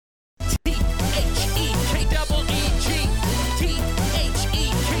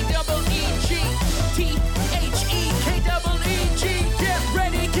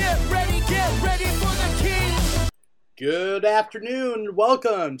Good afternoon.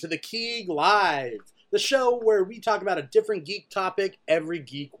 Welcome to the KEEG Live, the show where we talk about a different geek topic every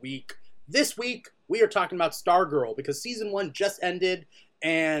geek week. This week, we are talking about Stargirl because season 1 just ended,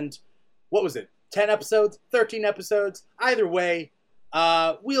 and what was it? 10 episodes? 13 episodes? Either way,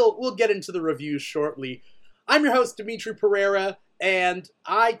 we'll get into the reviews shortly. I'm your host, Dimitri Pereira, and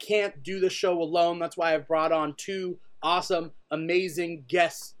I can't do the show alone. That's why I've brought on two awesome, amazing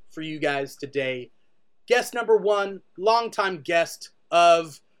guests for you guys today. Guest number one, longtime guest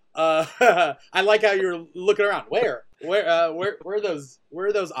of, I like how you're looking around. Where are those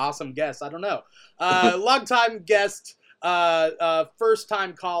awesome guests? I don't know. Longtime guest, first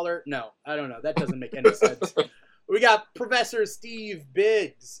time caller. No, I don't know. That doesn't make any sense. We got Professor Steve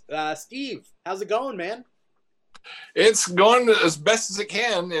Biggs. Steve, how's it going, man? It's going as best as it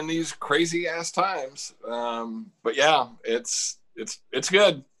can in these crazy ass times. But yeah, it's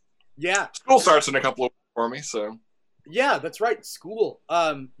good. Yeah. School starts in a couple of weeks for me, so. Yeah, that's right. School.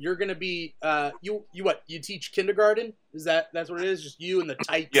 You're gonna be you teach kindergarten? That's what it is? Just you and the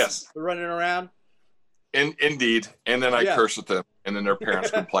tights running around? Indeed. And then I curse at them, and then their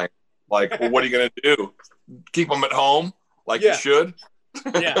parents complain. Like, well, what are you gonna do? Keep them at home like you should?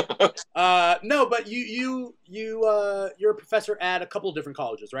 Yeah. No, but you're a professor at a couple of different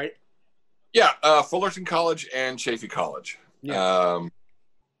colleges, right? Yeah, Fullerton College and Chaffey College. Yeah.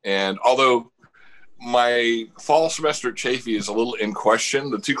 And although my fall semester at Chaffey is a little in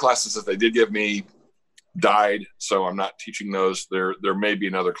question, the two classes that they did give me died, so I'm not teaching those. There may be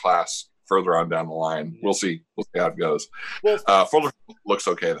another class further on down the line. We'll see how it goes. Well, Fullerton looks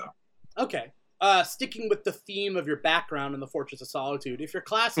okay though. Okay. Sticking with the theme of your background in the Fortress of Solitude, if your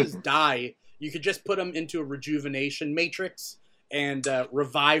classes die, you could just put them into a rejuvenation matrix and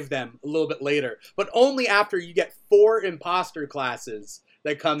revive them a little bit later. But only after you get 4 imposter classes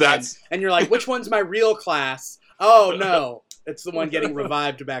that come in. And you're like, which one's my real class? Oh, no. It's the one getting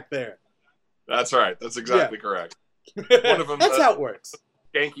revived back there. That's right. That's exactly correct. One of them, that's how it works.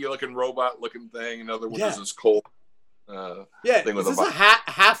 Skanky-looking robot-looking thing. Another one is this cold thing with is this a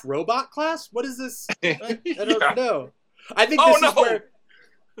half robot class? What is this? I don't know. I think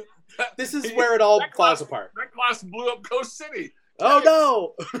this is where it all falls apart. That class blew up Coast City. Oh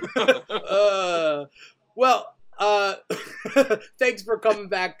no! Well, thanks for coming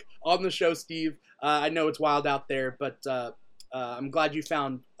back on the show, Steve. I know it's wild out there, but I'm glad you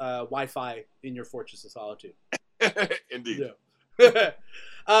found Wi-Fi in your Fortress of Solitude. Indeed. Yeah.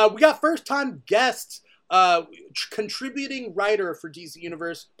 We got first-time guests. Contributing writer for DC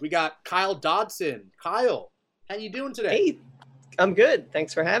Universe, we got Kyle Dodson. Kyle, how you doing today? Hey, I'm good.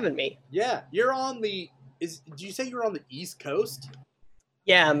 Thanks for having me. Yeah, you're on the. Did you say you're on the East Coast?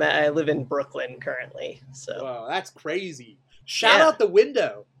 Yeah, I live in Brooklyn currently. So. Wow, that's crazy. Shout out the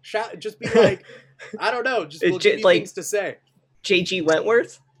window. Just be like, I don't know. Just give me things to say. J.G.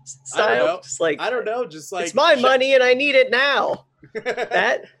 Wentworth style. I don't know. Just like it's my money and I need it now.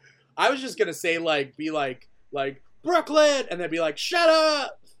 That. I was just gonna say be like Brooklyn, and then be like, shut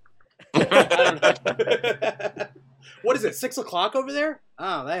up. I don't know. What is it? 6 o'clock over there?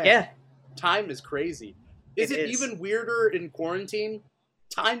 Oh, man. Yeah. Time is crazy. Is it even weirder in quarantine?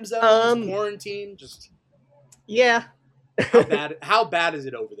 Time zones, quarantine, just. Yeah. How bad is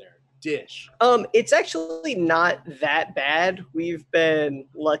it over there? Dish. It's actually not that bad. We've been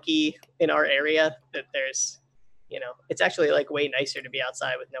lucky in our area that there's. It's actually way nicer to be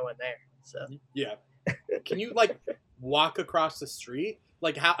outside with no one there. So yeah, can you walk across the street?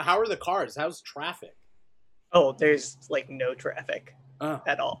 How are the cars? How's traffic? Oh, there's no traffic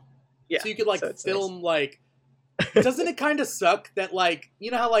at all. Yeah, so you could film nice. Doesn't it kind of suck that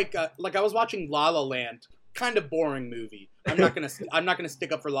how I was watching La La Land, kind of boring movie. I'm not gonna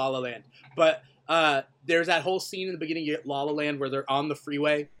stick up for La La Land, but. There's that whole scene in the beginning of La La Land where they're on the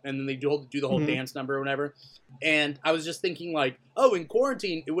freeway and then they do the whole dance number or whatever. And I was just thinking in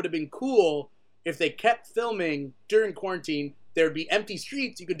quarantine, it would have been cool if they kept filming during quarantine. There'd be empty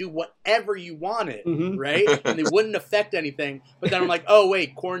streets. You could do whatever you wanted, right? And they wouldn't affect anything. But then I'm like, oh,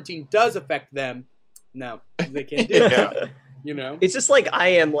 wait, quarantine does affect them. No, they can't do it. It's just I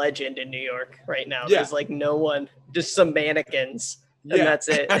Am Legend in New York right now. Yeah. There's no one, just some mannequins. And that's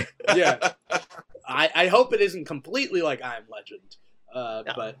it. Yeah. I hope it isn't completely like I Am Legend. No.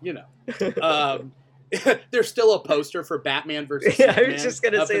 But, there's still a poster for Batman versus Superman. I was just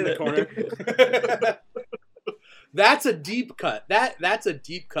going to say that. Corner. That's a deep cut. That's a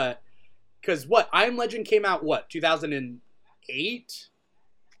deep cut. Because I Am Legend came out, 2008?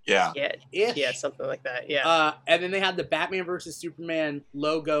 Yeah. Yeah, something like that. Yeah. And then they had the Batman versus Superman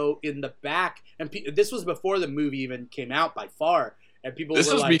logo in the back. And this was before the movie even came out by far. And people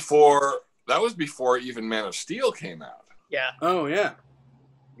This was before that was before even Man of Steel came out. Yeah. Oh yeah.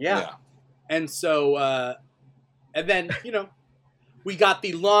 And so, and then we got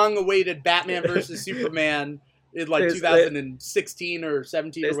the long-awaited Batman versus Superman in like 2016 or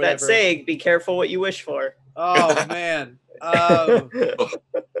 17 or whatever. There's that saying: "Be careful what you wish for." Oh man. I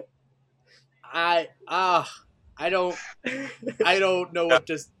don't know what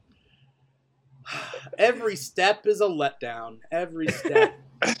just. Every step is a letdown. Every step.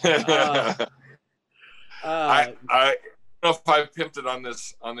 I don't know if I've pimped it on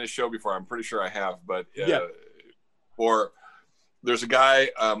this show before. I'm pretty sure I have, but or there's a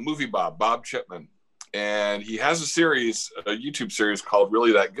guy, Movie Bob Chipman, and he has a YouTube series called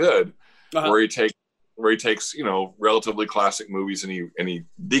Really That Good, where he takes relatively classic movies and he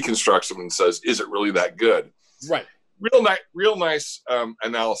deconstructs them and says, is it really that good? Right. Real nice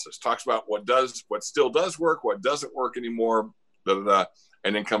analysis. Talks about what still does work, what doesn't work anymore,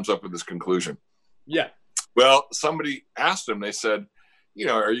 and then comes up with this conclusion. Yeah. Well, somebody asked him. They said,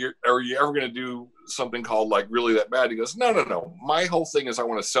 are you ever going to do something called like Really That Bad? He goes, no. My whole thing is I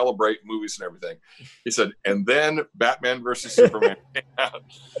want to celebrate movies and everything. He said, and then Batman versus Superman came out.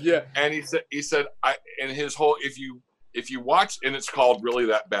 Yeah. And he said, his whole if you watch, and it's called Really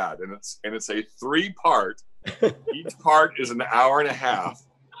That Bad, and it's a 3-part. Each part is an hour and a half,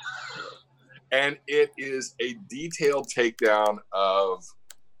 and it is a detailed takedown of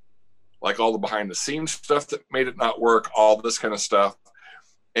like all the behind the scenes stuff that made it not work, all this kind of stuff,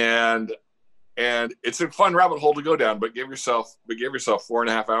 and it's a fun rabbit hole to go down. But give yourself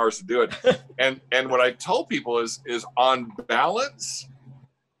 4.5 hours to do it. and what I told people is on balance,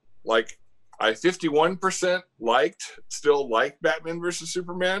 like I 51% still like Batman versus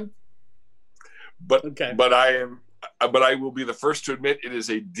Superman. But I will be the first to admit it is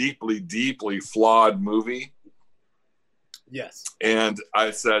a deeply, deeply flawed movie. Yes. And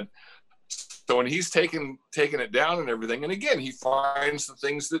I said, so when he's taking it down and everything, and again, he finds the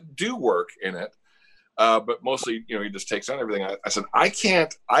things that do work in it, but mostly, he just takes on everything. I said, I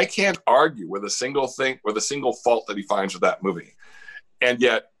can't argue with a single fault that he finds with that movie, and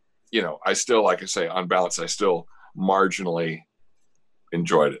yet, I still, like I say, on balance, I still marginally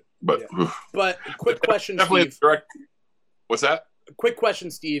enjoyed it. But quick question, Steve. What's that? Quick question,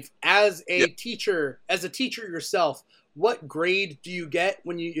 Steve. As a teacher yourself, what grade do you get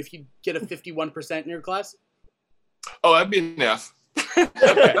if you get a 51% in your class? Oh, that'd be an F.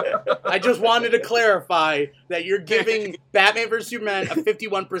 Okay. I just wanted to clarify that you're giving Batman vs Superman a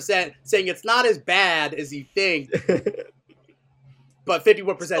 51%, saying it's not as bad as you think, but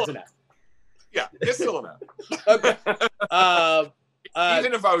 51% is an F. Yeah, it's still an F. Okay.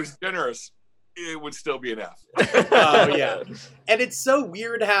 Even if I was generous, it would still be an F. Oh, yeah. And it's so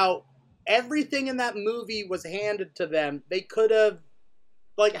weird how everything in that movie was handed to them. They could have,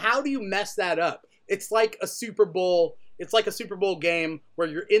 how do you mess that up? It's like a Super Bowl. It's like a Super Bowl game where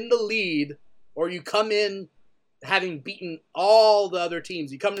you're in the lead, or you come in having beaten all the other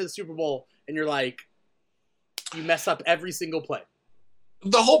teams. You come to the Super Bowl and you're you mess up every single play.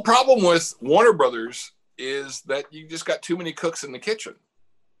 The whole problem with Warner Brothers is that you just got too many cooks in the kitchen.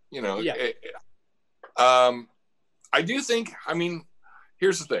 I do think,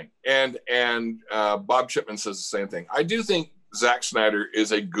 here's the thing, and Bob Chipman says the same thing. I do think Zack Snyder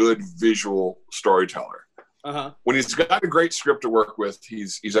is a good visual storyteller. When he's got a great script to work with,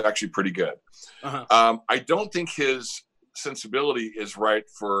 he's actually pretty good. I don't think his sensibility is right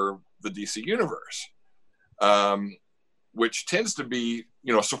for the DC universe, which tends to be,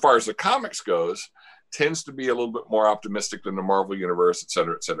 so far as the comics goes, tends to be a little bit more optimistic than the Marvel universe, et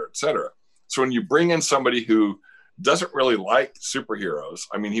cetera, et cetera, et cetera. So when you bring in somebody who doesn't really like superheroes,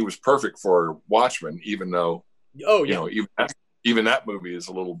 he was perfect for Watchmen, even though, even that movie is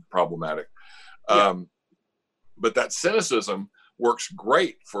a little problematic. But that cynicism works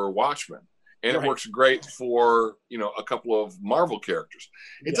great for Watchmen, and it works great for, a couple of Marvel characters.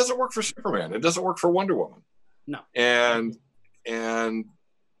 It doesn't work for Superman. It doesn't work for Wonder Woman. No. And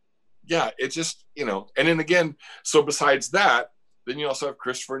yeah, it just, and then again, so besides that, then you also have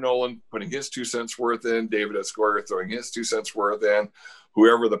Christopher Nolan putting his 2 cents worth in, David S. Goyer throwing his 2 cents worth in,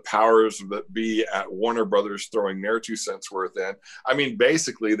 whoever the powers that be at Warner Brothers throwing their 2 cents worth in.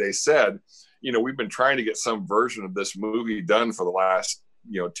 Basically they said, we've been trying to get some version of this movie done for the last,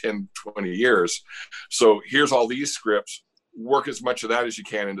 10, 20 years. So here's all these scripts, work as much of that as you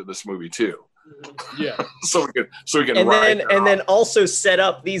can into this movie too. Yeah. so we can then also set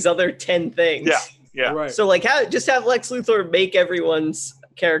up these other 10 things. Yeah. Right. So just have Lex Luthor make everyone's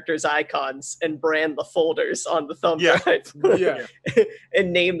characters icons and brand the folders on the thumb drive. Yeah.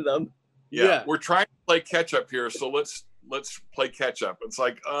 And name them. Yeah. We're trying to play catch up here, so let's let's play catch up. It's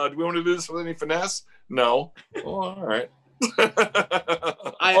like, do we want to do this with any finesse? No. Well, all right.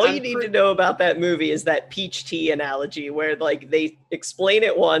 All you need to know about that movie is that peach tea analogy where like they explain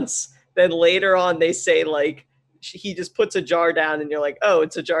it once, then later on they say like he just puts a jar down and you're like, oh,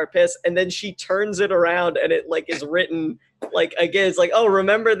 it's a jar of piss, and then she turns it around and it like is written like again, it's like, oh,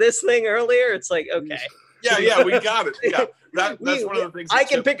 remember this thing earlier? It's like, okay. Yeah, we got it. Yeah. That's one of the things I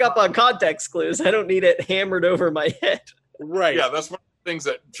can pick up on context clues. I don't need it hammered over my head. Right. Yeah, that's one of the things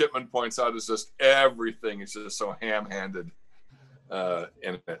that Chipman points out is just everything is just so ham-handed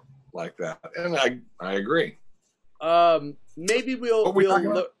in it like that. And I agree. Maybe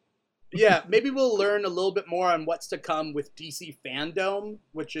maybe we'll learn a little bit more on what's to come with DC Fandom,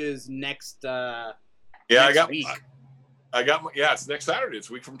 which is next week. It's next Saturday. It's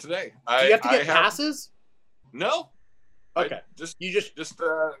a week from today. Do you have to get passes? No. Okay. You just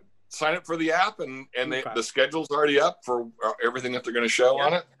sign up for the app, and the schedule's already up for everything that they're going to show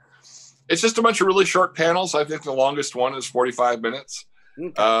on it. It's just a bunch of really short panels. I think the longest one is 45 minutes.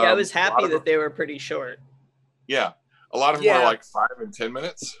 Okay. I was happy that they were pretty short. Yeah. A lot of them are like 5 and 10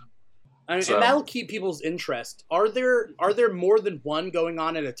 minutes. And that'll keep people's interest. Are there more than one going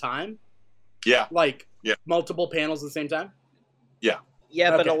on at a time? Yeah. Multiple panels at the same time? Yeah.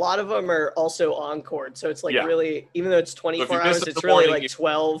 Yeah, but a lot of them are also encored. So it's like really, even though it's 24 hours, it's really like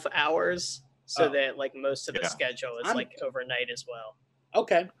 12 hours. So that like most of the schedule is like overnight as well.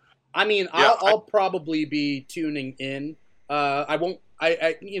 Okay. I mean, I'll probably be tuning in. I won't,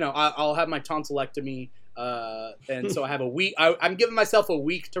 I'll have my tonsillectomy. And so I have a week. I'm giving myself a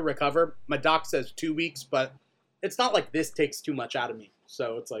week to recover. My doc says 2 weeks, but it's not like this takes too much out of me.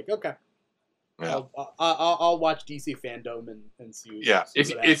 So it's like, okay. Yeah. I'll watch DC Fandom and see. Yeah,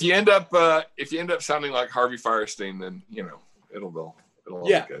 if you end up sounding like Harvey Firestein, then it'll all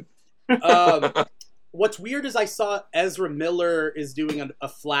be good. What's weird is I saw Ezra Miller is doing a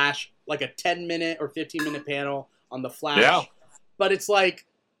Flash, like a 10-minute or 15-minute panel on the Flash. Yeah. But it's like,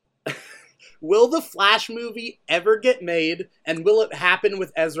 will the Flash movie ever get made, and will it happen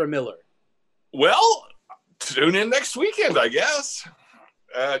with Ezra Miller? Well, tune in next weekend, I guess.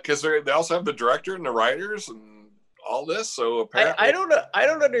 Because they also have the director and the writers and all this. So apparently, I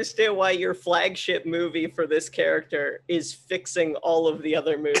don't understand why your flagship movie for this character is fixing all of the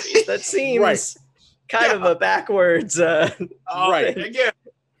other movies. That seems kind of a backwards. Right. Again,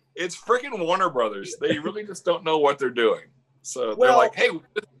 it's freaking Warner Brothers. They really just don't know what they're doing. So they're like, hey,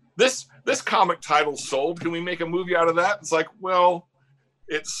 this comic title sold. Can we make a movie out of that? It's like, well,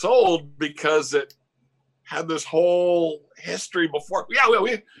 it sold because it had this whole history before. Yeah,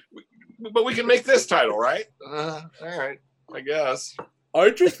 but we can make this title, right? All right, I guess. I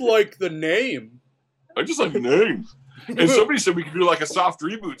just like the name. And somebody said we could do like a soft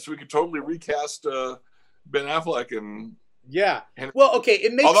reboot, so we could totally recast Ben Affleck and well, okay,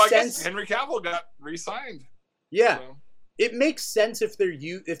 it makes although sense. I guess Henry Cavill got re-signed. Yeah, so. It makes sense if they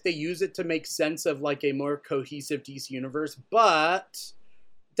use it to make sense of like a more cohesive DC universe, but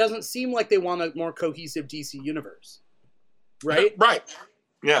doesn't seem like they want a more cohesive DC universe, right? Right.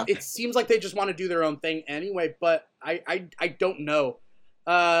 Yeah. It seems like they just want to do their own thing anyway, but I don't know.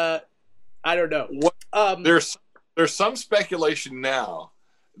 I don't know. There's some speculation now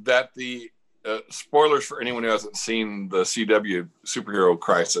that the spoilers for anyone who hasn't seen the CW Superhero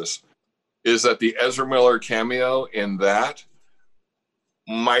Crisis is that the Ezra Miller cameo in that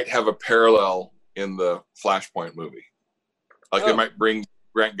might have a parallel in the Flashpoint movie. Like they might bring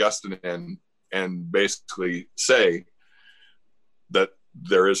Grant Gustin in and basically say that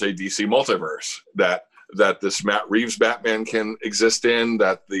there is a DC multiverse, that this Matt Reeves Batman can exist in,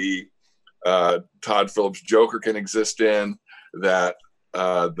 that the Todd Phillips Joker can exist in, that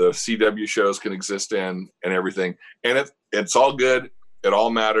the CW shows can exist in, and everything. And it's all good. It all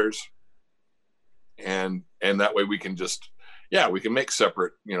matters. And that way we can just, we can make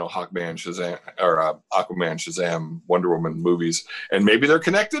separate, Hawkman, Shazam, or Aquaman, Shazam, Wonder Woman movies. And maybe they're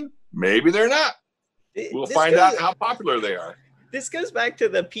connected. Maybe they're not. We'll find out how popular they are. This goes back to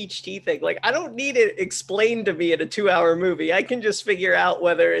the peach tea thing. Like, I don't need it explained to me in a 2-hour movie. I can just figure out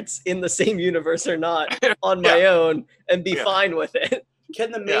whether it's in the same universe or not on my own and be fine with it.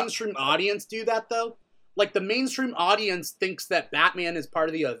 Can the mainstream audience do that, though? Like, the mainstream audience thinks that Batman is part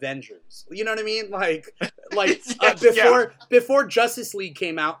of the Avengers. You know what I mean? Before Justice League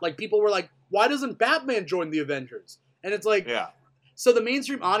came out, like, people were like, why doesn't Batman join the Avengers? And it's like, so the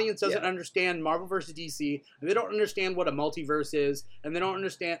mainstream audience doesn't understand Marvel versus DC, and they don't understand what a multiverse is, and they don't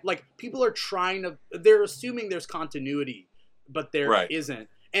understand, like, people are they're assuming there's continuity, but there isn't.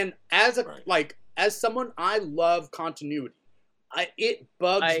 And as someone, I love continuity. It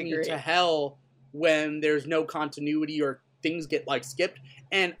bugs me to hell when there's no continuity or things get like skipped,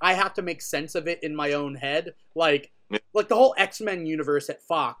 and I have to make sense of it in my own head. Like the whole X-Men universe at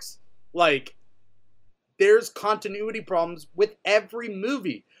Fox, like there's continuity problems with every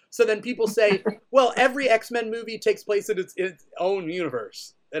movie. So then people say, well, every X-Men movie takes place in its own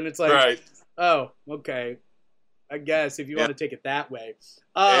universe. And it's like, right. Oh, okay. I guess if you want to take it that way.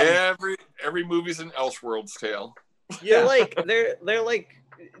 Every movie's an Elseworlds tale. Yeah. They're like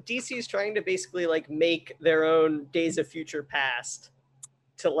DC's trying to basically like make their own Days of Future Past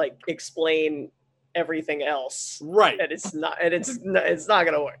to like explain everything else. Right. And it's not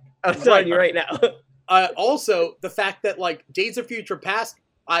going to work. I'm telling you right now. Also, the fact that like Days of Future Past,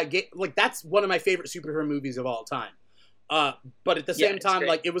 that's one of my favorite superhero movies of all time. But at the same time,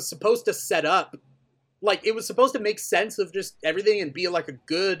 like it was supposed to set up, like it was supposed to make sense of just everything and be like a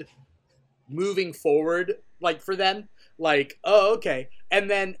good moving forward, like for them. Like, oh, okay, and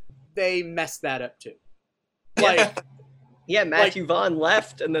then they messed that up too. Like, Matthew Vaughn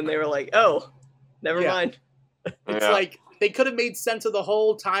left, and then they were like, oh, never mind. It's like they could have made sense of the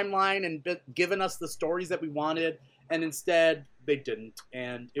whole timeline and given us the stories that we wanted, and instead they didn't,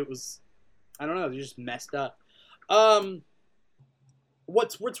 and it was, I don't know, they just messed up.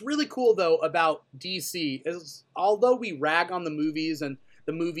 What's really cool though about DC is, although we rag on the movies and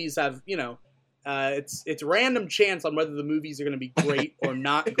the movies have, you know, it's random chance on whether the movies are going to be great or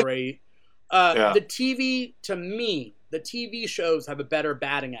not great. The TV, to me, the TV shows have a better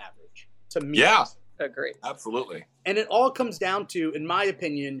batting average. To me, yeah, agree, absolutely. And it all comes down to, in my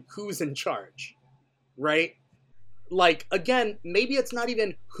opinion, who's in charge, right? Like, again, maybe it's not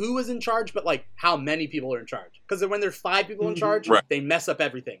even who is in charge, but like how many people are in charge. Because when there's 5 people in charge, they mess up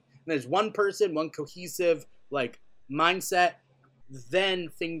everything. And there's one person, one cohesive like mindset, then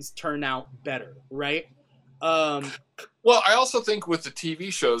things turn out better, right? Well, I also think with the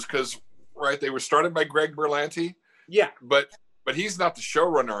TV shows, because they were started by Greg Berlanti. Yeah, but he's not the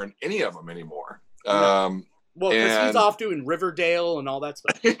showrunner on any of them anymore. No. Well, because he's off doing Riverdale and all that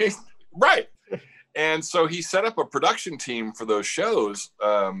stuff. Right. And so he set up a production team for those shows.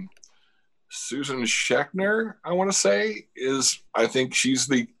 Susan Schechner, I want to say, I think she's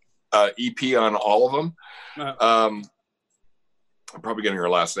the EP on all of them. I'm probably getting her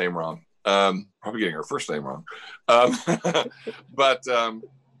last name wrong. Probably getting her first name wrong. But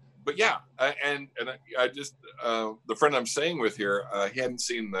yeah, and I just, the friend I'm staying with here, he hadn't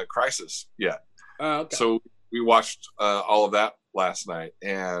seen The Crisis yet. Okay. So we watched all of that last night,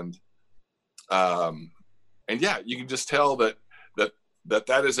 and yeah, you can just tell that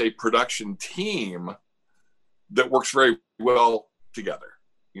is a production team that works very well together,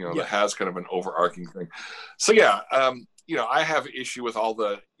 you know, that has kind of an overarching thing. So yeah, you know, I have issue with all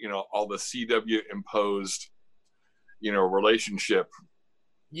the CW imposed, you know, relationship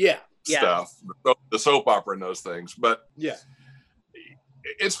stuff, the soap opera and those things, but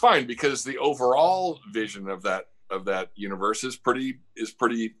it's fine because the overall vision of that universe is pretty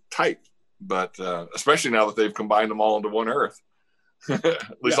tight. But especially now that they've combined them all into one Earth,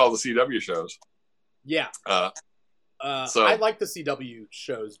 at least all the CW shows. Yeah. So I like the CW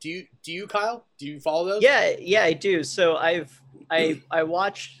shows. Do you, Kyle? Do you follow those? Yeah, I do. So I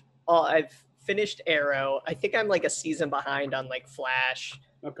watched I've finished Arrow. I think I'm like a season behind on like Flash.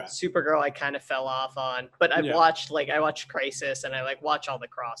 Okay. Supergirl I kind of fell off on, but I watched Crisis, and I like watch all the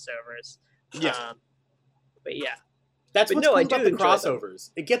crossovers. Yeah. But yeah. That's what's cool about the crossovers.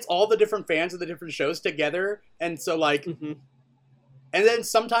 It gets all the different fans of the different shows together, and so like, and then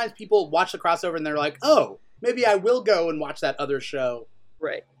sometimes people watch the crossover and they're like, "Oh, maybe I will go and watch that other show,"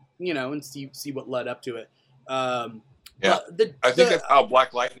 right? You know, and see what led up to it. I think that's how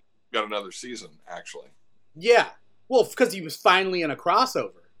Black Lightning got another season, actually. Yeah, well, because he was finally in a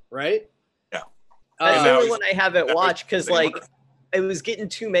crossover, right? Yeah, that's the only one I haven't watched because like it was getting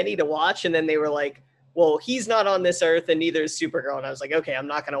too many to watch, and then they were like, well, he's not on this earth and neither is Supergirl. And I was like, okay, I'm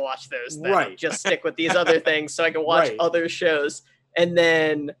not going to watch those. Then. Right. Just stick with these other things so I can watch other shows. And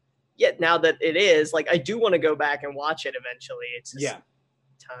then, now that it is, like, I do want to go back and watch it eventually. It's just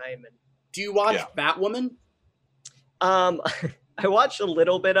time. And do you watch Batwoman? I watched a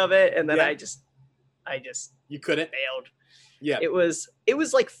little bit of it, and then I just you couldn't failed. Yeah. It was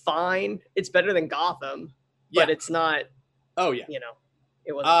like fine. It's better than Gotham, but it's not. Oh yeah. You know,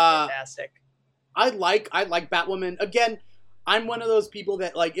 it wasn't fantastic. I like Batwoman. Again, I'm one of those people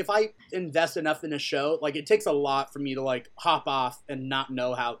that, like, if I invest enough in a show, like, it takes a lot for me to, like, hop off and not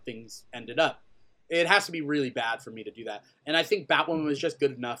know how things ended up. It has to be really bad for me to do that. And I think Batwoman was just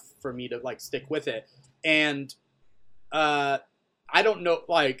good enough for me to, like, stick with it. And I don't know,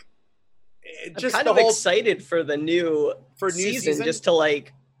 like, I'm kind of excited for the new season just to,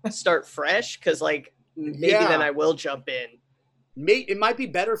 like, start fresh, because like maybe then I will jump in. It might be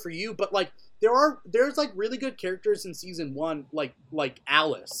better for you, but like there's like really good characters in season 1, like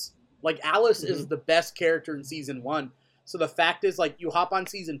Alice. Like Alice is the best character in season 1. So the fact is, like, you hop on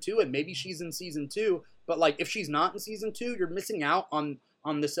season 2 and maybe she's in season 2, but like if she's not in season 2, you're missing out on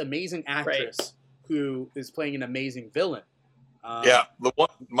this amazing actress who is playing an amazing villain.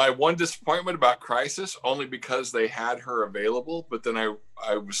 My one disappointment about Crisis, only because they had her available, but then I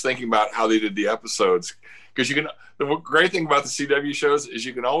was thinking about how they did the episodes, because the great thing about the CW shows is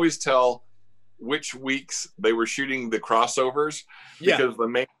you can always tell which weeks they were shooting the crossovers, because the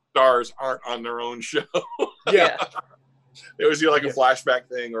main stars aren't on their own show. It was like a flashback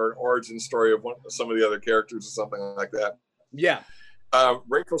thing or an origin story of some of the other characters or something like that.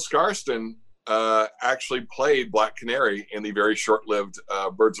 Rachel Scarston actually played Black Canary in the very short-lived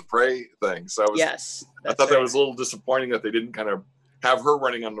Birds of Prey thing. So I thought that was a little disappointing that they didn't kind of have her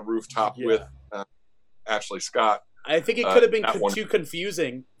running on the rooftop with Ashley Scott. I think it could have been too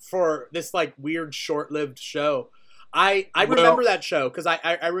confusing for this like weird short-lived show. I remember that show because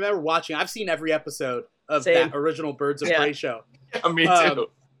I remember watching. I've seen every episode of that original Birds of Prey show. Yeah, me too.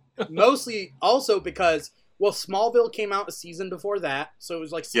 Mostly also because, well, Smallville came out a season before that, so it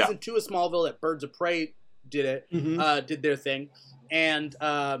was like season 2 of Smallville that Birds of Prey did it, did their thing, and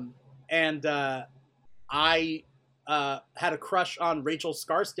I had a crush on Rachel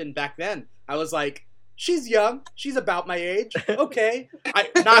Scarston back then. I was like, she's young, she's about my age, okay.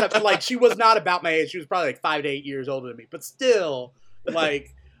 She was not about my age. She was probably like 5 to 8 years older than me, but still,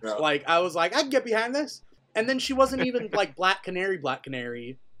 like, like I was like, I can get behind this. And then she wasn't even like Black Canary.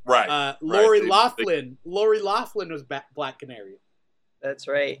 Right. Lori Loughlin was Black Canary. That's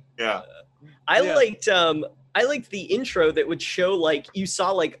right. Yeah. I liked the intro that would show like you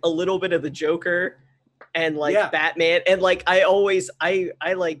saw like a little bit of the Joker and like Batman, and like I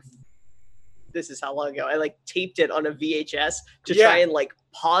like, this is how long ago I like taped it on a VHS to try and like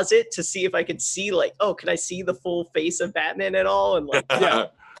pause it to see if I could see like, oh, can I see the full face of Batman at all? And like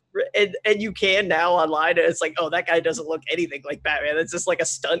and you can now online, and it's like, oh, that guy doesn't look anything like Batman. It's just like a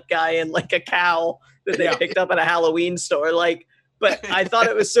stunt guy and like a cow that they picked up at a Halloween store. Like, but I thought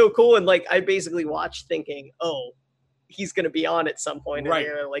it was so cool, and like I basically watched thinking, oh, he's going to be on at some point, and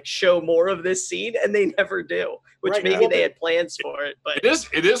they're going to like show more of this scene, and they never do. Which maybe they had plans for it, but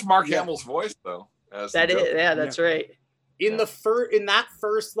it is Mark Hamill's voice though. That's right. In that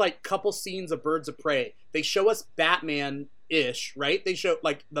first like couple scenes of Birds of Prey, they show us Batman-ish, right? They show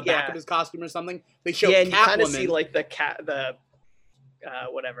like the back of his costume or something. They show Catwoman. And you kind of see like the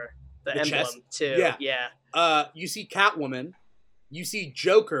emblem chest too. You see Catwoman, you see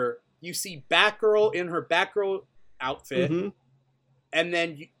Joker, you see Batgirl in her Batgirl outfit, and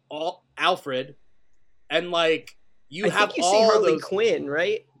then Alfred, and like you see Harley Quinn,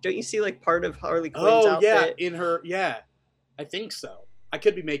 right? Don't you see like part of Harley Quinn's outfit? In her, I think so. I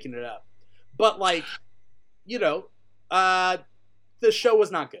could be making it up, but like, you know, the show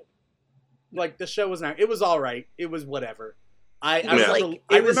was not good. Like the show was not. It was all right. It was whatever. I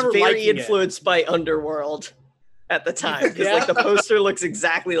was very influenced by Underworld at the time, because like the poster looks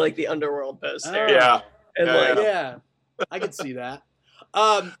exactly like the Underworld poster. I could see that.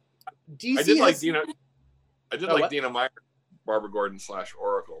 DC I did like Dina Meyer, Barbara Gordon /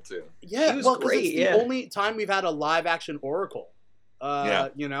 Oracle too. Yeah, was great. It's the only time we've had a live action Oracle.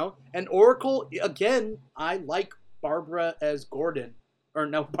 You know, and Oracle again. I like Barbara as Gordon,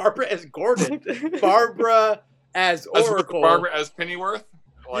 Barbara as Gordon, Barbara as Oracle, Barbara as Pennyworth.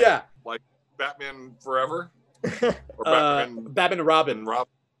 Like Batman Forever, or Batman and Robin.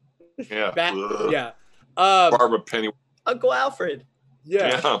 Barbara Pennyworth, Uncle Alfred.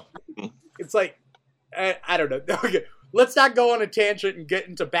 It's like I don't know. Okay, let's not go on a tangent and get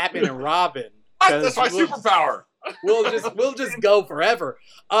into Batman and Robin. That's my superpower. We'll just go forever.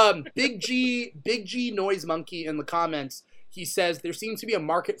 Big G Noise Monkey in the comments, he says there seems to be a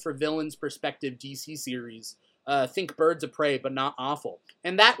market for villains perspective DC series. Think Birds of Prey, but not awful.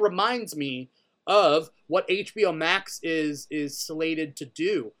 And that reminds me of what HBO Max is slated to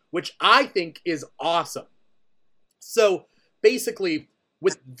do, which I think is awesome. So basically,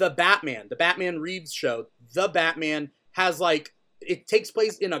 with the Batman Reeves show, the Batman has like, it takes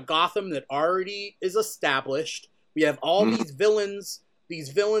place in a Gotham that already is established. We have all these villains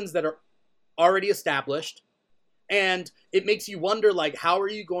that are already established. And it makes you wonder, like, how are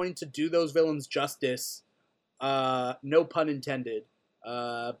you going to do those villains justice? No pun intended,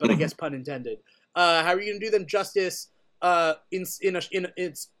 but I guess pun intended. How are you going to do them justice in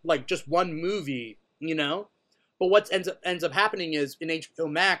it's like just one movie, you know? But what ends up happening is in HBO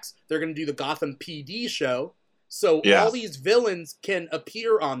Max, they're going to do the Gotham PD show. So all these villains can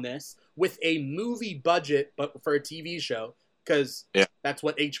appear on this with a movie budget, but for a TV show, because that's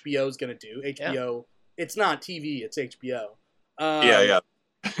what HBO is going to do. HBO, it's not TV, it's HBO.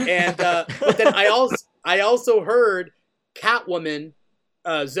 And but then I also heard Catwoman,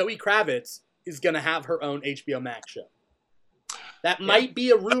 Zoe Kravitz, is going to have her own HBO Max show. That might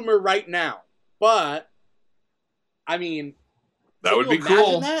be a rumor right now, but I mean, that would be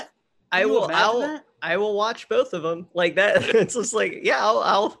cool. That? I will watch both of them like that. It's just like,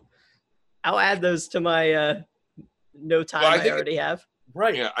 I'll add those to my no time I already have.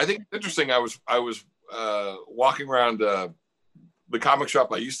 Right. Yeah, I think it's interesting. I was walking around the comic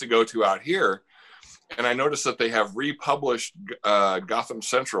shop I used to go to out here, and I noticed that they have republished Gotham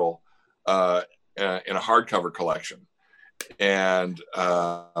Central in a hardcover collection, and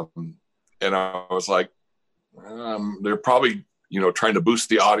I was like, they're probably trying to boost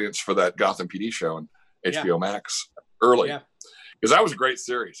the audience for that Gotham PD show on HBO Max early, because that was a great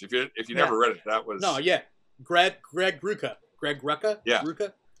series. If you never read it, that was Greg Rucka,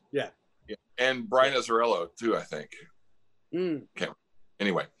 Rucka, and Brian Azzarello too, I think. Okay.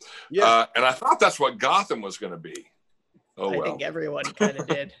 Anyway, yeah, and I thought that's what Gotham was going to be. I think everyone kind of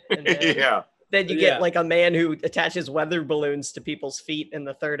did. And then, Then you get like a man who attaches weather balloons to people's feet in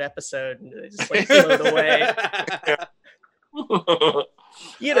the third episode, and they just like float away.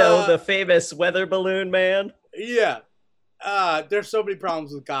 The famous weather balloon man. Yeah. There's so many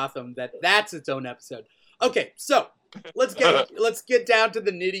problems with Gotham that's its own episode. Okay, so let's get down to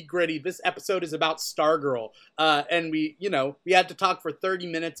the nitty gritty. This episode is about Stargirl, and we had to talk for 30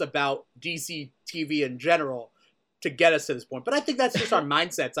 minutes about DC TV in general to get us to this point. But I think that's just our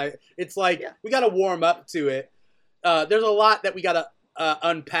mindsets. We got to warm up to it. There's a lot that we got to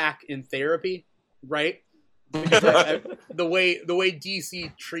unpack in therapy, right? Because the way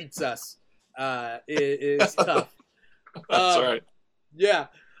DC treats us is tough. That's right. Yeah.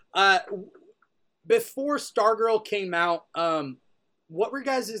 Before Stargirl came out, what were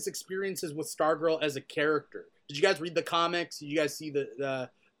guys' experiences with Stargirl as a character? Did you guys read the comics? Did you guys see the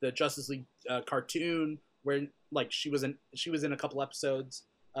Justice League cartoon where she was in a couple episodes?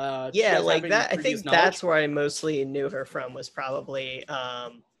 Like that. I think that's where I mostly knew her from, was probably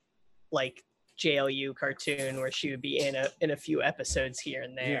JLU cartoon, where she would be in a few episodes here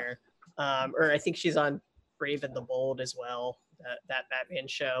and there. Or I think she's on Brave and the Bold as well, that Batman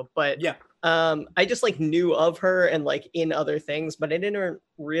show. But I just knew of her and in other things, but I didn't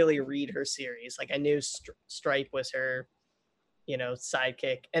really read her series. I knew Stripe was her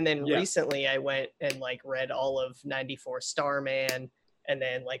sidekick, and then recently I went and read all of 94 Starman, and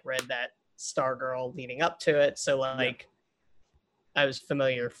then read that Stargirl leading up to it, so I was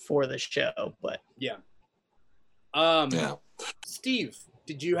familiar for the show. But Steve,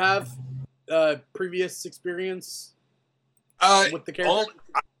 did you have previous experience with the character?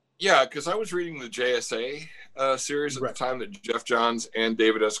 Because I was reading the JSA series at the time that Jeff Johns and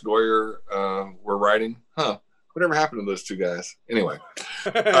David S. Goyer were writing. Whatever happened to those two guys? Anyway.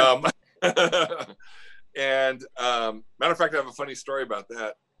 And matter of fact, I have a funny story about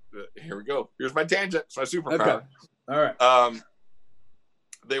that. Here we go. Here's my tangent. It's my superpower. Okay. All right.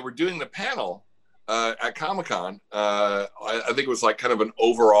 They were doing the panel at Comic-Con. I think it was kind of an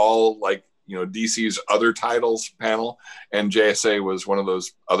overall DC's other titles panel, and JSA was one of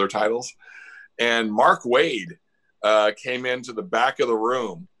those other titles. And Mark Waid came into the back of the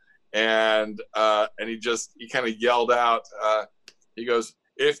room, and he kind of yelled out. He goes,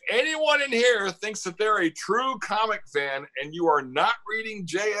 "If anyone in here thinks that they're a true comic fan and you are not reading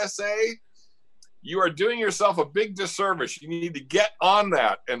JSA, you are doing yourself a big disservice. You need to get on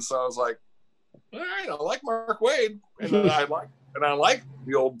that." And so I was like, all right, I like Mark Waid, and I like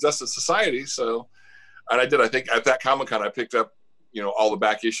the old Justice Society. So, and I did. I think at that Comic-Con, I picked up, all the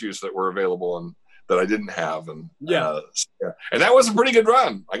back issues that were available and that I didn't have, and and that was a pretty good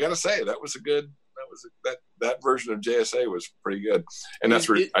run. I got to say, that version of JSA was pretty good, and that's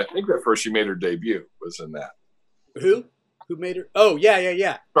where I think that first she made her debut was in that. Who made her? Oh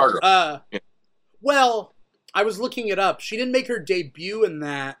yeah. Stargirl. Well, I was looking it up. She didn't make her debut in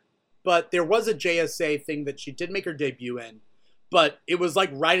that, but there was a JSA thing that she did make her debut in, but it was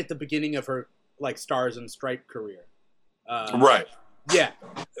right at the beginning of her Stars and Stripe career. Right. Yeah,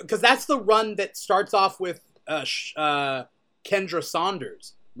 because that's the run that starts off with Kendra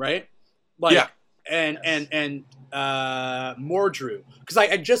Saunders, right? And Mordrew. Because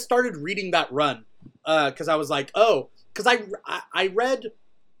I just started reading that run because I was because I read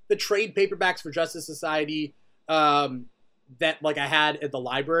the trade paperbacks for Justice Society that I had at the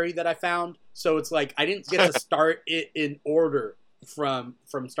library that I found. So it's I didn't get to start it in order from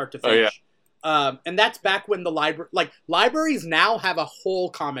start to finish. And that's back when the libraries now have a whole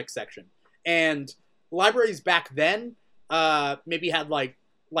comic section, and libraries back then maybe had like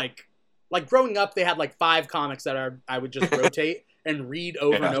growing up they had like 5 comics that I would just rotate and read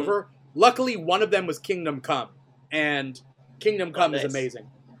over and over. Luckily, one of them was Kingdom Come, and Kingdom Come is amazing.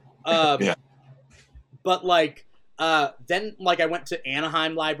 But then I went to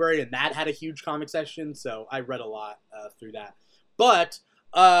Anaheim Library, and that had a huge comic section, so I read a lot through that. But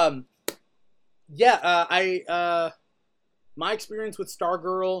my experience with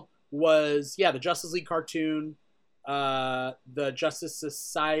Stargirl was the Justice League cartoon, the Justice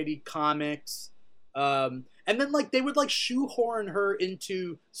Society comics, and then they would shoehorn her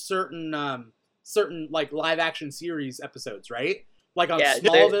into certain live action series episodes, right? Like on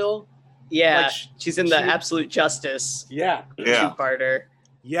Smallville. She's in the Absolute Justice. Two-parter.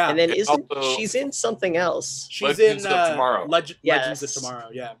 Yeah. And then she's in something else? She's Legends of Tomorrow. Legends of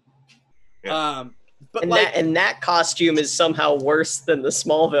Tomorrow, yeah. But that costume is somehow worse than the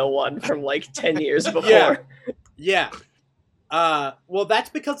Smallville one from 10 years before. Yeah. Well, that's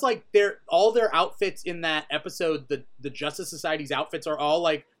because all their outfits in that episode, the Justice Society's outfits are all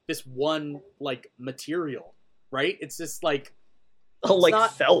this one material, right? It's just felt.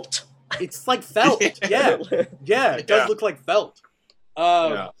 It's like felt. Yeah. It does look like felt.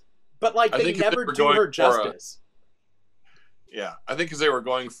 But they never do her justice. I think because they were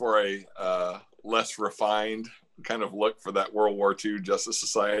going for a less refined kind of look for that World War II Justice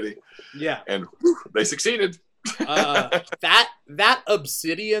Society. Yeah. And they succeeded. That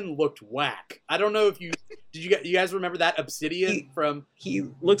Obsidian looked whack. I don't know if you guys remember that Obsidian from... He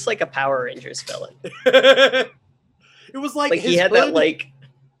looks like a Power Rangers villain. It was he had hood, that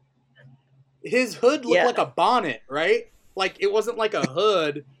his hood looked like a bonnet, right? It wasn't like a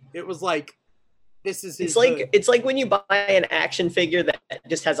hood. It was this is his hood. It's like when you buy an action figure that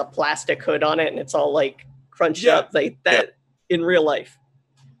just has a plastic hood on it and it's all crunched up in real life.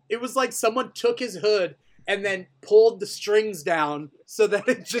 It was like someone took his hood and then pulled the strings down so that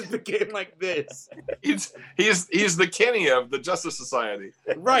it just became like this. He's the Kenny of the Justice Society.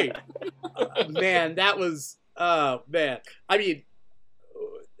 Right. Man, that was... Oh, man. I mean,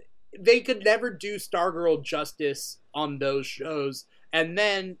 they could never do Stargirl justice on those shows. And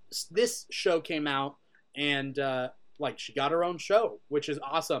then this show came out, and she got her own show, which is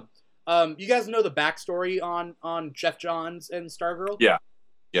awesome. You guys know the backstory on Jeff Johns and Stargirl? Yeah.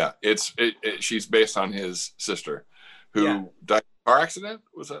 She's based on his sister, who died in a car accident.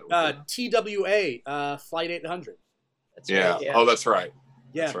 Was that TWA Flight 800? That's right, Oh, that's right.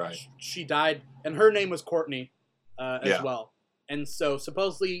 Yeah, that's right. She died, and her name was Courtney as well. And so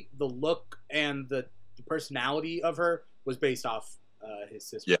supposedly the look and the personality of her was based off his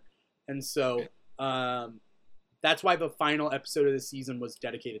sister. Yeah. And so that's why the final episode of the season was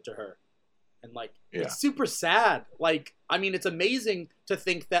dedicated to her. And it's super sad. I mean, it's amazing to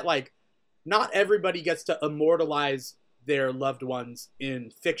think that not everybody gets to immortalize their loved ones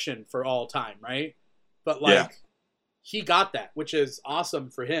in fiction for all time, right? But he got that, which is awesome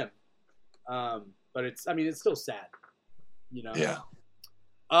for him. But it's still sad, you know? Yeah.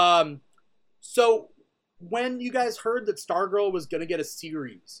 So when you guys heard that Stargirl was going to get a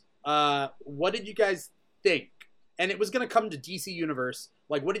series, what did you guys think? And it was going to come to DC Universe.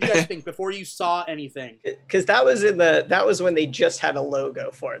 What did you guys think before you saw anything? Because that was when they just had a logo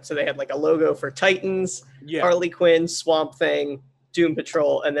for it. So they had a logo for Titans, Harley Quinn, Swamp Thing, Doom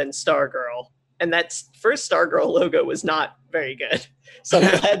Patrol, and then Stargirl. And that first Stargirl logo was not very good. So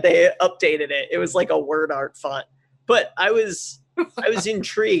I'm glad they updated it. It was a word art font. But I was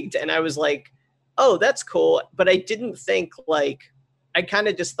intrigued, and I was like, oh, that's cool. But I didn't think I kind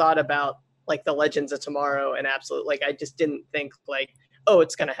of just thought about the Legends of Tomorrow and Absolute. I just didn't think oh,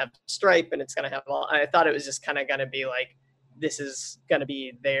 it's going to have Stripe and it's going to have all. I thought it was just kind of going to be this is going to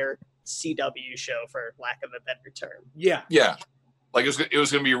be their CW show, for lack of a better term. Yeah. Yeah. It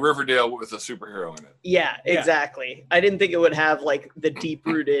was going to be Riverdale with a superhero in it. Yeah, exactly. I didn't think it would have the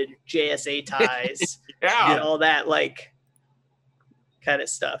deep-rooted JSA ties and all that kind of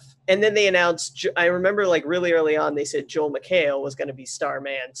stuff. And then they announced, I remember really early on, they said Joel McHale was going to be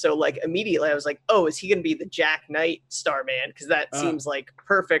Starman. So immediately I was like, oh, is he going to be the Jack Knight Starman? Because that seems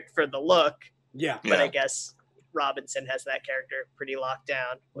perfect for the look. Yeah. But I guess Robinson has that character pretty locked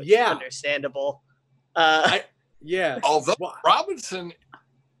down, which is understandable. Although Robinson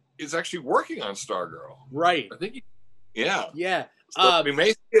is actually working on Stargirl, right? I think. Yeah. So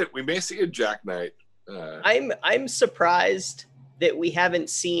we may see a Jack Knight. I'm surprised that we haven't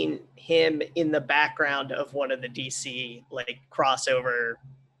seen him in the background of one of the DC crossover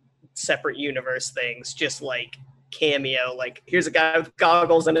separate universe things, just cameo. Like, here's a guy with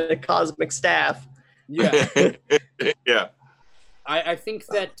goggles and a cosmic staff. Yeah. Yeah. I think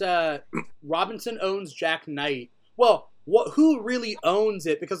that Robinson owns Jack Knight. Well, who really owns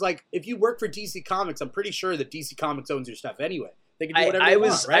it? Because, like, if you work for DC Comics, I'm pretty sure that DC Comics owns your stuff anyway. They can do whatever they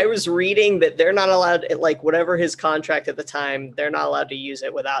want, right? I was reading that they're not allowed, like, whatever his contract at the time, they're not allowed to use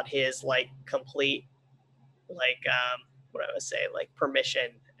it without his, like, complete, like, what I would say, like,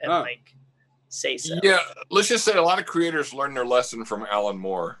 permission and, like, say so. Yeah, let's just say a lot of creators learned their lesson from Alan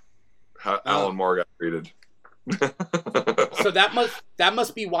Moore. How Alan Moore got treated. So that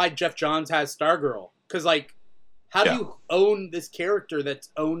must be why Jeff Johns has Stargirl. Because, like, how do you own this character that's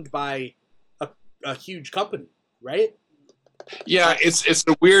owned by a huge company, right? Yeah, it's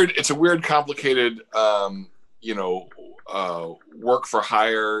a weird, complicated, work for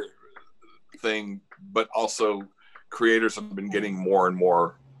hire thing, but also creators have been getting more and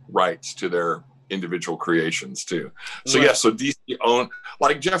more rights to their individual creations too. So right. so DC own,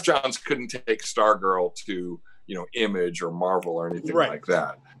 like, Jeff Johns couldn't take Stargirl to Image or Marvel or anything like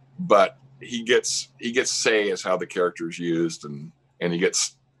that, but he gets say as how the character is used, and he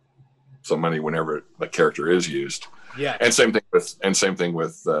gets some money whenever the character is used. Yeah, and same thing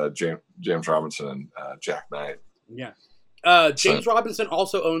with James Robinson and Jack Knight. Yeah, James Robinson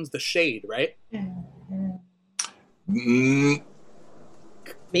also owns the Shade, right?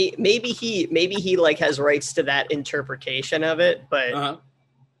 Maybe he like has rights to that interpretation of it, but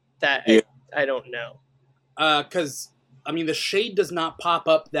I don't know. Because I mean, the Shade does not pop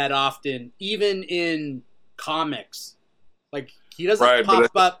up that often, even in comics. Like, he doesn't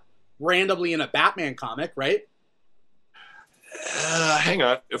pop up randomly in a Batman comic, right? Hang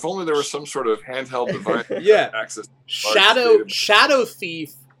on. If only there was some sort of handheld device. Access. Shadow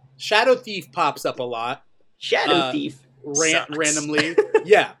Thief pops up a lot. Shadow Thief randomly.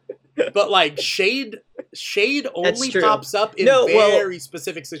 Yeah, but like Shade only pops up in very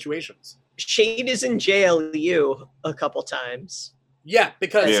specific situations. Shade is in JLU a couple times. Yeah,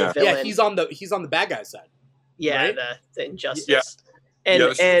 because he's on the bad guy side. Yeah, right? the Injustice. Yeah.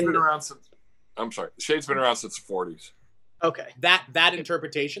 And been around since. I'm sorry, Shade's been around since the 40s. Okay. That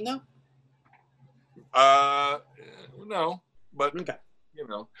interpretation though? No, but okay.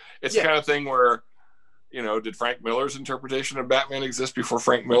 It's the kind of thing where, did Frank Miller's interpretation of Batman exist before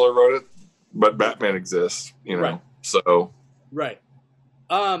Frank Miller wrote it? But Batman exists, Right. So. Right.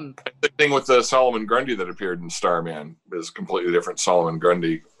 The thing with the Solomon Grundy that appeared in Starman is completely different Solomon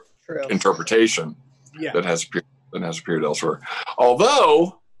Grundy interpretation that has appeared elsewhere.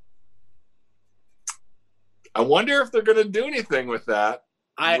 Although, I wonder if they're going to do anything with that.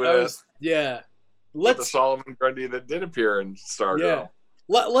 With the Solomon Grundy that did appear in Stargirl. Yeah.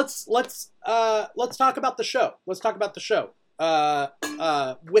 Let's talk about the show. With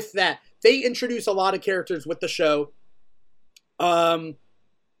that, they introduce a lot of characters with the show.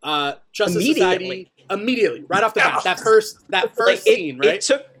 Justice Society immediately right off the bat. That first scene, right?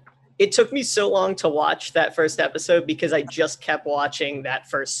 It took me so long to watch that first episode because I just kept watching that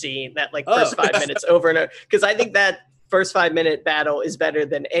first scene, that first 5 minutes over and over. Because I think that first 5 minute battle is better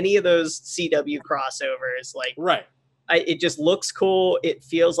than any of those CW crossovers. Like, it just looks cool. It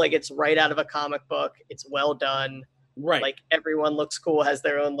feels like it's right out of a comic book. It's well done. Right. Like, everyone looks cool, has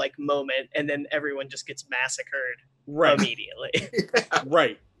their own moment, and then everyone just gets massacred immediately.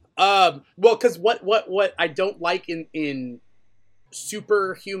 Right. Well, because what I don't like in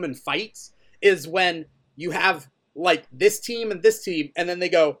superhuman fights is when you have like this team and then they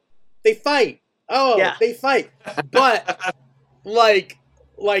fight. They fight. But like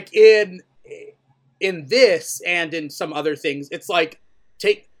in this and in some other things, it's like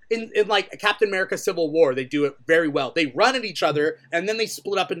in like Captain America Civil War, they do it very well. They run at each other and then they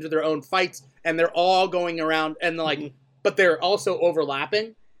split up into their own fights and they're all going around and but they're also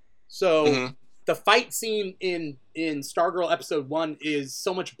overlapping. So the fight scene in Stargirl episode 1 is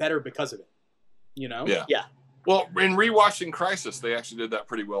so much better because of it. Yeah. Well, in rewatching Crisis, they actually did that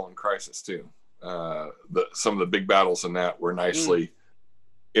pretty well in Crisis too. Some of the big battles in that were nicely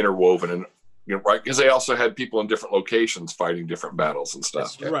interwoven, and right, because they also had people in different locations fighting different battles and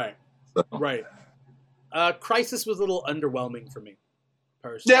stuff. Right. So. Right. Crisis was a little underwhelming for me,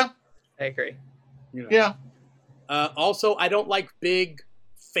 personally. Yeah, I agree. Yeah. Also, I don't like big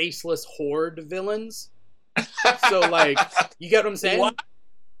faceless horde villains. So, like, you get what I'm saying? What?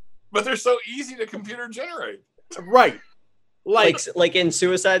 But they're so easy to computer generate. Right. Like in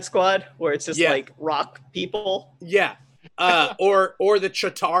Suicide Squad, where it's just like rock people. Yeah. Or the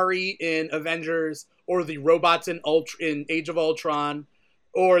Chitauri in Avengers, or the robots in Age of Ultron,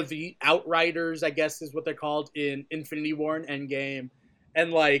 or the Outriders, I guess is what they're called in Infinity War and Endgame.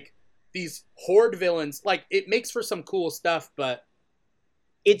 And like these horde villains, like, it makes for some cool stuff, but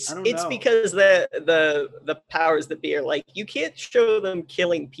it's because the powers that be are like, you can't show them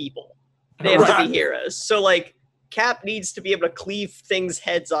killing people. They have to be heroes. So like Cap needs to be able to cleave things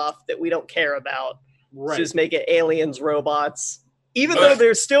heads off that we don't care about. Right. Just make it aliens, robots. Even though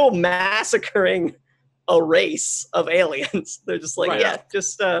they're still massacring a race of aliens. They're just like,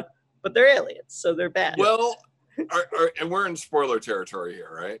 but they're aliens, so they're bad. Well, and we're in spoiler territory here,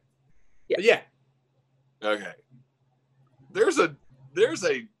 right? Yeah. Okay. There's a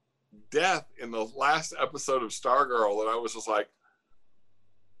death in the last episode of Stargirl that I was just like,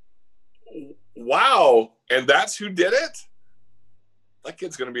 wow, and that's who did it? That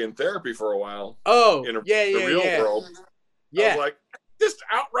kid's going to be in therapy for a while. Oh, in the real world. Yeah. I was like, just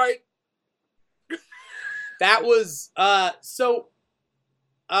outright. That was, I'm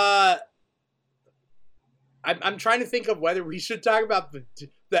trying to think of whether we should talk about the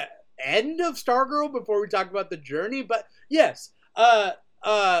end of Stargirl before we talk about the journey, but yes.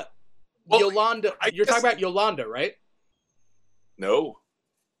 Yolanda, you're talking about Yolanda, right? No.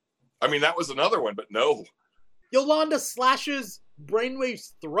 I mean, that was another one, but no. Yolanda slashes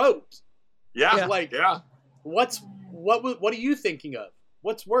Brainwave's throat. Yeah. What are you thinking of?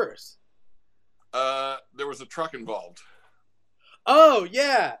 What's worse? There was a truck involved. Oh,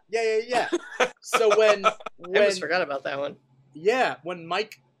 yeah. So when I almost forgot about that one. Yeah, when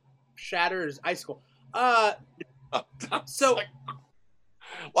Mike shatters Icicle. So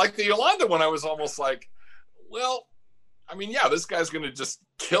like the Yolanda one, I was almost like, well, I mean, yeah, this guy's going to just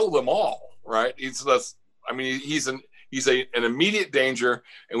kill them all, right? He's an immediate danger,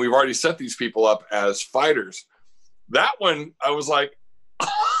 and we've already set these people up as fighters. That one, I was like,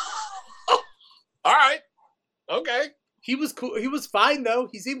 all right, okay. He was cool. He was fine though.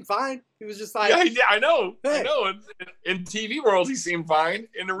 He seemed fine. He was just like, yeah, I know. Hey. I know. In TV world, he seemed fine.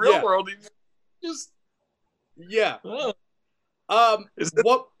 In the real world, he just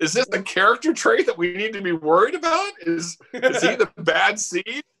Is this a character trait that we need to be worried about? Is he the bad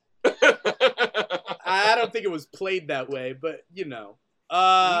seed? I don't think it was played that way, but No,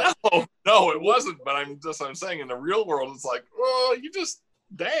 it wasn't. But I'm saying in the real world, it's like, well, you just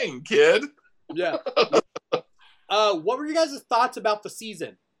dang kid. Yeah. What were you guys' thoughts about the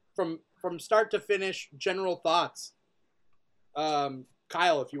season from start to finish? General thoughts.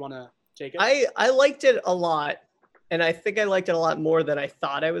 Kyle, if you want to take it. I liked it a lot, and I think I liked it a lot more than I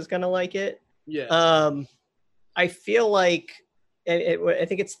thought I was gonna like it. Yeah. I feel like I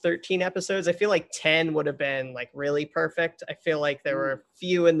think it's 13 episodes. I feel like 10 would have been like really perfect. I feel like there were a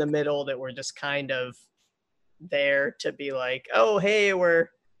few in the middle that were just kind of there to be like, oh, hey, we're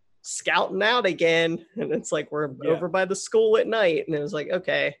scouting out again, and it's like we're over by the school at night, and it was like,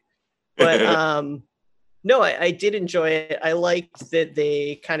 okay. But no, I did enjoy it. I liked that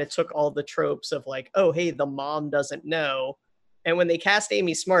they kind of took all the tropes of like, oh, hey, the mom doesn't know. And when they cast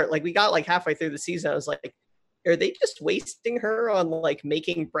Amy Smart, like we got like halfway through the season, I was like, are they just wasting her on like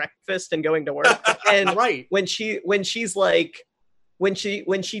making breakfast and going to work? And when she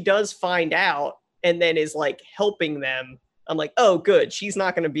does find out and then is like helping them, I'm like, oh, good. She's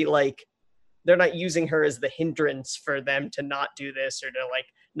not going to be like, they're not using her as the hindrance for them to not do this or to like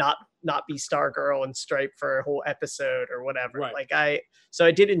not be Stargirl and Stripe for a whole episode or whatever. Right. Like I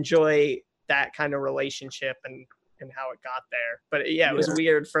did enjoy that kind of relationship and how it got there. But it was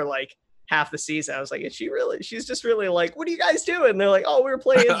weird for like half the season. I was like, she's just really like, what are you guys doing? And they're like, oh, we were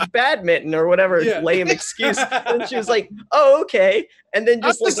playing badminton or whatever lame excuse. And she was like, oh, okay. And then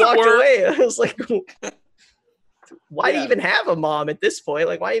just like walked away. I was like, why do you even have a mom at this point?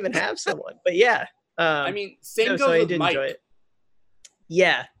 Like, why even have someone? But yeah. I mean, same goes with Mike. Enjoy it.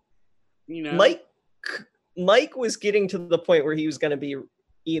 Yeah. You know, Mike was getting to the point where he was going to be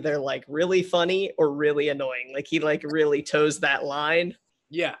either like really funny or really annoying. Like he like really toes that line.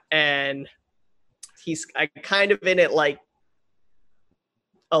 Yeah. And he's kind of in it like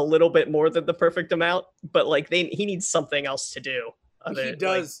a little bit more than the perfect amount, but like he needs something else to do. He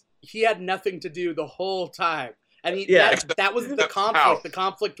does. Like, he had nothing to do the whole time. And that was the conflict. The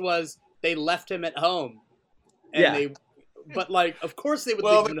conflict was they left him at home. And but like, of course they would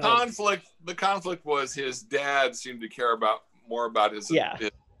leave him at home. The conflict was his dad seemed to care more about his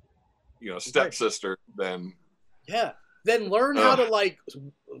stepsister than. Yeah. Then learn how to like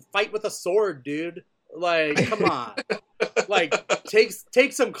fight with a sword, dude. Like, come on. Like,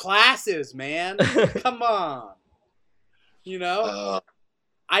 take some classes, man. Come on. You know?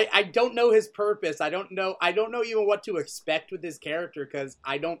 I don't know his purpose. I don't know even what to expect with his character because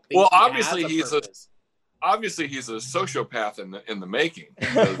I don't think. Well, obviously he's a sociopath in the making.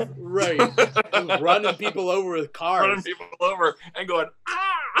 Right, running people over with cars, running people over and going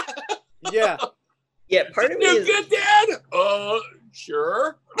Yeah. Yeah, part of me is good, Dad.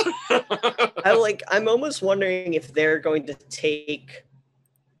 Sure. I'm almost wondering if they're going to take,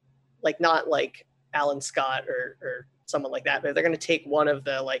 like, not like Alan Scott or someone like that, but they're going to take one of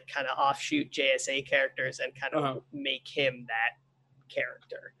the like kind of offshoot JSA characters and kind of make him that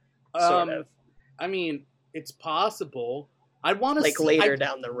character. Sort of. I mean, it's possible. I want to like see, later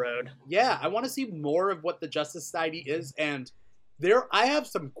down the road. Yeah, I want to see more of what the Justice Society is, and I have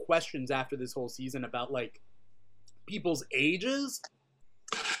some questions after this whole season about like people's ages.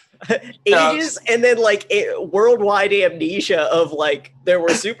 And then like worldwide amnesia of like there were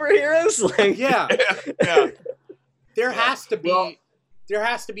superheroes. Like yeah. There has to be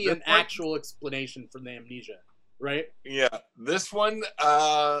an actual explanation for the amnesia, right? Yeah, this one,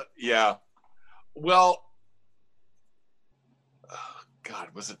 yeah. Well, God,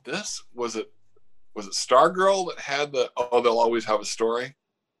 was it this? Was it Stargirl that had the they'll always have a story?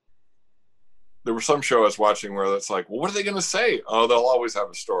 There was some show I was watching where it's like, well, what are they going to say? Oh, they'll always have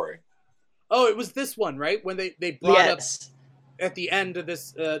a story. Oh, it was this one, right? When they brought up at the end of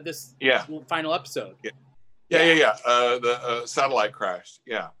this final episode. Yeah. The satellite crashed.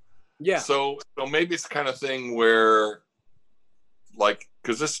 Yeah. Yeah. So maybe it's the kind of thing where, like,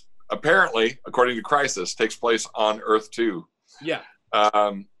 because this apparently, according to Crisis, takes place on Earth too. Yeah.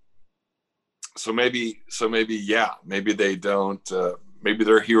 So maybe they don't. Maybe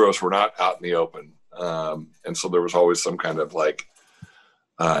their heroes were not out in the open, and so there was always some kind of like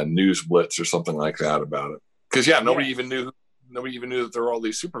news blitz or something like that about it. Because nobody even knew that there were all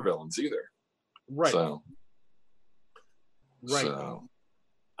these supervillains either. Right. So. Right. So.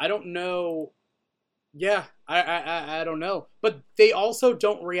 I don't know. Yeah, I don't know. But they also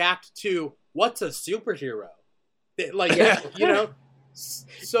don't react to what's a superhero. Like, you know?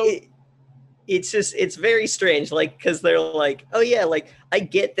 So it's very strange, like, because they're like, oh yeah, like, I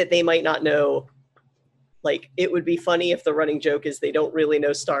get that they might not know. Like, it would be funny if the running joke is they don't really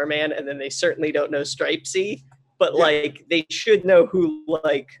know Starman, and then they certainly don't know Stripesy, but like, they should know who,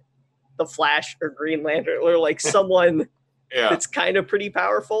 like, the Flash or Green Lantern or like someone that's kind of pretty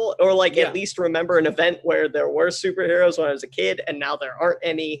powerful, or like at least remember an event where there were superheroes when I was a kid and now there aren't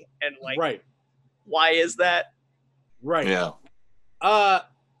any, and like, why is that? Right. Yeah.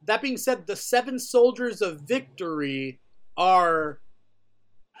 That being said, the 7 Soldiers of Victory are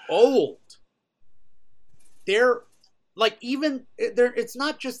old. They're like, it's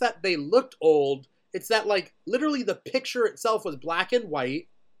not just that they looked old, it's that like literally the picture itself was black and white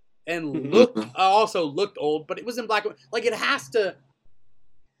and also looked old, but it was in black and white. Like, it has to,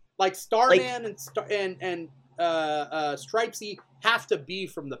 like, Starman and Stripesy have to be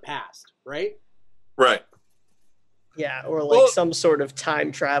from the past, right? Right. Yeah, or like some sort of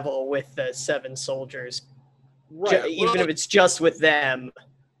time travel with the 7 soldiers. Right. Even if it's just with them.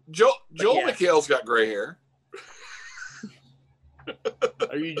 Joel McHale's got gray hair.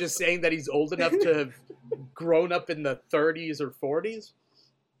 Are you just saying that he's old enough to have grown up in the 30s or 40s?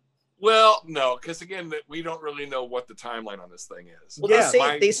 Well, no, because again, we don't really know what the timeline on this thing is. Well,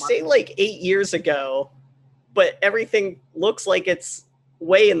 they say like 8 years ago, but everything looks like it's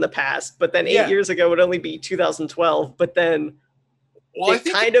way in the past. But then 8 years ago would only be 2012. But then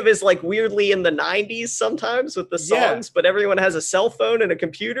it kind of is like weirdly in the 90s sometimes with the songs. But everyone has a cell phone and a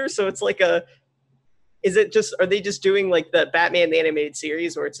computer, so it's like are they just doing like the Batman the Animated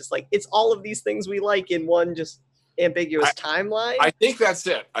Series where it's just like it's all of these things we like in one just ambiguous timeline? I think that's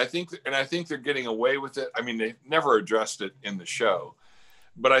it. I think they're getting away with it. I mean, they never addressed it in the show,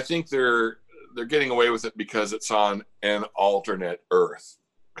 but I think they're getting away with it because it's on an alternate Earth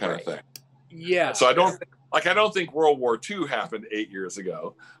kind of thing. Yeah. So I don't think World War II happened 8 years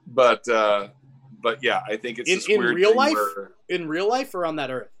ago, but yeah, I think it's in real life. In real life, or on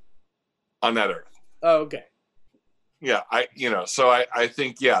that Earth? On that Earth. Oh, okay. Yeah, so I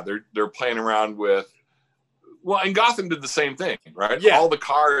think they're playing around with. Well, and Gotham did the same thing, right? Yeah. All the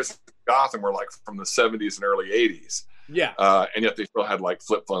cars in Gotham were like from the 70s and early 80s. Yeah. And yet they still had like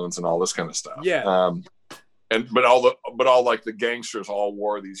flip phones and all this kind of stuff. Yeah. But all like the gangsters all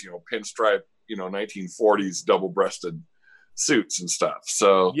wore these, pinstripe, 1940s double-breasted suits and stuff.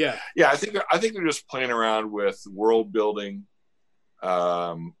 So I think they're just playing around with world building,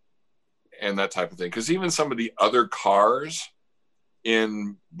 and that type of thing. Because even some of the other cars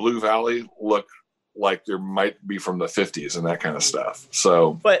in Blue Valley look like there might be from the 50s and that kind of stuff.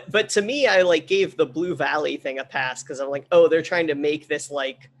 So but to me, I like gave the Blue Valley thing a pass because I'm like, oh, they're trying to make this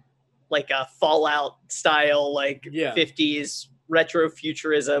like a Fallout style 50s retro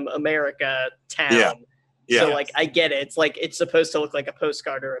futurism America town. So like I get it. It's like it's supposed to look like a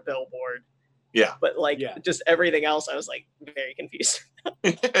postcard or a billboard. Yeah. But like just everything else, I was like very confused.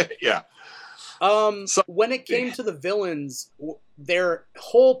 Yeah. So when it came to the villains, their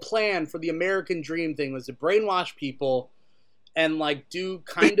whole plan for the American Dream thing was to brainwash people and like do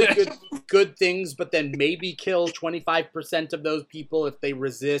kind of good things, but then maybe kill 25% of those people if they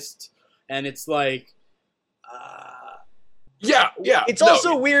resist. And it's like, yeah. It's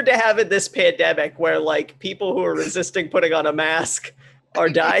also weird to have it this pandemic where like people who are resisting putting on a mask are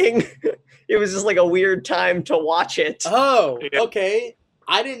dying. It was just like a weird time to watch it. Oh, okay.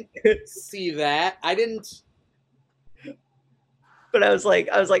 I didn't see that. I didn't. But I was like,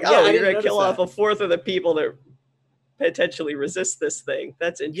 oh, you're gonna kill off a fourth of the people that potentially resist this thing.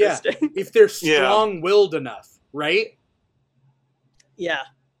 That's interesting. Yeah, if they're strong-willed enough, right? Yeah.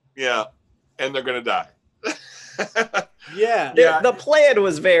 Yeah, and they're gonna die. The plan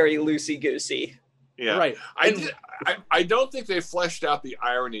was very loosey-goosey. Yeah, right. I don't think they fleshed out the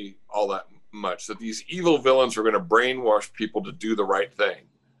irony all that much, that these evil villains are going to brainwash people to do the right thing.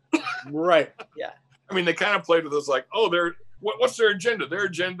 Right. Yeah. I mean, they kind of played with this like, oh, what's their agenda? Their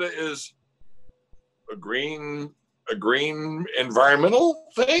agenda is a green environmental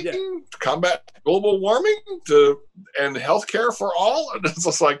thing to combat global warming and healthcare for all. And it's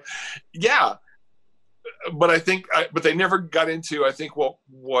just like, yeah. But I think, but they never got into, I think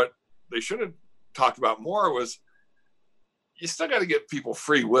what they should have talked about more was you still got to get people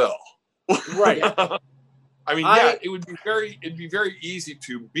free will. Right. I mean, it'd be very easy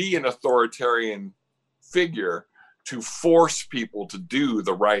to be an authoritarian figure to force people to do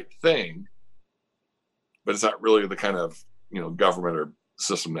the right thing, but it's not really the kind of, government or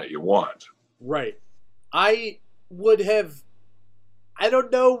system that you want. Right. I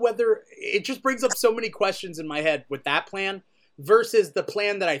don't know whether it just brings up so many questions in my head with that plan versus the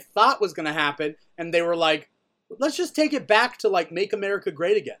plan that I thought was going to happen. And they were like, let's just take it back to like, make America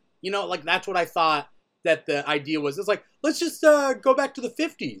great again. Like that's what I thought that the idea was. It's like, let's just go back to the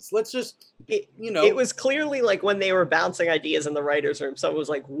 50s. Let's just, It was clearly like when they were bouncing ideas in the writer's room, someone was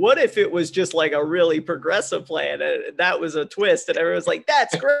like, what if it was just like a really progressive plan? And that was a twist. And everyone was like,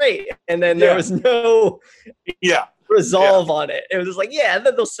 that's great. And then there was no resolve on it. It was just like, and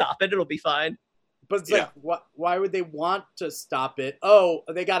then they'll stop it. It'll be fine. But it's like, why would they want to stop it? Oh,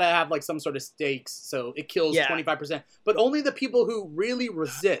 they got to have like some sort of stakes. So it kills 25%. But only the people who really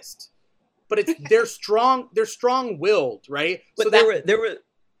resist. But they're strong-willed, right? But so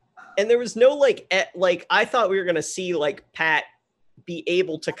there was no like I thought we were gonna see like Pat be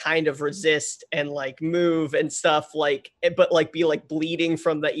able to kind of resist and like move and stuff but like be like bleeding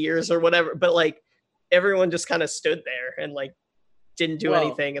from the ears or whatever. But like everyone just kind of stood there and like didn't do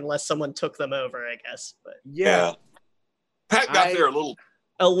anything unless someone took them over, I guess. But Pat got there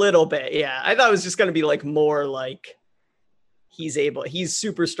a little bit. Yeah, I thought it was just gonna be like more like. He's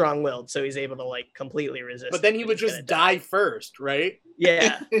super strong-willed, so he's able to like completely resist. But then he would just die first, right?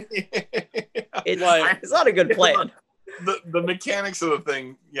 Yeah. It's not a good plan. The mechanics of the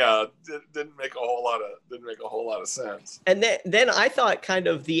thing, didn't make a whole lot of sense. And then I thought kind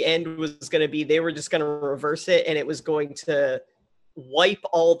of the end was going to be they were just going to reverse it, and it was going to wipe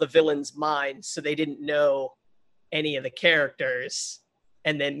all the villains' minds, so they didn't know any of the characters,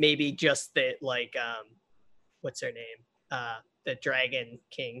 and then maybe just the like what's her name? The Dragon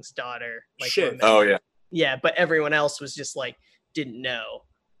King's daughter. Like, shit. Oh yeah. Yeah, but everyone else was just like didn't know.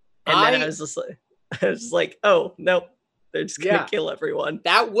 And then I was just like, oh nope, they're just gonna kill everyone.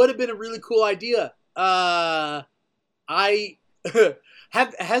 That would have been a really cool idea. Has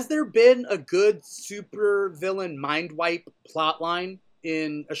there been a good super villain mind wipe plot line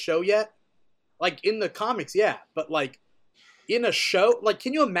in a show yet? Like in the comics, but like in a show, like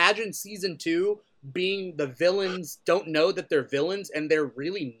can you imagine season 2 being the villains don't know that they're villains and they're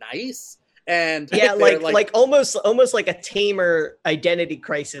really nice? And like almost like a Tamer Identity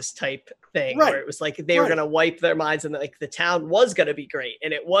Crisis type thing, where it was like they were gonna wipe their minds and like the town was gonna be great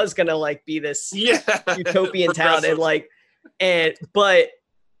and it was gonna like be this utopian town but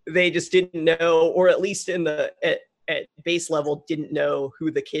they just didn't know, or at least in the at base level didn't know who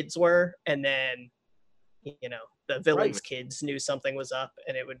the kids were, and then the villains' kids knew something was up,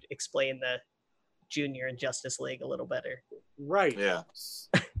 and it would explain the Junior and Justice League a little better. Right. Yeah.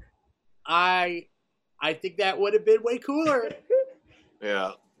 I think that would have been way cooler.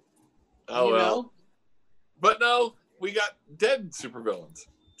 Yeah. Oh well. But no, we got dead supervillains.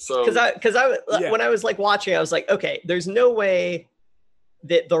 So because I when I was like watching, I was like, okay, there's no way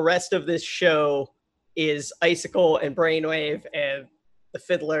that the rest of this show is Icicle and Brainwave and the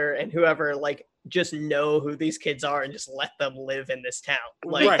Fiddler and whoever like just know who these kids are and just let them live in this town.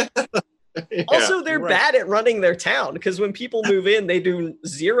 Like Yeah. Also, they're bad at running their town because when people move in, they do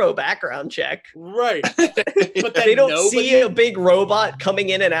 0 background check. Right. But They don't see a big robot coming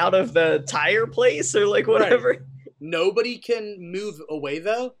in and out of the tire place or like whatever. Right. Nobody can move away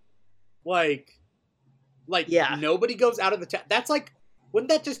though. Like yeah. Nobody goes out of the town. That's like, wouldn't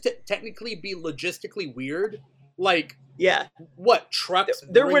that just technically be logistically weird? Like, yeah, what trucks?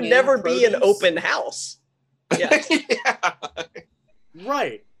 There would never be an open house. Yeah. Yeah.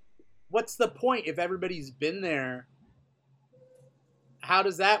 Right. What's the point if everybody's been there? How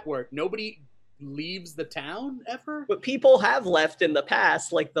does that work? Nobody leaves the town ever? But people have left in the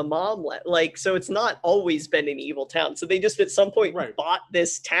past, like the mom left. Like, so it's not always been an evil town. So they just at some point bought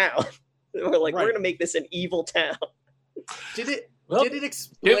this town. We're like, we're going to make this an evil town. Did it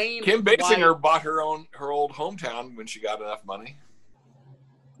explain? Kim Basinger bought her old hometown when she got enough money.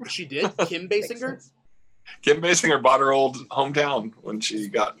 She did? Kim Basinger? Kim Basinger bought her old hometown when she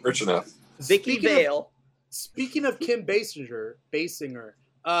got rich enough. Vicky Vale. Speaking of Kim Basinger,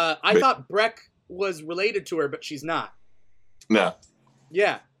 I thought Breck was related to her, but she's not. No.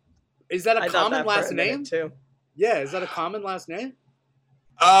 Yeah. Is that a common last name? Too. Yeah, is that a common last name?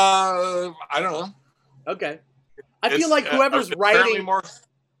 I don't know. Okay. I feel like whoever's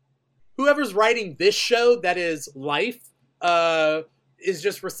writing this show that is Life is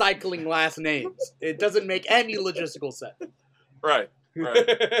just recycling last names. It doesn't make any logistical sense. Right.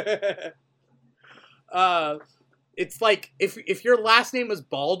 It's like if your last name is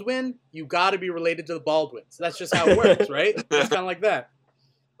Baldwin, you got to be related to the Baldwins. That's just how it works, right? It's kind of like that.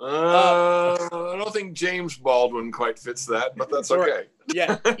 I don't think James Baldwin quite fits that, but that's okay.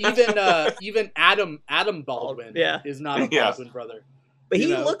 Yeah, even Adam Baldwin is not a Baldwin brother. But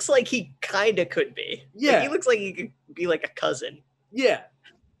he looks like he kind of could be. Yeah, like, he looks like he could be like a cousin. Yeah.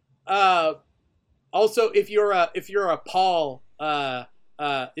 Also, if you're a Paul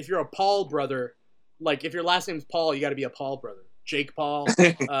brother, like if your last name's Paul, you got to be a Paul brother. Jake Paul.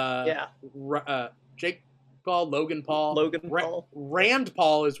 Jake Paul, Logan Paul. Paul. Rand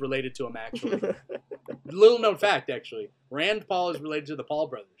Paul is related to him, actually. Little known fact, actually. Rand Paul is related to the Paul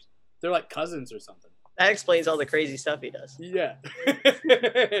brothers. They're like cousins or something. That explains all the crazy stuff he does. Yeah.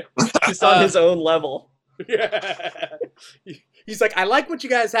 Just on his own level. Yeah. He's like, I like what you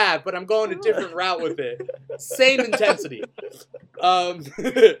guys have, but I'm going a different route with it. Same intensity.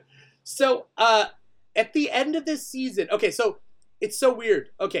 So, at the end of this season, okay, so it's so weird.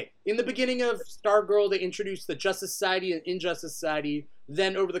 Okay, in the beginning of Stargirl, they introduced the Justice Society and Injustice Society.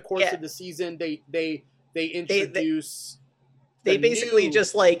 Then over the course of the season, they introduce. They basically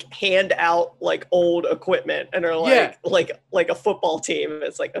just like hand out like old equipment and are like a football team.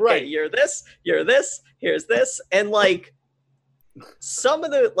 It's like, okay, you're this, here's this, and like some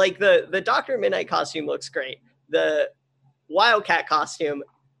of the like the Dr. Midnight costume looks great. The Wildcat costume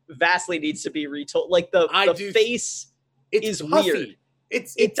vastly needs to be retold. Like the face is puffy. Weird.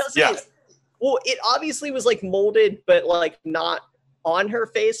 It doesn't. Yeah. Well, it obviously was like molded, but like not on her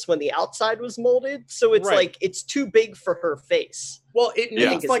face when the outside was molded. So it's like it's too big for her face. Well, it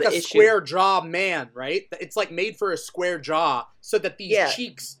needs like a square jaw man, right? It's like made for a square jaw so that the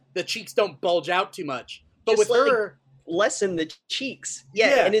cheeks don't bulge out too much. But just with her, lessen the cheeks.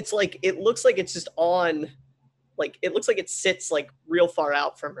 Yeah, and it's like it looks like it's just on. Like it looks like it sits like real far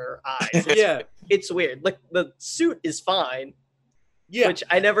out from her eyes. It's weird. Like the suit is fine. Yeah. Which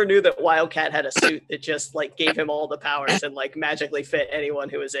I never knew that Wildcat had a suit that just like gave him all the powers and like magically fit anyone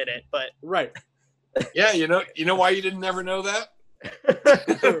who was in it. But yeah, you know why you didn't ever know that?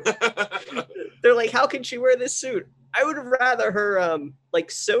 They're like, how can she wear this suit? I would have rather her like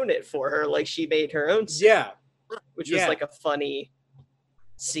sewn it for her, like she made her own suit. Yeah. Which was like a funny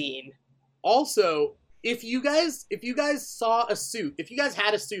scene. Also, if you guys saw a suit, if you guys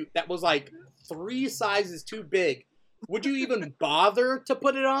had a suit that was like 3 sizes too big, would you even bother to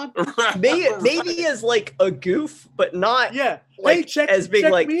put it on? Maybe as like a goof, but not like as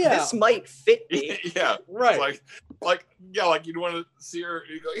being like this might fit me. Yeah, right. Like you'd want to see her.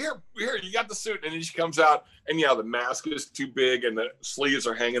 You go here. You got the suit, and then she comes out, and the mask is too big, and the sleeves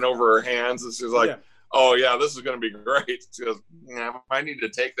are hanging over her hands. And she's like, "Oh yeah, this is going to be great." She goes, "I need to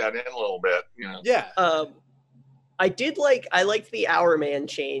take that in a little bit." Yeah. I liked the Hour Man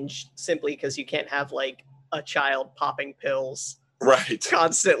change simply because you can't have like a child popping pills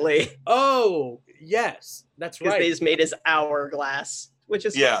constantly. Oh yes, that's right. Because they just made his hourglass, which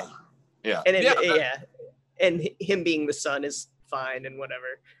is fine. And and him being the son is fine and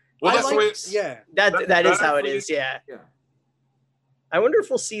whatever. Well, that's the way. That is how it is. Yeah. I wonder if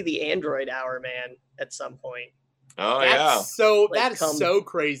we'll see the android Hour Man at some point. Oh that's so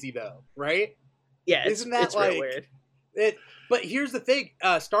crazy though, right? Yeah, isn't that it's like real weird? But here's the thing: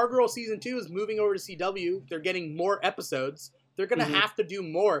 Stargirl season 2 is moving over to CW. They're getting more episodes. They're gonna have to do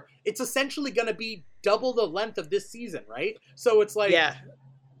more. It's essentially gonna be double the length of this season, right? So it's like,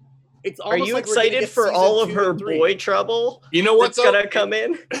 it's almost. Are you excited for all of her boy trouble? You know what's gonna come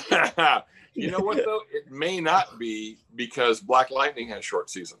in? You know what though? It may not be because Black Lightning has short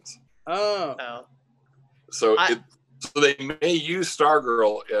seasons. Oh. So they may use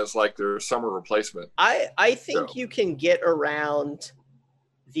Stargirl as like their summer replacement. I think you can get around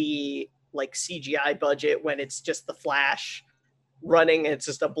the like CGI budget when it's just the Flash running, it's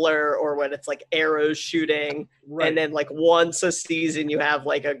just a blur, or when it's like arrows shooting, and then like once a season you have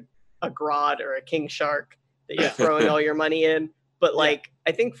like a Grodd or a King Shark that you're throwing all your money in. But like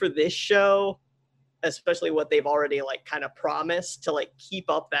I think for this show, especially what they've already like kind of promised to like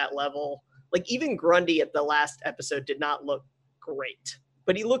keep up that level. Like even Grundy at the last episode did not look great,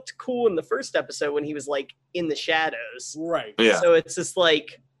 but he looked cool in the first episode when he was like in the shadows. Right. Yeah. So it's just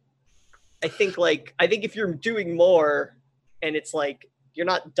like, I think if you're doing more and it's like, you're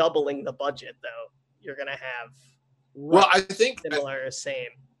not doubling the budget though, you're going to have. Well, I think similar or same.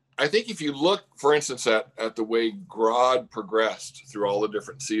 I think if you look, for instance, at the way Grodd progressed through all the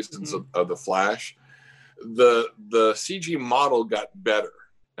different seasons of the Flash, the CG model got better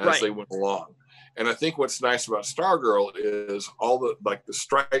as they went along. And I think what's nice about Stargirl is all the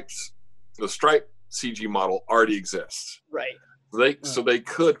stripe CG model already exists. Right. So they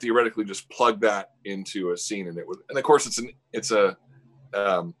could theoretically just plug that into a scene, and of course it's a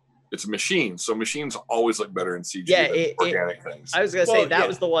machine. So machines always look better in CG than organic things. I was gonna say that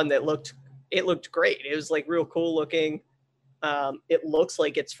was the one that looked great. It was like real cool looking. It looks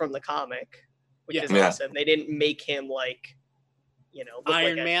like it's from the comic, which is awesome. They didn't make him like,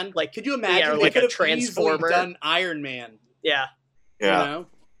 Iron Man. Like, could you imagine like a transformer done Iron Man? Yeah. Yeah.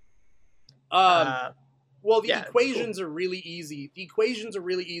 Well, the equations are really easy. The equations are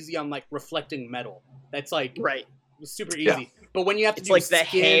really easy on like reflecting metal. That's like super easy. Yeah. But when you have to do like skin, the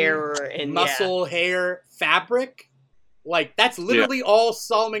hair and muscle, hair, fabric, like that's literally all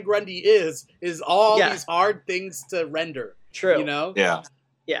Solomon Grundy is all these hard things to render. True. Yeah.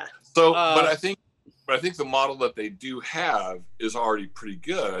 Yeah. So, but I think the model that they do have is already pretty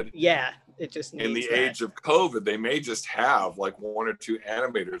good. Yeah, it just needs in the age of COVID, they may just have like one or two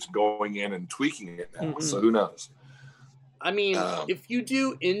animators going in and tweaking it now. So who knows? I mean, if you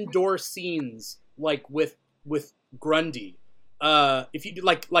do indoor scenes like with Grundy, if you do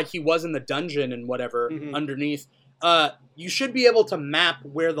like he was in the dungeon and whatever underneath, you should be able to map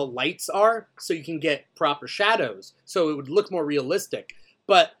where the lights are so you can get proper shadows, so it would look more realistic.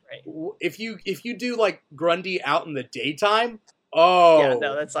 But if you do like Grundy out in the daytime,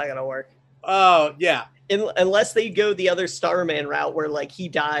 that's not gonna work. Oh yeah, unless they go the other Starman route where like he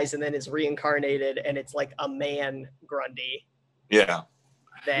dies and then is reincarnated and it's like a man Grundy. Yeah.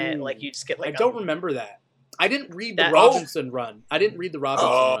 Then like you just get like I don't remember that. I didn't read the Robinson run.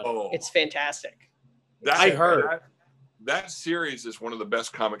 Run. It's fantastic. I heard. That series is one of the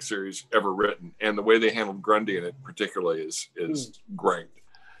best comic series ever written, and the way they handled Grundy in it particularly is great.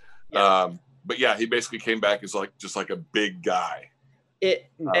 Yeah. But yeah, he basically came back as like just like a big guy.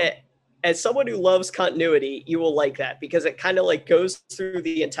 As someone who loves continuity, you will like that because it kind of like goes through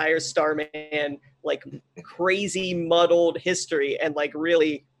the entire Starman like crazy muddled history and like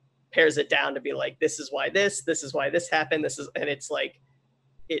really pairs it down to be like, this is why this happened, and it's like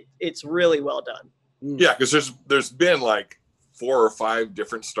it's really well done. Yeah, because there's been like 4 or 5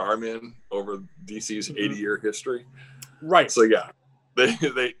 different Starmen over DC's 80-year history. Right. So yeah,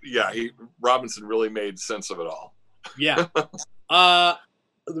 Robinson really made sense of it all. Yeah.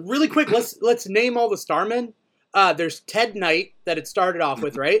 Really quick, let's name all the Starmen. There's Ted Knight that it started off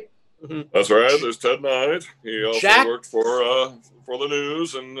with, right? That's right. There's Ted Knight. He also worked for the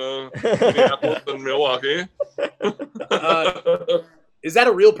news in Minneapolis and Milwaukee. Is that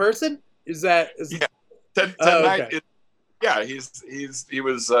a real person? Ted Knight? He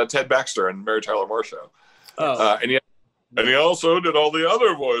was Ted Baxter in Mary Tyler Moore Show. And he also did all the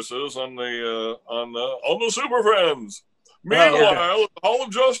other voices on the Super Friends. Meanwhile, the Hall of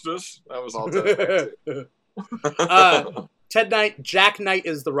Justice. That was all Ted Knight. Ted Knight. Jack Knight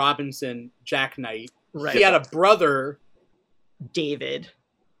is the Robinson Jack Knight. Right. He had a brother, David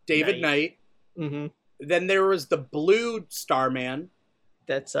Knight. Mm-hmm. Then there was the Blue Starman.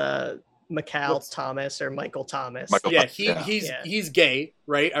 That's Thomas or Michael Thomas. He's gay,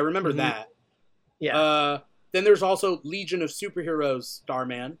 right? I remember that. Yeah. Then there's also Legion of Superheroes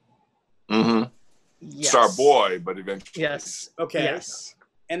Starman. Mm-hmm. Yes. Star Boy, but eventually. Yes. Okay. Yes.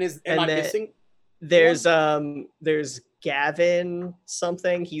 And am I missing? There's Gavin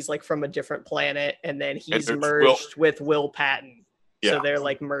something. He's like from a different planet, and then he's And merged with Will Patton. Yeah. So they're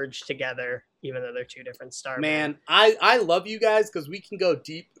like merged together, even though they're two different Starmen. Man, I love you guys because we can go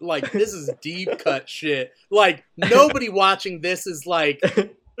deep. Like, this is deep cut shit. Like, nobody watching this is like,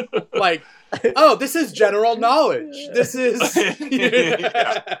 oh, this is general knowledge. This is.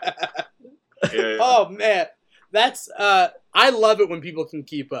 Yeah. Oh man, that's I love it when people can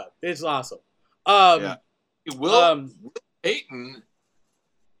keep up. It's awesome. Will Payton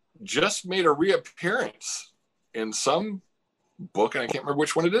just made a reappearance in some book, and I can't remember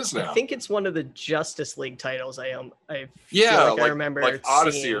which one it is now. I think it's one of the Justice League titles. I remember like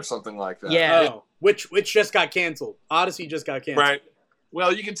Odyssey seeing. or something like that. Yeah, which just got canceled. Odyssey just got canceled. Right.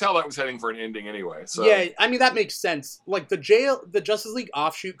 Well, you can tell that was heading for an ending anyway. So yeah, I mean that makes sense. Like the Justice League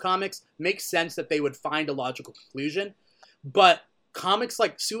offshoot comics makes sense that they would find a logical conclusion, but comics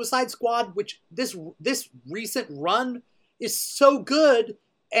like Suicide Squad, which this recent run is so good,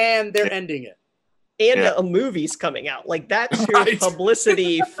 and they're ending it. And a movie's coming out. Like that's your Right.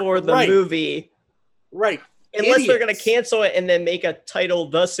 publicity for the movie. Right. Unless they're going to cancel it and then make a title,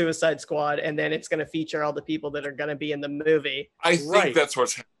 The Suicide Squad, and then it's going to feature all the people that are going to be in the movie. I think that's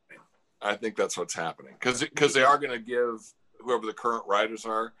what's happening. Because they are going to give whoever the current writers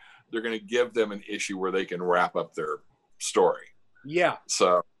are, they're going to give them an issue where they can wrap up their story. Yeah.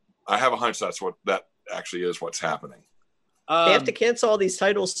 So I have a hunch that actually is what's happening. They have to cancel all these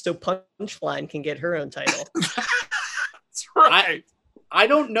titles so Punchline can get her own title. That's right. I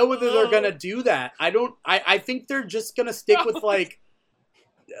don't know whether they're gonna do that. I think they're just gonna stick with like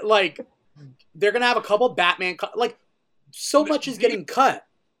they're gonna have a couple Batman so much is getting cut.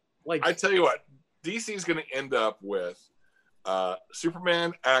 Like I tell you what, DC's gonna end up with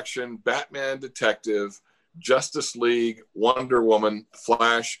Superman action, Batman detective, Justice League, Wonder Woman,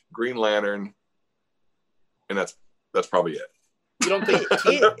 Flash, Green Lantern, and that's probably it. You don't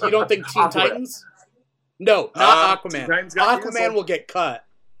think Teen Titans? No, not Aquaman. Aquaman will get cut.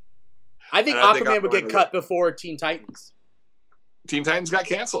 I think Aquaman would get cut before Teen Titans. Teen Titans got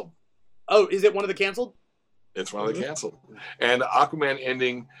canceled. Oh, is it one of the canceled? It's one of the canceled. And Aquaman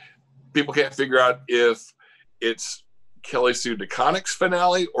ending, people can't figure out if it's Kelly Sue DeConnick's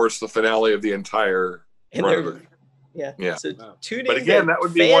finale or it's the finale of the entire run. Yeah. So but again, that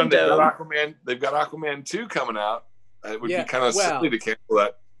would be one that got Aquaman. They've got Aquaman 2 coming out. It would be kind of silly to cancel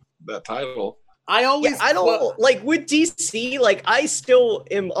that title. I don't like with DC. Like I still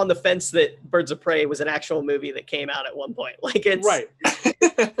am on the fence that Birds of Prey was an actual movie that came out at one point. Like it's right.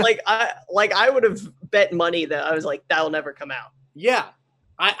 I would have bet money that I was like that'll never come out. Yeah,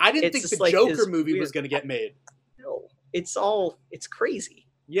 I didn't think the Joker movie was going to get made. No, it's crazy.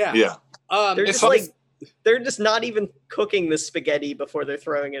 Yeah. They're just not even cooking the spaghetti before they're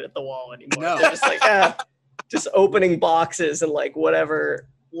throwing it at the wall anymore. No. They're just like just opening boxes and like whatever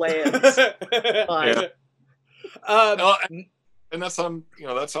lands. And that's on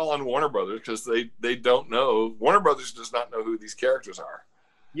that's all on Warner Brothers because they don't know. Warner Brothers does not know who these characters are.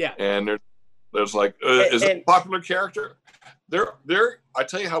 Yeah, and there's like is it a popular character? I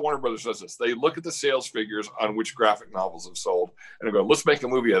tell you how Warner Brothers does this. They look at the sales figures on which graphic novels have sold and they go, let's make a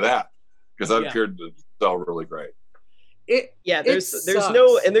movie of that because that appeared to sell really great.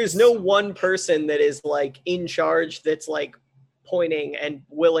 There's no one person that is like in charge that's like pointing and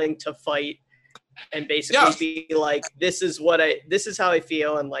willing to fight and basically be like, this is how I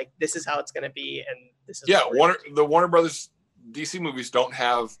feel and like this is how it's gonna be and this is the Warner Brothers DC movies don't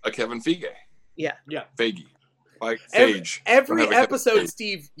have a Kevin Feige. Yeah. Feige. Like Phage. Every episode,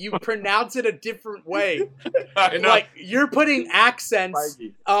 Steve, you pronounce it a different way. I know. Like you're putting accents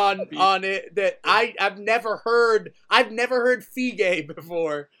on it that I've never heard. I've never heard Feige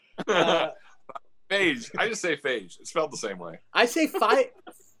before. Phage. I just say Phage. It's spelled the same way. I say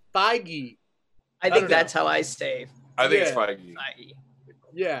Feige. I think that's how I say. I think it's Feige.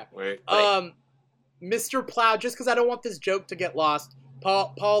 Yeah. Wait. Mr. Plow, just because I don't want this joke to get lost,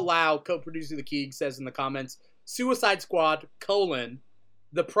 Paul Lau, co-producer of the KEEG, says in the comments, Suicide Squad,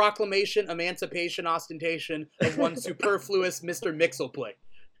 the proclamation, emancipation, ostentation of one superfluous Mr. Mixelplick.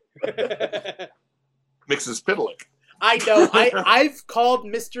 Mixelplick. I know. I've called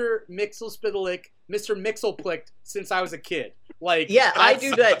Mr. Mixelplick Mr. Mixelplick since I was a kid. Like, I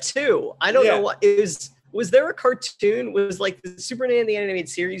do that too. I don't know what was there a cartoon? Was like the Superman the Animated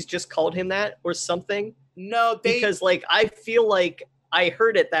Series just called him that or something? No, because like I feel like I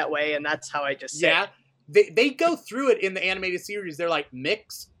heard it that way, and that's how I just say it. They go through it in the animated series. They're like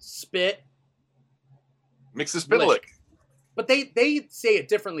mix, spit, Mixelplick. But they say it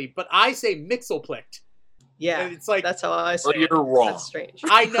differently. But I say Mixelplicked. Yeah, and it's like that's how I say it. You're wrong. That's strange.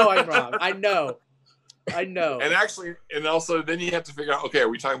 I know I'm wrong. I know. I know. And also then you have to figure out, okay, are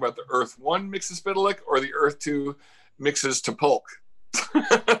we talking about the Earth 1 Mixospitalik or the Earth 2 mixes to Polk?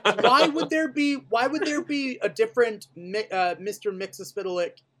 Why would there be a different Mr.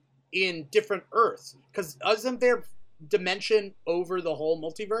 Mixospitalik in different Earths? Because isn't there dimension over the whole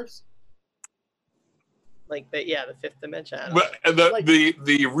multiverse? Like the fifth dimension. But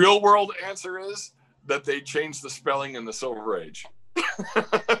the real world answer is that they changed the spelling in the Silver Age.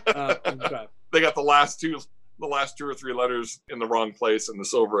 Okay. They got the last two or three letters in the wrong place in the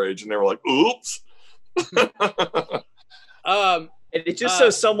Silver Age, and they were like, "Oops." It's just so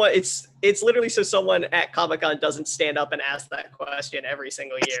someone. It's literally so someone at Comic-Con doesn't stand up and ask that question every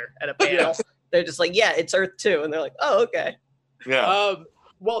single year at a panel. Yes. They're just like, "Yeah, it's Earth 2," and they're like, "Oh, okay." Yeah.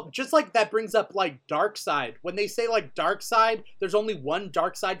 Well, just like that brings up like Darkseid. When they say like Darkseid, there's only one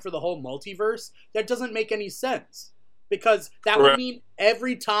Darkseid for the whole multiverse. That doesn't make any sense. Because that would mean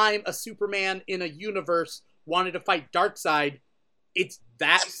every time a Superman in a universe wanted to fight Darkseid, it's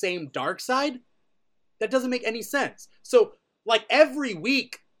that same Darkseid? That doesn't make any sense. So, like, every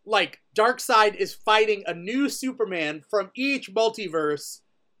week, like, Darkseid is fighting a new Superman from each multiverse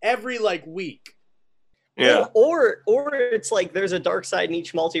every, like, week. Yeah. Or it's like there's a Darkseid in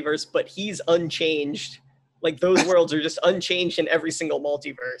each multiverse, but he's unchanged. Like, those worlds are just unchanged in every single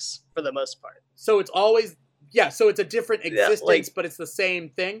multiverse, for the most part. So it's always... Yeah, so it's a different existence, but it's the same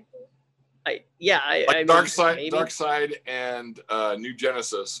thing. Darkseid and New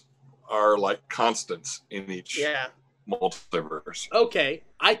Genesis are like constants in each multiverse. Okay,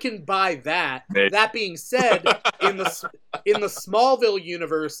 I can buy that. Maybe. That being said, in the Smallville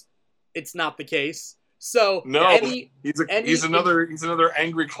universe, it's not the case. So no, he's another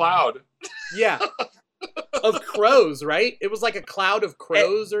angry cloud. Yeah. Of crows, right? It was like a cloud of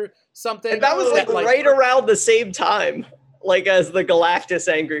crows or something. And that was like right around the same time, like as the Galactus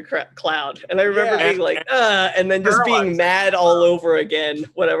angry cloud. And I remember being like, and then just being mad all over again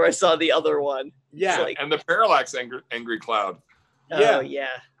whenever I saw the other one. Yeah. Like, and the Parallax angry cloud. Yeah. Oh,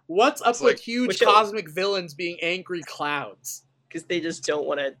 yeah. What's up with huge cosmic villains being angry clouds? Because they just don't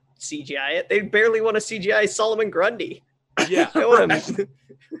want to CGI it. They barely want to CGI Solomon Grundy. Yeah.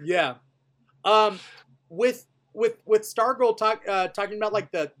 Yeah. With Stargirl talking about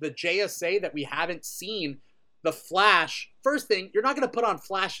like the JSA that we haven't seen, the Flash. First thing, you're not going to put on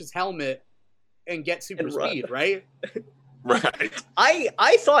Flash's helmet and get super speed, right? Right.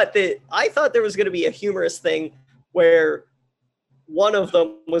 I thought there was going to be a humorous thing where one of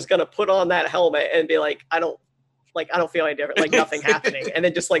them was going to put on that helmet and be like, I don't feel any different, like nothing happening. And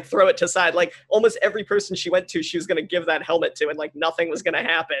then just like throw it to side. Like almost every person she went to, she was going to give that helmet to and like nothing was going to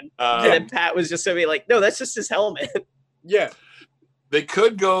happen. And then Pat was just going to be like, no, that's just his helmet. Yeah. They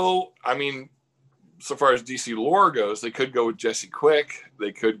could go, I mean, so far as DC lore goes, they could go with Jesse Quick.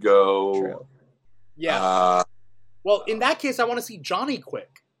 They could go. True. Yeah. Well, in that case, I want to see Johnny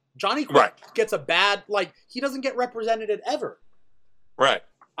Quick. Johnny Quick gets a bad, like, he doesn't get represented ever. Right.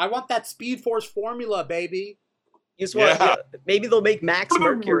 I want that Speed Force formula, baby. Maybe they'll make Max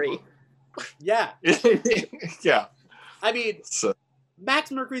Mercury. Yeah. Yeah. I mean,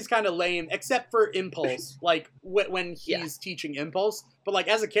 Max Mercury's kind of lame, except for Impulse, like when he's teaching Impulse. But like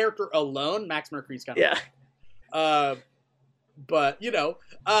as a character alone, Max Mercury's kind of lame. But, you know,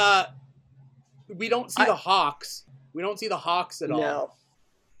 we don't see the Hawks. We don't see the Hawks at all.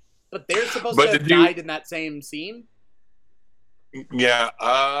 But they're supposed to have died in that same scene. Yeah,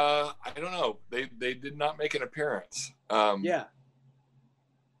 I don't know. They did not make an appearance. But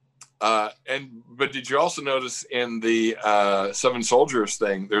did you also notice in the Seven Soldiers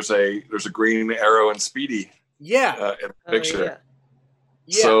thing? There's a Green Arrow and Speedy. Yeah. In the picture.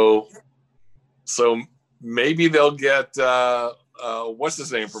 So maybe they'll get what's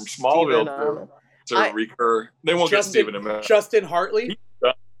his name from Smallville to recur. They won't get Stephen Amell. Justin Hartley.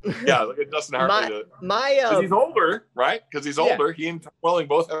 Yeah, look at Justin Hartley. Because he's older, right? Because he's older. He and Tom Welling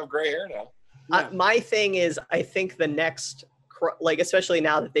both have gray hair now. My thing is, I think the next, like, especially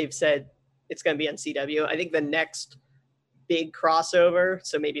now that they've said it's going to be on CW, I think the next big crossover,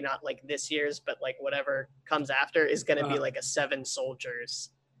 so maybe not like this year's, but like whatever comes after, is going to be like a Seven Soldiers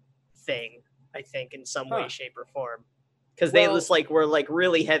thing, I think, in some way, shape, or form. Because they just like were like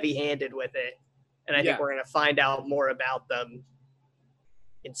really heavy-handed with it. And I think we're going to find out more about them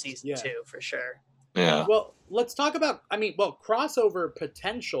in season 2 for sure. Yeah. Well, let's talk about, crossover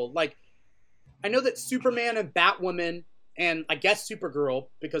potential. Like, I know that Superman and Batwoman and I guess Supergirl,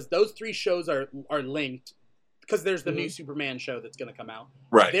 because those three shows are linked, because there's the new Superman show that's going to come out.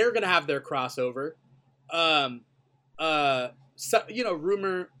 Right. They're going to have their crossover. So, you know,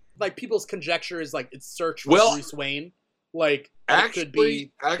 rumor, like people's conjecture is like it's Search for Bruce Wayne. Like, it could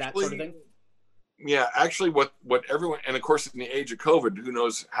be that sort of thing. Yeah, actually, what everyone, and of course, in the age of COVID, who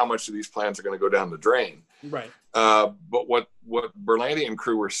knows how much of these plans are going to go down the drain? Right. But what Berlanti and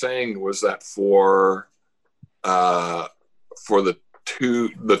crew were saying was that for the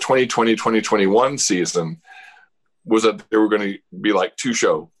 2020-2021 season, was that there were going to be like 2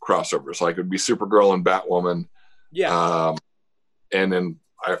 show crossovers, like it would be Supergirl and Batwoman. Yeah. And then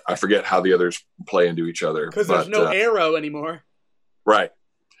I forget how the others play into each other. Because there's no Arrow anymore. Right.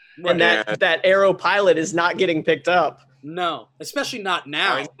 And that Arrow pilot is not getting picked up. No, especially not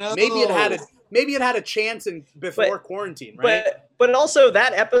now. Maybe it had a chance before quarantine, right? But also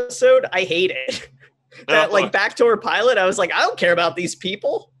that episode, I hated. That like backdoor pilot, I was like, I don't care about these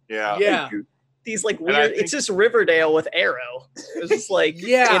people. Yeah. These like weird. It's just Riverdale with Arrow. It was just like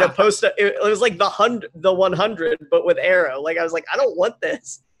in a post. It was like the 100, but with Arrow. Like I was like, I don't want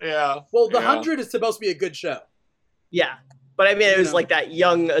this. Yeah. Well, the 100 is supposed to be a good show. Yeah, but I mean, it was like that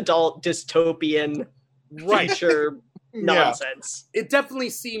young adult dystopian future nonsense. It definitely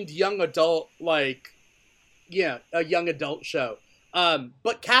seemed young adult, like a young adult show.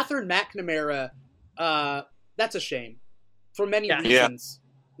 But Catherine McNamara, that's a shame for many reasons.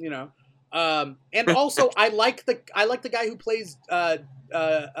 You know. And also I like the guy who plays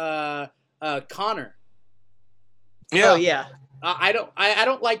Connor. Yeah. Oh yeah. I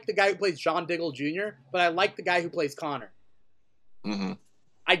don't like the guy who plays John Diggle Jr., but I like the guy who plays Connor. Mm-hmm.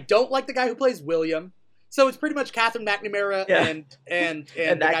 I don't like the guy who plays William. So it's pretty much Catherine McNamara and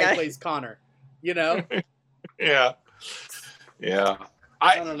the guy who plays Connor. You know? Yeah.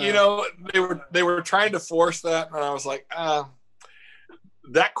 I don't know. You know, they were trying to force that, and I was like,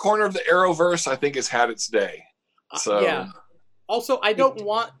 that corner of the Arrowverse, I think, has had its day. So yeah. Also, I don't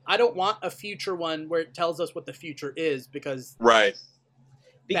want a future one where it tells us what the future is because then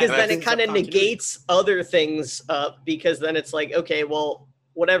it kind of negates other things up, because then it's like, okay, well,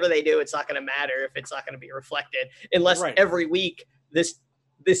 whatever they do, it's not going to matter if it's not going to be reflected unless every week this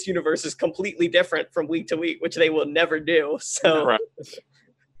universe is completely different from week to week, which they will never do. So.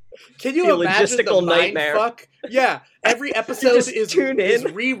 Can you imagine the nightmare? Fuck? Yeah, every episode is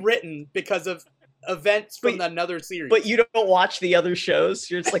rewritten because of events from another series. But you don't watch the other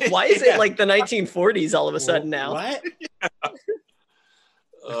shows. You're just like, why is it like the 1940s all of a sudden now? What?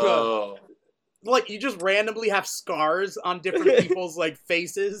 Oh. Like you just randomly have scars on different people's like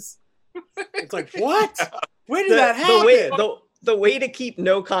faces. It's like, what? Where did that happen? The way to keep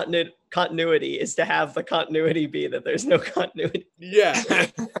no continuity is to have the continuity be that there's no continuity. Yeah.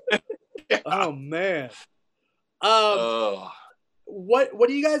 Oh man. What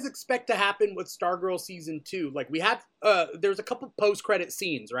do you guys expect to happen with Stargirl season 2? Like we have there's a couple post-credit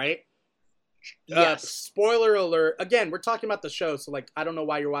scenes, right? Yes. Spoiler alert. Again, we're talking about the show, so like I don't know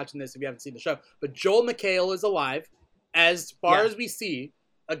why you're watching this if you haven't seen the show. But Joel McHale is alive, as far as we see.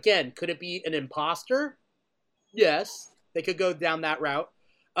 Again, could it be an imposter? Yes. They could go down that route.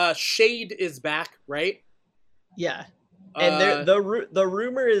 Shade is back, right? Yeah. And the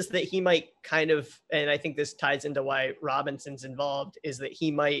rumor is that he might kind of, and I think this ties into why Robinson's involved, is that he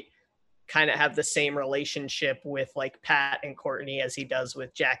might kind of have the same relationship with like Pat and Courtney as he does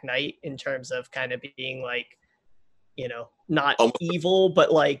with Jack Knight, in terms of kind of being like, you know, not evil,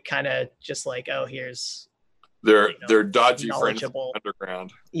 but like kind of just like, oh, here's they're dodgy friends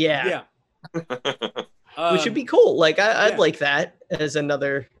underground. Yeah. Which would be cool. Like I'd like that as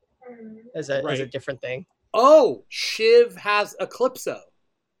another, as a different thing. Oh, Shiv has Eclipso.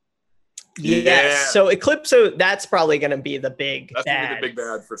 Yes. So Eclipso, that's probably going to be the big bad. That's going to be the big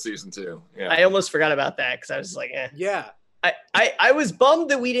bad for season 2. Yeah. I almost forgot about that because I was like, Yeah. I was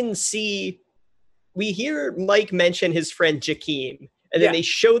bummed that we didn't see. We hear Mike mention his friend Jakeem, and then they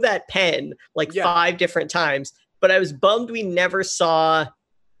show that pen like 5 different times. But I was bummed we never saw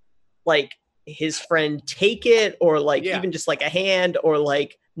like his friend take it, or like even just like a hand, or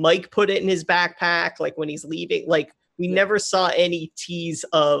like Mike put it in his backpack like when he's leaving. Like we never saw any tease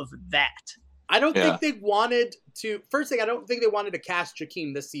of that. I don't think they wanted to. First thing, I don't think they wanted to cast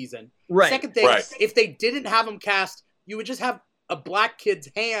Jakeem this season. Right. Second thing, if they didn't have him cast, you would just have a black kid's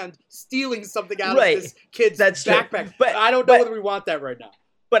hand stealing something out of this kid's backpack. True. But I don't know whether we want that right now.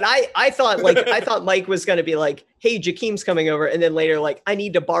 But I thought Mike was going to be like, hey, Jakeem's coming over. And then later, like, I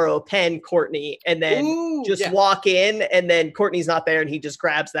need to borrow a pen, Courtney. And then walk in, and then Courtney's not there. And he just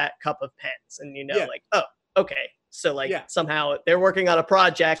grabs that cup of pens. And, like, oh, okay. So, like, somehow they're working on a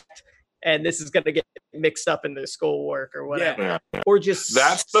project, and this is going to get mixed up in their schoolwork or whatever. Yeah. Or just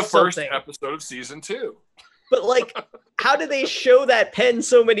that's the first episode of season 2. But, like, how do they show that pen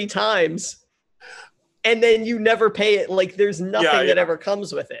so many times? And then you never pay it. Like there's nothing that ever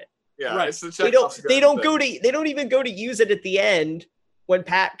comes with it. Yeah, right. They don't even go to use it at the end when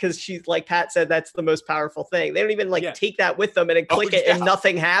Pat, because she's like Pat said, that's the most powerful thing. They don't even take that with them and then click it and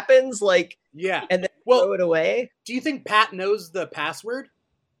nothing happens. And then throw it away. Do you think Pat knows the password?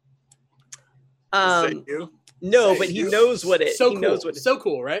 No, but he knows what it. So cool. So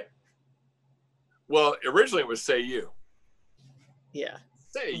cool, right? Well, originally it was "Say You." Yeah.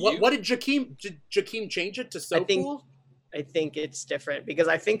 Say You. What did Jakeem change it to? So cool. I think it's different because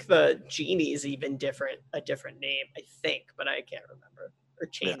I think the genie is even a different name. I think, but I can't remember. Or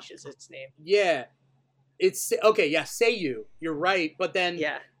changes its name. Yeah, it's okay. Yeah, Say You. You're right, but then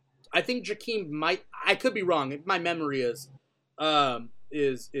I think Jakeem might. I could be wrong. My memory is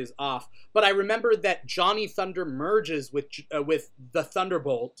off. But I remember that Johnny Thunder merges with the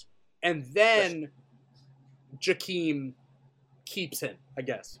Thunderbolt, and then Jakeem keeps him, I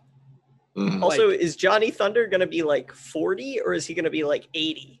guess. Mm-hmm. Also, is Johnny Thunder going to be like 40 or is he going to be like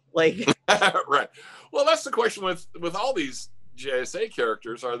 80? Like, right. Well, that's the question with all these JSA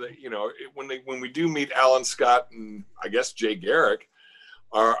characters. Are they, when we do meet Alan Scott and I guess Jay Garrick,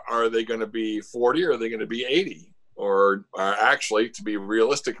 are they going to be 40 or are they going to be 80? Or actually, to be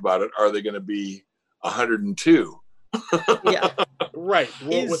realistic about it, are they going to be 102? Yeah. Right.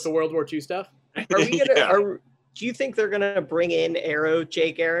 With the World War II stuff? Are we going to, do you think they're going to bring in Arrow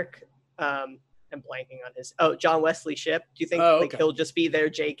Jay Garrick? I'm blanking on his. John Wesley Shipp. Do you think he'll just be there,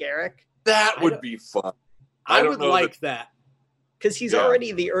 Jay Garrick? That would be fun. I would like that because he's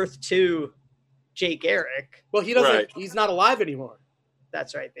already the Earth 2 Jay Garrick. Well, he doesn't. Right. He's not alive anymore.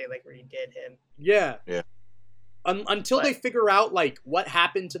 That's right. They redid him. Yeah. Yeah. Until they figure out what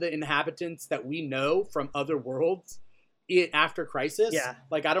happened to the inhabitants that we know from other worlds after Crisis. Yeah.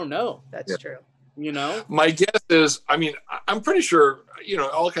 I don't know. That's true. My guess is, I'm pretty sure,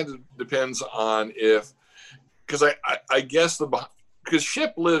 all kinds of depends on because I guess because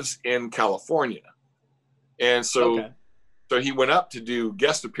Shipp lives in California. And so he went up to do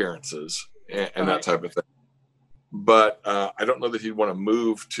guest appearances and that type of thing. But I don't know that he'd want to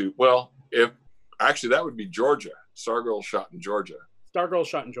move to, actually that would be Georgia. Stargirl shot in Georgia.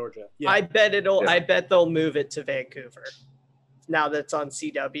 Yeah. I bet they'll move it to Vancouver now that's on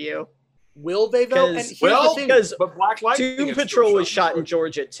CW. Will they though? Because Black Lightning Doom Patrol was shot in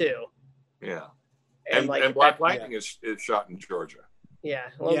Georgia too. Yeah, and Black Lightning is shot in Georgia. Yeah,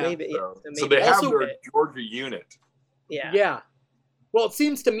 well maybe. So they have their Georgia unit. Yeah. Yeah. Well, it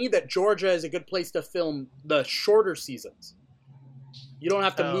seems to me that Georgia is a good place to film the shorter seasons. You don't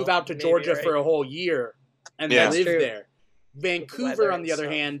have to move out to Georgia for a whole year and live there. Vancouver, on the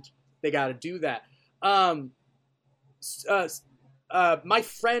other hand, they got to do that. My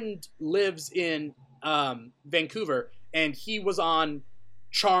friend lives in Vancouver, and he was on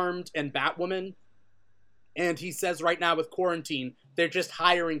Charmed and Batwoman, and he says right now with quarantine, they're just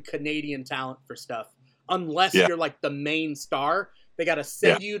hiring Canadian talent for stuff. Unless you're the main star, they got to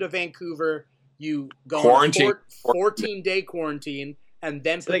send you to Vancouver. You go on a 14-day quarantine, and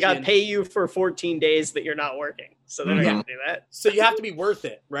then they got to pay you for 14 days that you're not working. So they're not going to do that. So you have to be worth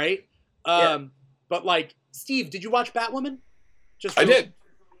it, right? But Steve, did you watch Batwoman? I did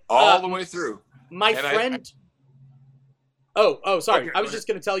all the way through. My friend. Sorry. Okay, I was just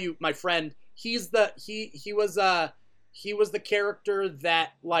going to tell you, my friend. He was the character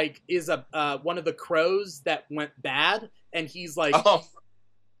that is one of the crows that went bad, and he's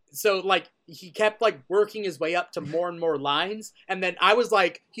so he kept working his way up to more and more lines, and then I was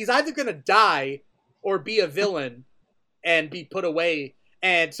like, he's either going to die or be a villain and be put away,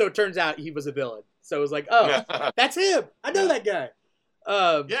 and so it turns out he was a villain. So it was like, oh, that's him. I know that guy.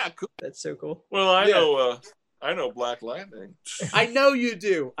 Cool. That's so cool. Well, I know Black Lightning. I know you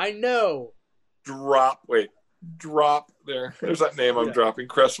do. I know. Drop there. There's that name I'm dropping.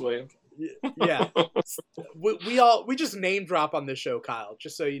 Crest Williams. Yeah. we just name drop on this show, Kyle.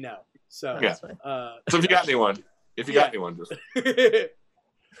 Just so you know. So so if you got anyone, just.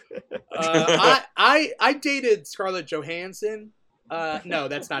 I dated Scarlett Johansson. No,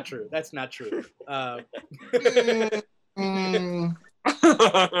 that's not true.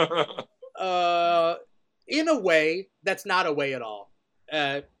 In a way, that's not a way at all.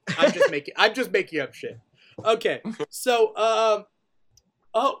 I'm just making up shit. Okay, so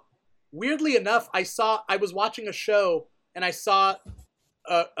weirdly enough, I was watching a show and I saw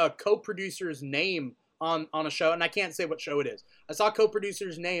a co-producer's name on a show, and I can't say what show it is. I saw a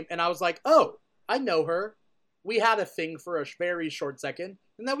co-producer's name and I was like, oh, I know her. We had a thing for a very short second,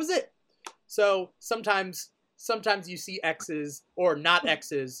 and that was it. So sometimes you see X's or not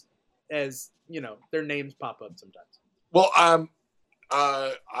X's as, their names pop up sometimes. Well, I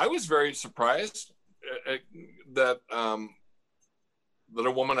was very surprised that a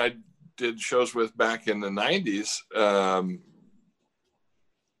woman I did shows with back in the 90s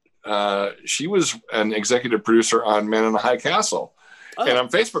she was an executive producer on Man in the High Castle. Oh. And I'm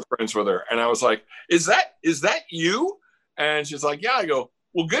Facebook friends with her. And I was like, is that you? And she's like, yeah. I go,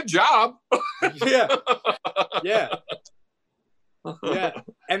 well, good job. Yeah. Yeah. Yeah.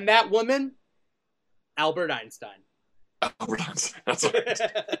 And that woman, Albert Einstein. Albert Einstein. That's right.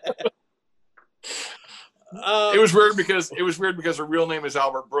 It was weird because her real name is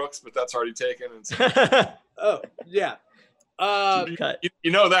Albert Brooks, but that's already taken. And so, oh, yeah.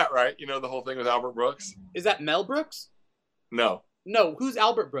 You know that, right? You know the whole thing with Albert Brooks? Is that Mel Brooks? No. No, who's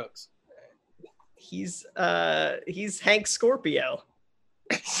Albert Brooks? He's Hank Scorpio.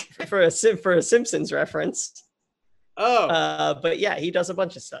 for a Simpsons reference. Oh. But yeah, he does a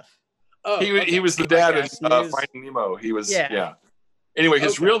bunch of stuff. Oh, he was the dad in Finding Nemo. He was yeah. Anyway,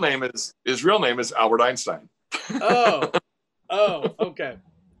 his real name is Albert Einstein. Oh, okay.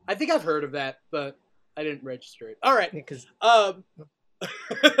 I think I've heard of that, but I didn't register it. All right. Because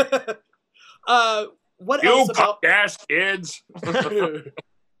what you else about ass kids?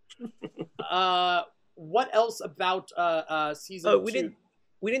 What else about season 2?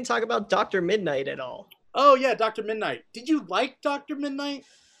 We didn't talk about Dr. Midnight at all. Oh yeah, Dr. Midnight. Did you like Dr. Midnight?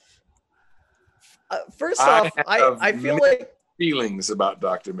 First off, I feel like feelings about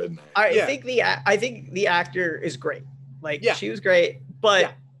Dr. Midnight. I think the actor is great. Like she was great,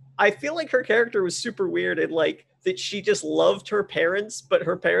 but I feel like her character was super weird and like that she just loved her parents, but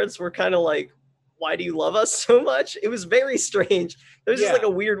her parents were kind of like, why do you love us so much? It was very strange. It was just like a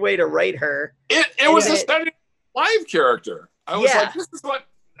weird way to write her. It was a Saturday Night Live character. I was like, this is what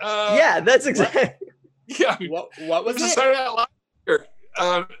that's exactly what was it? Saturday Night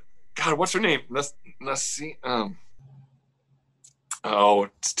Live. God, what's her name? It's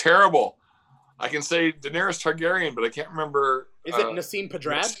terrible. I can say Daenerys Targaryen, but I can't remember. Is it Nasim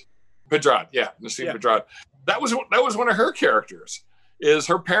Pedrad? Pedrad, yeah, Nasim Pedrad. That was one of her characters. Is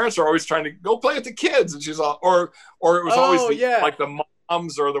her parents are always trying to go play with the kids, and she's all, or it was always like the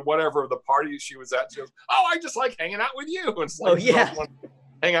moms or the whatever of the parties she was at. She goes, "Oh, I just like hanging out with you." And it's like,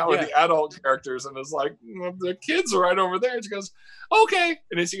 hang out with the adult characters, and it's like the kids are right over there. And she goes, "Okay,"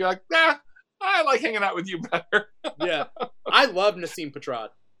 and then she goes, "Nah, I like hanging out with you better." Yeah, I love Nasim Pedrad.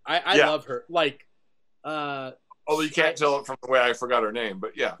 I love her. Like, although you can't tell it from the way I forgot her name,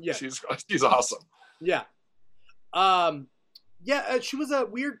 but she's awesome. Yeah. She was a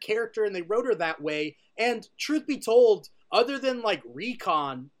weird character, and they wrote her that way. And truth be told, other than like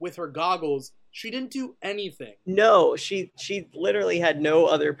recon with her goggles, she didn't do anything. No, she literally had no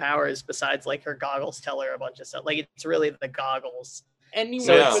other powers besides like her goggles tell her a bunch of stuff. Like it's really the goggles. Anyone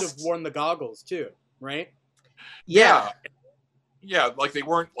could have worn the goggles too, right? Yeah. Yeah, like they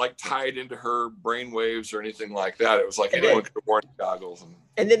weren't like tied into her brain waves or anything like that. It was like anyone could have worn goggles.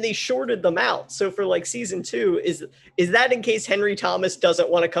 And then they shorted them out. So for like season 2, is that in case Henry Thomas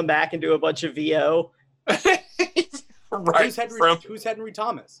doesn't want to come back and do a bunch of VO? Right. Who's Henry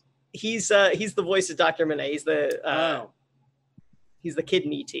Thomas? He's the voice of Dr. Monet. He's the kid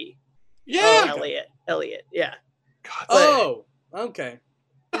in E.T. Yeah. Elliot. Yeah. God, okay.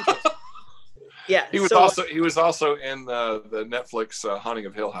 Yeah. He was also in the Netflix Haunting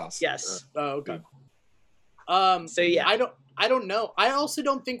of Hill House. Yes. Okay. So yeah. I don't know. I also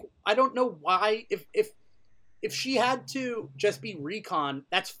I don't know why if she had to just be recon,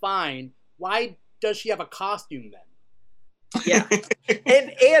 that's fine. Why does she have a costume then? Yeah.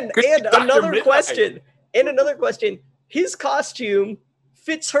 and another question. And another question. His costume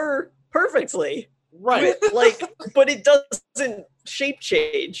fits her perfectly. Right. But it doesn't shape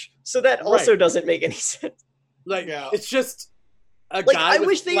change. So that also doesn't make any sense. It's just a guy. I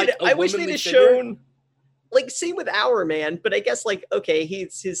wish they'd have shown like same with Our Man, but I guess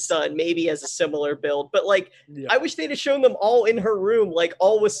he's his son, maybe has a similar build. But I wish they'd have shown them all in her room,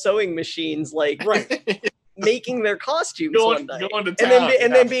 all with sewing machines, making their costumes one night.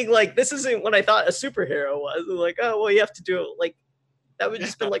 And then being like, this isn't what I thought a superhero was. Like, oh well, you have to do it that would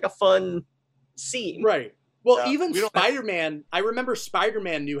just been a fun scene. Right. Well, even Spider-Man, I remember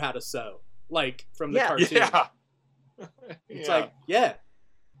Spider-Man knew how to sew, from the cartoon. Yeah. It's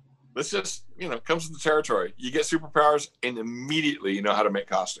This just, comes with the territory. You get superpowers and immediately you know how to make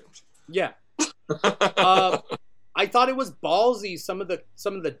costumes. Yeah. I thought it was ballsy, some of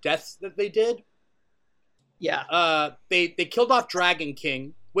the deaths that they did. Yeah. They killed off Dragon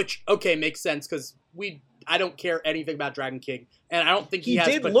King, which makes sense because I don't care anything about Dragon King, and I don't think he has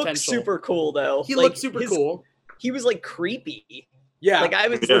potential. He did look super cool though. He looked super cool. He was creepy. Yeah. I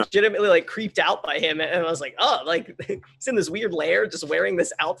was legitimately creeped out by him, and I was like, oh, he's in this weird lair just wearing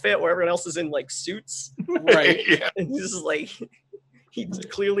this outfit where everyone else is in suits. Right. Yeah. And he's just he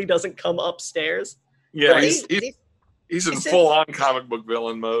clearly doesn't come upstairs. Yeah, He's in full-on comic book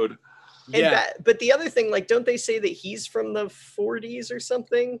villain mode. But the other thing, like, don't they say that he's from the 40s or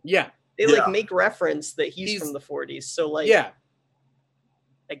something? Yeah. They like make reference that he's from the 40s. So like,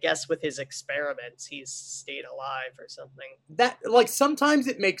 I guess with his experiments, he's stayed alive or something. That, like, sometimes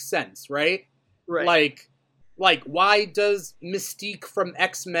it makes sense, right? Right. Like, why does Mystique from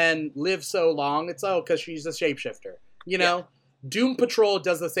X-Men live so long? It's because she's a shapeshifter. You know? Doom Patrol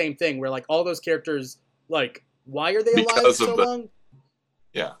does the same thing, where, like, all those characters, like, why are they alive so long?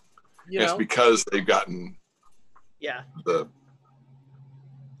 Yeah. It's because they've gotten the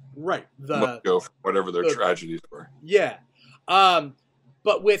go for whatever their tragedies were. Yeah.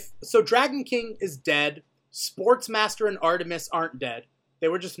 But so Dragon King is dead. Sportsmaster and Artemis aren't dead. They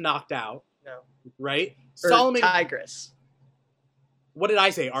were just knocked out. No. Right? Or Solomon Tigress. What did I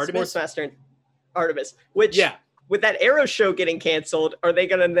say? Artemis? Sportsmaster and Artemis. Which with that Arrow show getting canceled, are they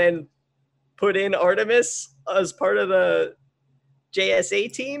gonna then put in Artemis as part of the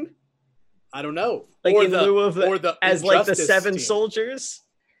JSA team? I don't know. Like or in lieu of as like the Seven team. Soldiers.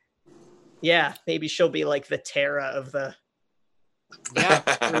 Yeah, maybe she'll be like the Terra of the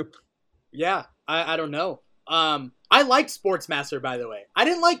group. Yeah, I don't know. I liked Sportsmaster, by the way. I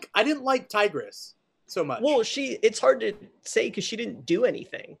didn't like Tigress so much. Well, it's hard to say because she didn't do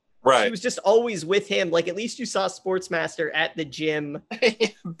anything. Right. She was just always with him. Like, at least you saw Sportsmaster at the gym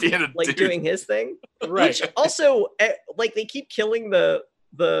doing his thing. Right. Which also, like, they keep killing the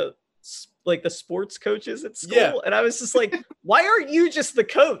sports coaches at school. Yeah. And I was just like, why aren't you just the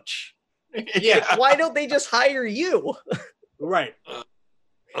coach? Yeah. Why don't they just hire you? Right.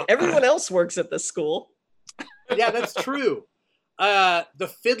 Everyone else works at the school. Yeah, that's true.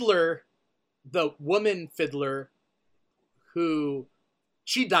 The fiddler, the woman fiddler,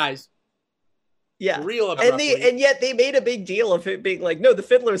 she dies. Yeah. Real abruptly. And yet they made a big deal of it being like, no, the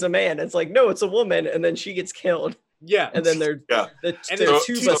fiddler's a man. It's like, no, it's a woman. And then she gets killed. Yeah. And then they're the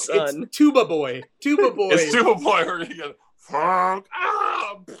tuba son. It's Tuba Boy. Tuba Boy. It's Tuba Boy. We're gonna get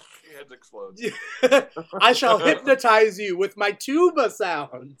head explodes. I shall hypnotize you with my tuba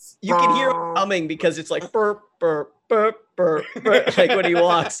sounds. You can hear him humming because it's like burp, burp, burp, burp, burp, like when he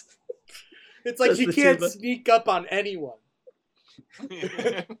walks. It's like he can't sneak up on anyone.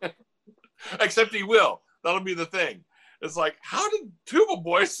 Except he will. That'll be the thing. It's like, how did Tuba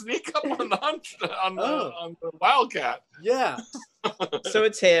Boy sneak up on the Wildcat? Yeah. So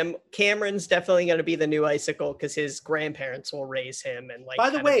it's him. Cameron's definitely going to be the new Icicle because his grandparents will raise him and, like,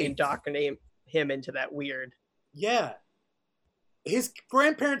 by the way, indoctrinate him into that weird. Yeah. His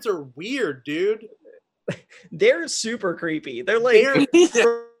grandparents are weird, dude. They're super creepy. They're like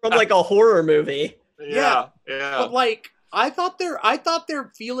from like a horror movie. Yeah. But like, I thought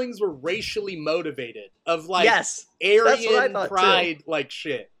their feelings were racially motivated, of like Aryan pride, too. Like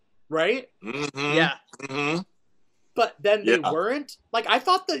shit, right? Mm-hmm. Yeah. Mm-hmm. But then they weren't. Like, I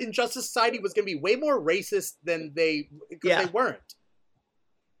thought the Injustice Society was going to be way more racist than they weren't.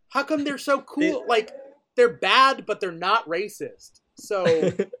 How come they're so cool? Like, they're bad, but they're not racist. So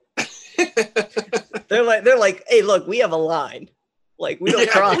they're like, hey, look, we have a line. Like, we don't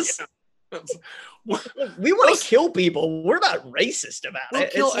cross. Yeah. We want to kill people. We're not racist about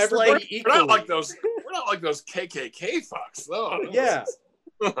it. Kill everybody equally. We're not like those KKK fucks. Oh, yeah.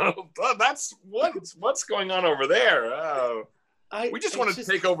 That's what's going on over there. We just want to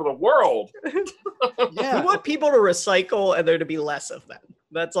take over the world. Yeah. We want people to recycle and there to be less of them.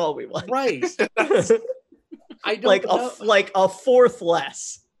 That's all we want. Right. I don't know. Like a fourth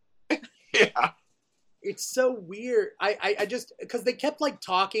less. Yeah. It's so weird. I just, because they kept like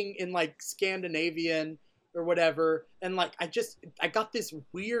talking in like Scandinavian or whatever, and like I got this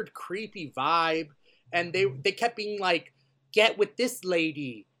weird creepy vibe, and they kept being like, get with this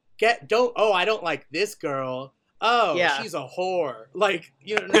lady. I don't like this girl. Oh, yeah. She's a whore. Like,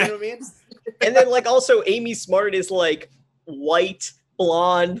 you know what I mean? And then like also Amy Smart is like white,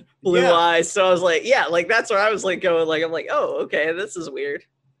 blonde, blue eyes. So I was like, yeah, like that's where I was like going, like, I'm like, oh, okay, this is weird.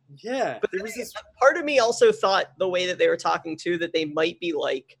 Yeah. But there was this part of me also thought the way that they were talking too, that they might be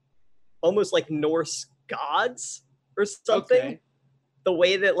like almost like Norse gods or something. Okay. The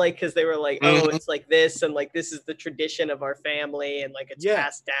way that like, because they were like, oh, it's like this, and like this is the tradition of our family, and like it's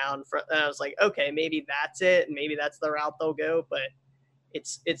passed down. And I was like, okay, maybe that's it, and maybe that's the route they'll go, but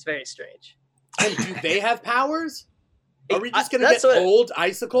it's very strange. And do they have powers? Are we just gonna get old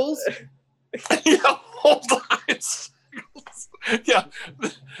icicles? Yeah, old icicles. Yeah,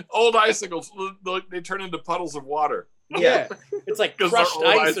 old icicles. They turn into puddles of water. Yeah, it's like crushed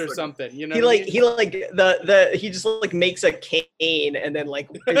ice or something. You know, he just like makes a cane and then like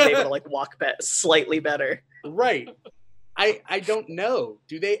is able to like walk slightly better. Right. I don't know.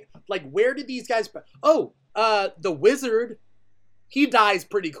 Do they like, where did these guys? Oh, The wizard, he dies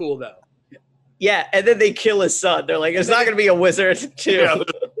pretty cool though. Yeah, and then they kill his son. They're like, "It's not going to be a wizard too." Yeah.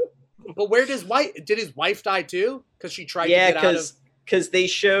 But where did his wife die too? Because she tried to get out of. Because they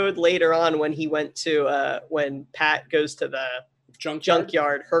showed later on when he went to when Pat goes to the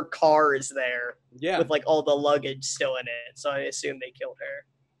junkyard, her car is there. Yeah. With like all the luggage still in it. So I assume they killed her.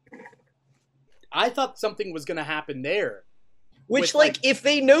 I thought something was going to happen there. Which, like, if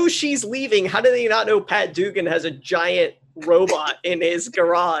they know she's leaving, how do they not know Pat Dugan has a giant robot in his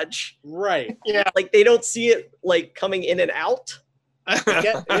garage? Right. Yeah. Like, they don't see it, like, coming in and out?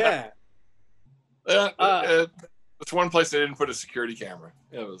 Yeah. It's one place they didn't put a security camera.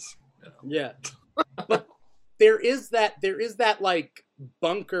 It was. Yeah. But there is that like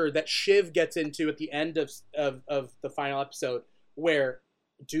bunker that Shiv gets into at the end of the final episode where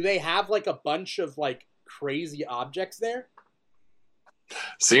do they have like a bunch of like crazy objects there?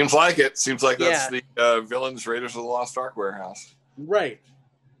 Seems like it. Seems like that's the villains Raiders of the Lost Ark warehouse. Right.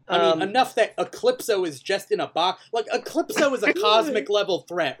 I mean, enough that Eclipso is just in a box. Like, Eclipso is a cosmic level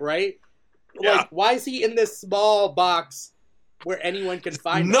threat, right? Yeah. Like, why is he in this small box where anyone can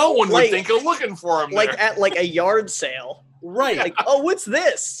find him? No one would think of looking for him like there. at like a yard sale. Right. Like, oh, what's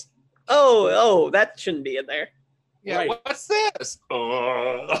this? Oh, that shouldn't be in there. Yeah, right. What's this?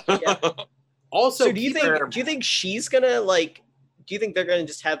 Yeah. Also, so do you think she's gonna like? Do you think they're gonna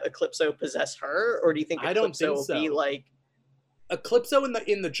just have Eclipso possess her, or do you think Eclipso will be like? Eclipso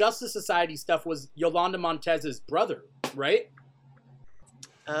in the Justice Society stuff was Yolanda Montez's brother, right?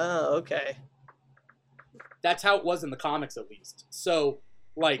 Oh, okay. That's how it was in the comics, at least. So,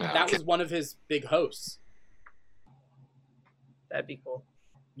 like, that was one of his big hosts. That'd be cool.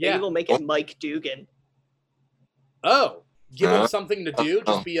 Yeah. Maybe we'll make it Mike Dugan. Oh, give him something to do?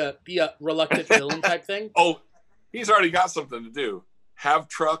 Just be a reluctant villain type thing? Oh, he's already got something to do. Have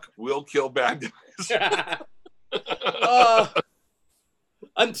truck, will kill bad guys.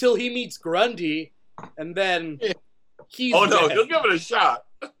 Until he meets Grundy, and then he's Oh, no, dead. he'll give it a shot.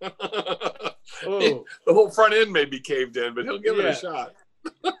 Oh. The whole front end may be caved in, but he'll give it a shot.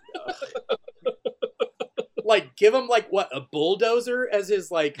 Like, give him, like, what, a bulldozer as his,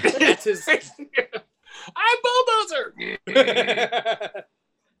 like, that's his... I'm bulldozer!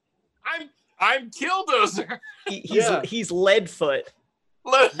 I'm killdozer! He's Leadfoot.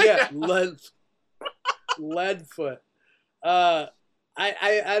 Yeah, Leadfoot.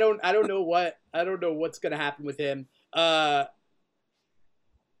 I don't know what's gonna happen with him.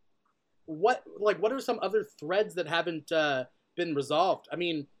 What are some other threads that haven't been resolved? I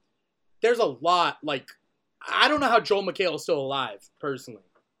mean, there's a lot. Like, I don't know how Joel McHale is still alive, personally.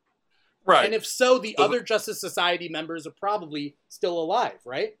 Right. And if so, the other Justice Society members are probably still alive,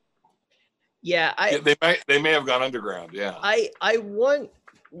 right? Yeah, they may have gone underground. Yeah. I want,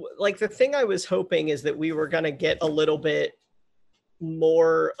 like, the thing I was hoping is that we were gonna get a little bit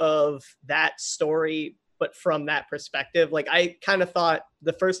more of that story, but from that perspective. Like, I kind of thought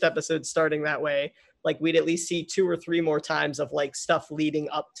the first episode starting that way, like, we'd at least see 2 or 3 more times of like stuff leading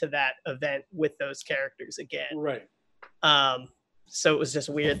up to that event with those characters again. Right. So it was just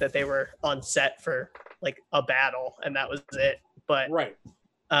weird that they were on set for like a battle and that was it. But right.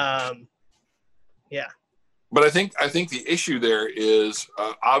 Yeah. But I think the issue there is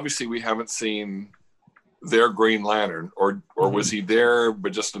obviously we haven't seen their Green Lantern, or was he there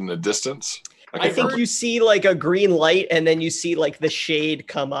but just in the distance? I think you see like a green light and then you see like the shade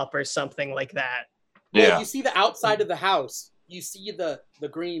come up or something like that. Well, yeah. You see the outside of the house. You see the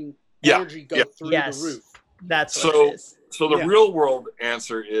green energy go through the roof. That's what it is. So the real world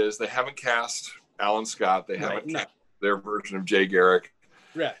answer is they haven't cast Alan Scott. They haven't cast their version of Jay Garrick.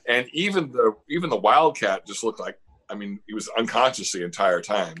 Right. And even the Wildcat just looked like, I mean, he was unconscious the entire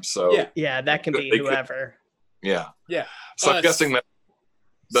time. So yeah, that can be whoever. Yeah. So I'm guessing that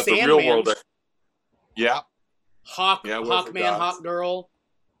the real world. Yeah. Hawkman, Hawkgirl.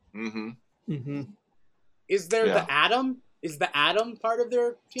 Mm-hmm. Is there the Atom? Is the Atom part of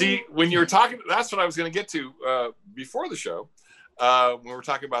their team? See, when you were talking, that's what I was going to get to before the show. When we were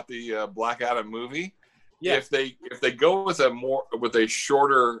talking about the Black Adam movie. Yeah. If they go with a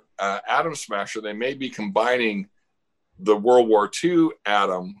shorter Atom Smasher, they may be combining the World War II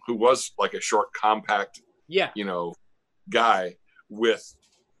Atom, who was like a short, compact, guy, with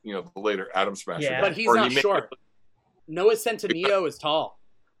the later Atom Smasher. Yeah. But he's not short. Noah Centineo is tall.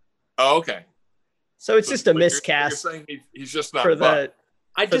 Oh, okay. So it's just a miscast. You're saying he's just not buff.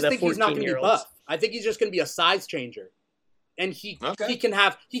 I just think he's not going to be buff. I think he's just going to be a size changer, and he can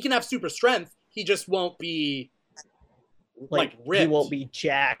have super strength. He just won't be like ripped. He won't be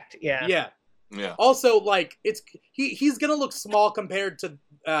jacked. Yeah. Yeah. Yeah. Also, like he's gonna look small compared to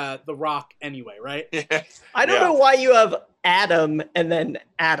The Rock anyway, right? Yeah. I don't know why you have Adam and then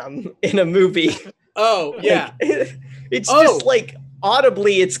Adam in a movie. Oh yeah, it's just like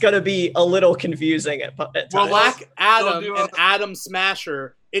audibly, it's gonna be a little confusing at times. Well, Black Adam and Adam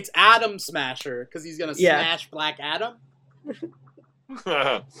Smasher. It's Adam Smasher because he's gonna smash Black Adam.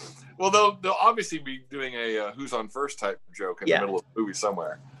 Well, they'll obviously be doing a who's on first type joke in the middle of the movie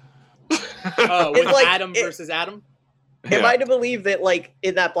somewhere. With like, Adam versus Adam. Am I to believe that, like,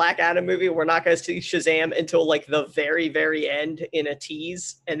 in that Black Adam movie, we're not going to see Shazam until, like, the very, very end in a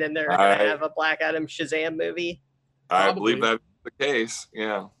tease, and then they're going to have a Black Adam Shazam movie? I believe that's the case,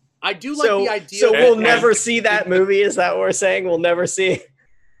 yeah. I do like the idea. So we'll never see that movie? Is that what we're saying? We'll never see?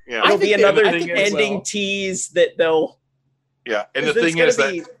 Yeah. It'll be another ending tease that they'll... Yeah, and the thing is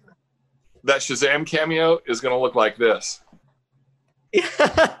that Shazam cameo is going to look like this.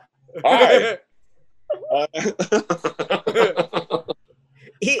 Yeah. Hi.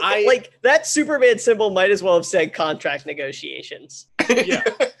 Like that Superman symbol might as well have said contract negotiations. Yeah.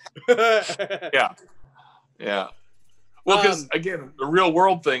 Yeah. Well, because again, the real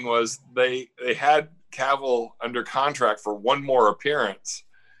world thing was they had Cavill under contract for one more appearance,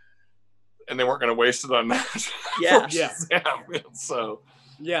 and they weren't going to waste it on that. Yeah. So.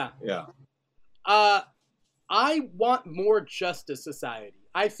 Yeah. I want more Justice Society.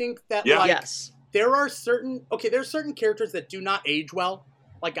 I think that there's certain characters that do not age well.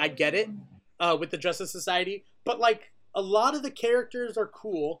 Like, I get it with the Justice Society, but like a lot of the characters are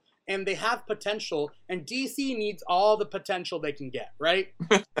cool and they have potential, and DC needs all the potential they can get, right?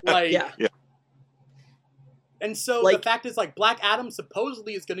 Like, And so the fact is, like, Black Adam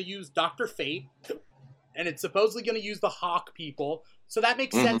supposedly is going to use Dr. Fate, and it's supposedly going to use the Hawk people. So that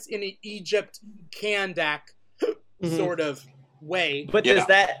makes sense in an Egypt Kandak sort of way. But does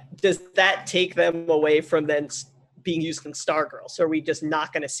that take them away from then being used in Stargirl? So are we just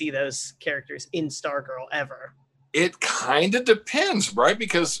not going to see those characters in Stargirl ever? It kind of depends, right?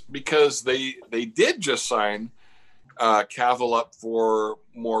 Because they did just sign Cavill up for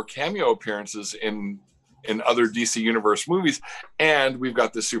more cameo appearances in other DC Universe movies, and we've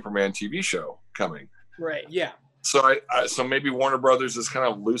got the Superman TV show coming. Right. Yeah. So so maybe Warner Brothers is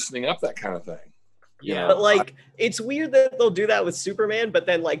kind of loosening up that kind of thing. Yeah. But like, it's weird that they'll do that with Superman, but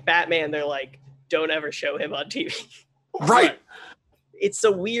then like Batman, they're like, don't ever show him on TV. Right. It's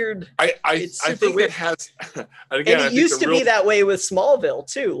a weird. I think weird. It has. Again, and it used to be that way with Smallville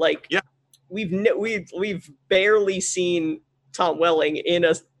too. Like, yeah, we've barely seen Tom Welling in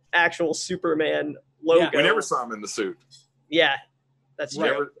a actual Superman logo. Yeah, we never saw him in the suit. Yeah, that's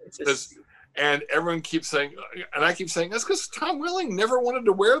true. And everyone keeps saying, and I keep saying, that's because Tom Welling never wanted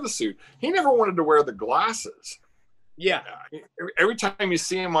to wear the suit. He never wanted to wear the glasses. Yeah. Every time you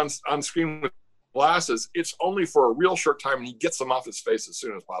see him on screen with glasses, it's only for a real short time, and he gets them off his face as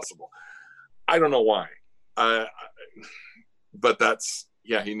soon as possible. I don't know why. But that's,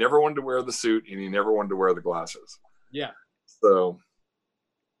 he never wanted to wear the suit, and he never wanted to wear the glasses. Yeah. So...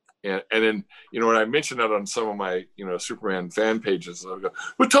 And then, when I mentioned that on some of my, Superman fan pages, I go,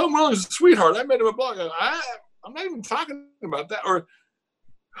 well, Tom Welling's a sweetheart. I met him at blog. I'm not even talking about that. Or,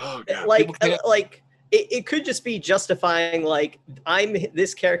 oh, God. It could just be justifying, like, I'm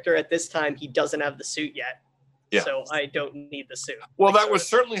this character at this time. He doesn't have the suit yet. Yeah. So I don't need the suit. Well, that was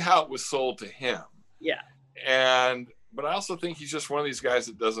certainly how it was sold to him. Yeah. But I also think he's just one of these guys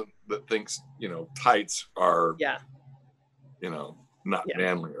that thinks, tights are, not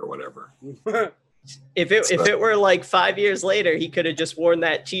manly or whatever. If it were like 5 years later, he could have just worn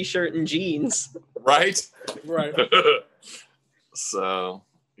that T-shirt and jeans. Right. So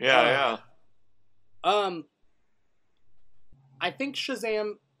yeah. I think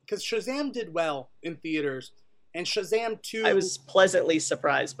Shazam, because Shazam did well in theaters, and Shazam 2. I was pleasantly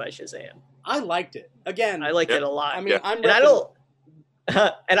surprised by Shazam. I liked it. Again, I liked it a lot. I mean, I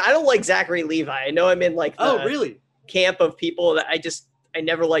don't like Zachary Levi. I know I'm in like really camp of people that I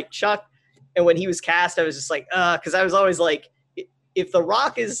never liked Chuck, and when he was cast I was just like because I was always like, if The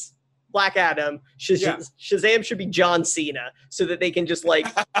Rock is Black Adam, Shazam should be John Cena, so that they can just like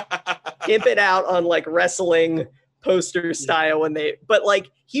imp it out on like wrestling poster style but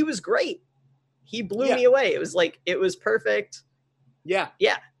like he was great. He blew me away. It was like, it was perfect. Yeah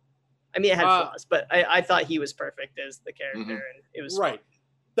I mean, it had flaws, but I thought he was perfect as the character, and it was right. Fun.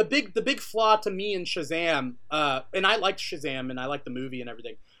 The big flaw to me in Shazam, and I liked Shazam and I liked the movie and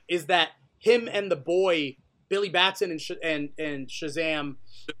everything, is that him and the boy Billy Batson and Shazam,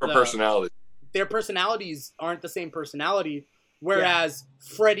 different personalities. Their personalities aren't the same personality. Whereas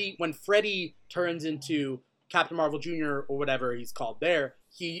when Freddy turns into Captain Marvel Jr. or whatever he's called there,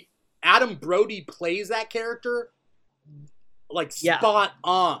 he Adam Brody plays that character like spot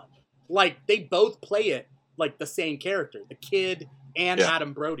on. Like they both play it like the same character, the kid and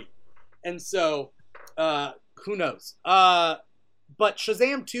Adam Brody. And so who knows? But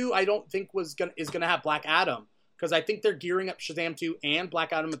Shazam 2 I don't think is gonna have Black Adam, because I think they're gearing up Shazam 2 and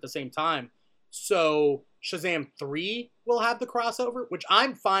Black Adam at the same time. So Shazam 3 will have the crossover, which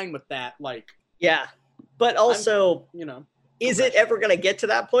I'm fine with that. Like, yeah, but also, is it ever going to get to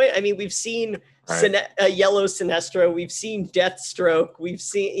that point? I mean, we've seen Yellow Sinestro, we've seen Deathstroke, we've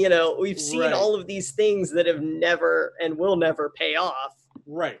seen all of these things that have never and will never pay off.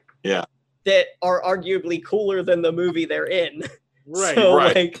 Right. Yeah. That are arguably cooler than the movie they're in. Right. So,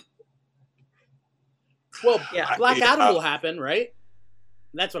 like, well, Black Adam will happen, right?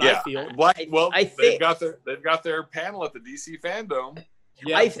 That's what I feel. They've got their panel at the DC Fandom.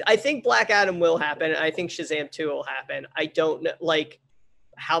 Yeah. I think Black Adam will happen. I think Shazam 2 will happen. I don't know, like,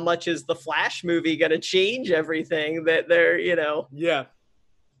 how much is the Flash movie going to change everything that they're, Yeah.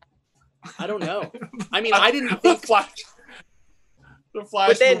 I don't know. I mean, I didn't think the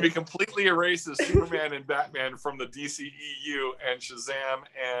Flash movie completely erases Superman and Batman from the DCEU and Shazam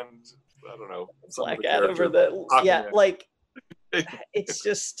and I don't know. Black Adam like. It's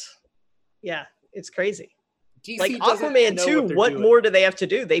just, it's crazy. DC like Aquaman 2, what more do they have to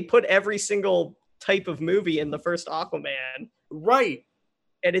do? They put every single type of movie in the first Aquaman. Right.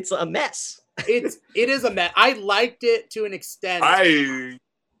 And it's a mess. It is a mess. I liked it to an extent. I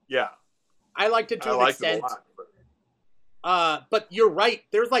liked it to an extent. It a lot, but you're right.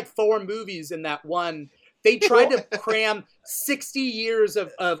 There's like 4 movies in that one. They tried to cram 60 years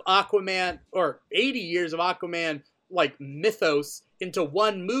of Aquaman or 80 years of Aquaman like mythos into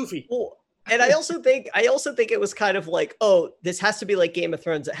one movie. Well, and I also think it was kind of like, oh, this has to be like Game of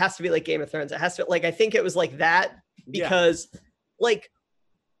Thrones. It has to be like Game of Thrones. It has to, like, I think it was like that because like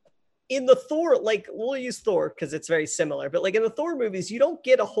in the Thor, like we'll use Thor because it's very similar, but like in the Thor movies, you don't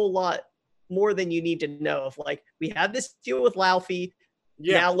get a whole lot more than you need to know of. Like, we have this deal with Laufey.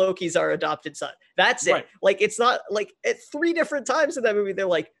 Now Loki's our adopted son. That's it. Right. Like, it's not like at 3 different times in that movie, they're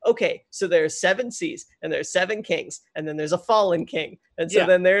like, okay, so there's 7 seas and there's 7 kings and then there's a fallen king. And so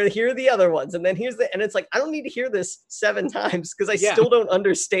then here are the other ones. And then and it's like, I don't need to hear this 7 times because I still don't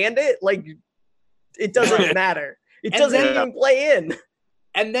understand it. Like, it doesn't matter. It doesn't even play in.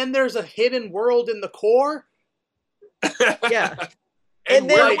 And then there's a hidden world in the core. Yeah. And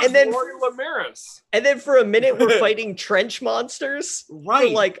then for a minute we're fighting trench monsters for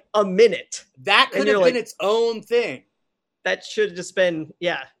like a minute. That could have been its own thing. That should have just been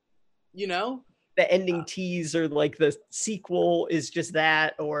the ending tease or like the sequel is just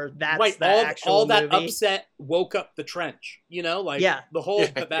that, or that's the actual all that movie. Upset woke up the trench. The whole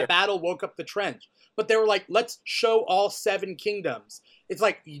that battle woke up the trench. But they were like, let's show all 7 kingdoms. It's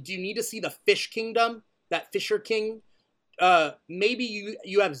like, do you need to see the Fish Kingdom? That Fisher King? Maybe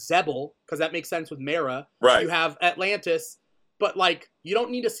you have Zebel, because that makes sense with Mera. Right. You have Atlantis, but like you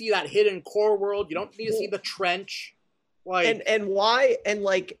don't need to see that hidden core world. You don't need to see the trench. Like, and why? And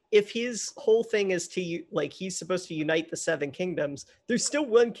like, if his whole thing is to like he's supposed to unite the 7 kingdoms, there's still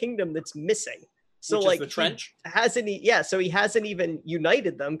one kingdom that's missing. So which like is the trench so he hasn't even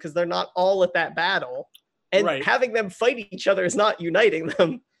united them because they're not all at that battle, and having them fight each other is not uniting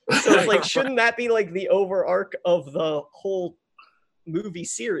them. So it's like, shouldn't that be like the over arc of the whole movie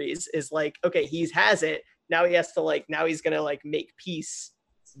series? Is like, okay, he has it now. He has to now he's gonna make peace.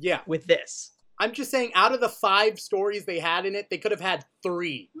 With this. I'm just saying, out of the 5 stories they had in it, they could have had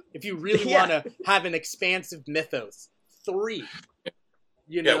 3 if you really want to have an expansive mythos. 3.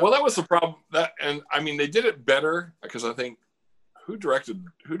 Yeah, well, that was the problem. And I mean, they did it better because I think who directed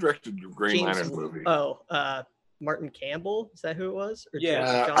the Green Lantern movie? Martin Campbell, is that who it was? Or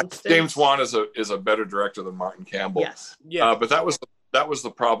James Wan is a better director than Martin Campbell. Yes. Yeah. But that was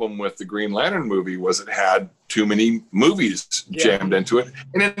the problem with the Green Lantern movie, was it had too many movies jammed into it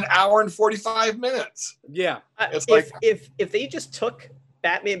in an hour and 45 minutes. Yeah. If they just took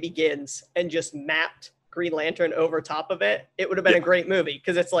Batman Begins and just mapped Green Lantern over top of it, it would have been a great movie,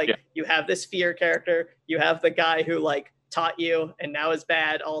 because it's like you have this fear character, you have the guy who taught you and now is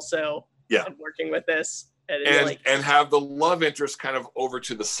bad also, and working with this. And have the love interest kind of over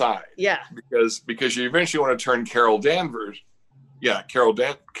to the side. Yeah. Because you eventually want to turn Carol Ferris.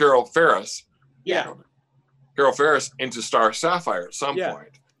 Yeah. Carol Ferris into Star Sapphire at some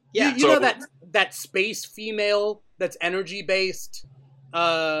point. Yeah. You know that space female that's energy based.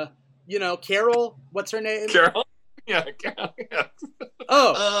 Carol, what's her name? Carol? Yeah, Carol. Yeah.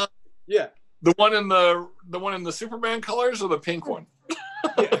 Oh. Yeah. The one in the Superman colors, or the pink one?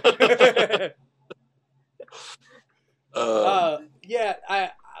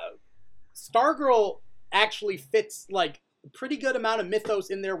 Stargirl actually fits like a pretty good amount of mythos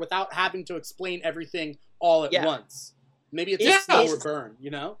in there without having to explain everything all at once. Maybe it's a slower burn,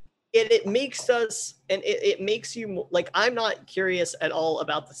 you know? It makes us, and it makes you, like, I'm not curious at all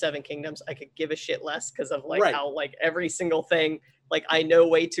about the Seven Kingdoms. I could give a shit less because of, like, how, like, every single thing, like, I know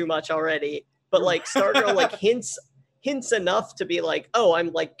way too much already. But, like, Stargirl, like, hints enough to be like, oh,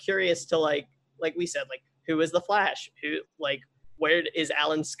 I'm, like, curious to, like we said, like, who is the Flash? Who, like, where is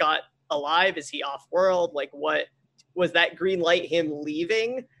Alan Scott alive? Is he off-world? Like, what, was that green light him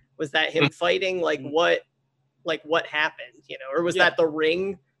leaving? Was that him fighting? Like, what happened, you know? Or was that the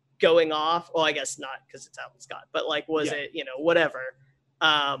ring going off? Well, I guess not, because it's Alan Scott, but like, was it, you know, whatever.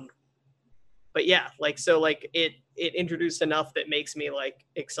 But yeah, like, so like it introduced enough that makes me like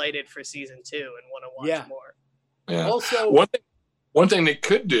excited for season 2 and want to watch more. Yeah. Also, one thing they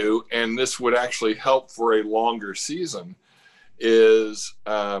could do, and this would actually help for a longer season, is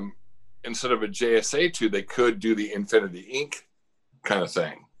instead of a JSA 2, they could do the Infinity Inc. kind of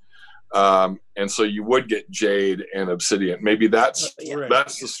thing. And so you would get Jade and Obsidian. Maybe that's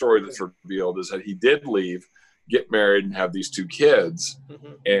the story that's revealed, is that he did leave, get married, and have these 2 kids,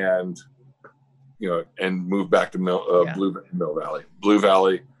 and you know, and move back to Blue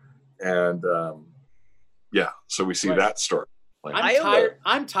Valley, and so we see that story. Like,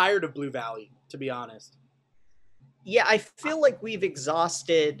 I'm tired of Blue Valley, to be honest. Yeah, I feel like we've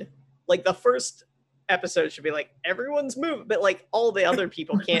exhausted, like, the first episode should be like, everyone's moved, but like all the other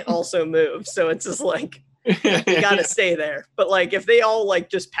people can't also move, so it's just like you gotta stay there. But like if they all like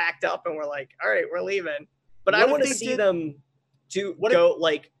just packed up and we're like, all right, we're leaving, but I want to see them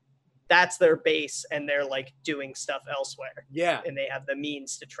like that's their base and they're like doing stuff elsewhere, and they have the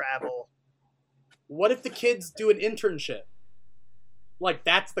means to travel. What if the kids do an internship? Like,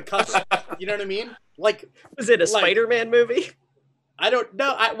 that's the cover. You know what I mean? Like, was it a Spider-Man movie? I don't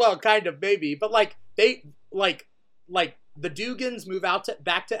know. Well, kind of, maybe, but like they like the Dugans move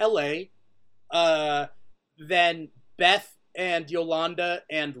back to LA. Then Beth and Yolanda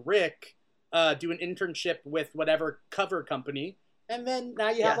and Rick do an internship with whatever cover company, and then now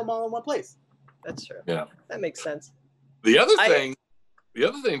you have them all in one place. That's true. Yeah, that makes sense. The other thing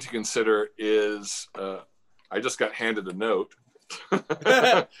to consider is I just got handed a note.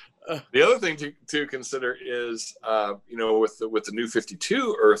 The other thing to consider is, you know, with the New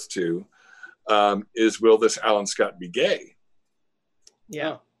 52 Earth 2, is, will this Alan Scott be gay?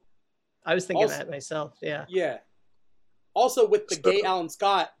 Yeah. I was thinking that myself. Yeah. Yeah. Also, with the gay Alan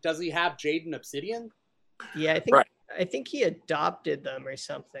Scott, does he have Jade and Obsidian? Yeah, I think he adopted them or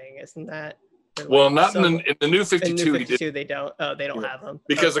something. Isn't that? Well, not in the New 52. In New 52, they don't have them.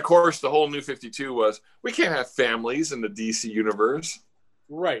 Because, of course, the whole New 52 was, we can't have families in the DC universe.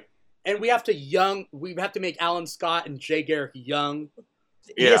 Right. And we have to make Alan Scott and Jay Garrick young.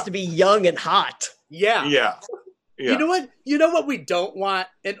 He has to be young and hot. Yeah. Yeah. You know what we don't want?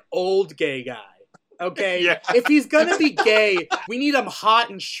 An old gay guy. Okay? Yeah. If he's gonna be gay, we need him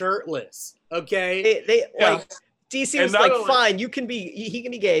hot and shirtless. Okay? Like, DC was like, fine, he can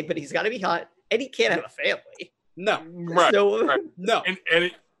be gay, but he's gotta be hot, and he can't have a family. No. Right. No.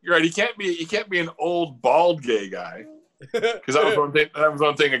 And you're right, he can't be an old bald gay guy. Because that was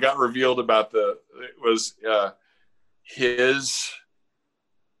one thing that got revealed about his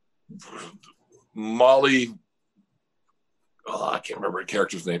Molly. Oh, I can't remember the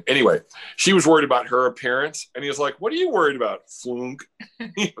character's name. Anyway, she was worried about her appearance, and he was like, "What are you worried about, flunk?"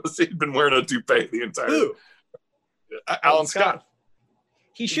 He'd been wearing a toupee the entire. Who? Alan Scott.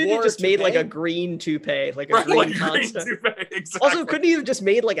 He should have just made like a green toupee, like a green constant. Exactly. Also, couldn't he have just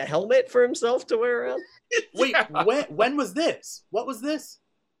made like a helmet for himself to wear around? Wait, when was this? What was this?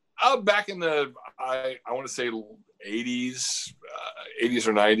 Back in the I want to say 80s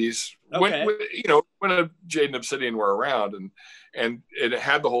or 90s. Okay. When Jade and Obsidian were around, and it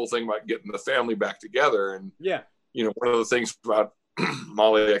had the whole thing about getting the family back together. And one of the things about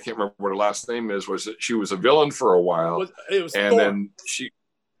Molly, I can't remember what her last name is, was that she was a villain for a while. It was and Thorn. Then she.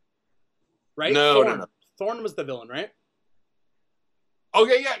 Right? No. Thorn was the villain, right?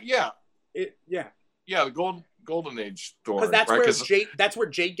 Okay, yeah. Yeah, the golden age Thorn. Because that's where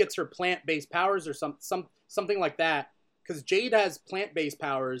Jade gets her plant-based powers, or something like that. Because Jade has plant-based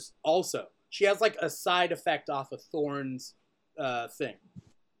powers also. She has like a side effect off of Thorn's thing.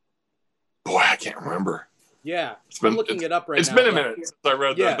 Boy, I can't remember. Yeah, I'm looking it up right now. It's been a minute since I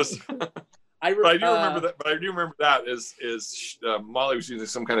read this. I do remember that is Molly was using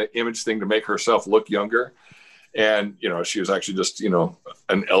some kind of image thing to make herself look younger, and she was actually just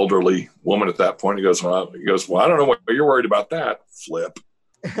an elderly woman at that point. He goes, well, I don't know what you're worried about that. Flip.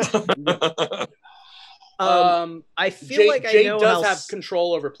 I feel like I know Jade does have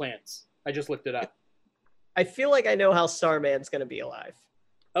control over plants. I just looked it up. I feel like I know how Starman's going to be alive.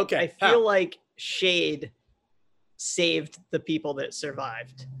 Okay. I feel like Shade saved the people that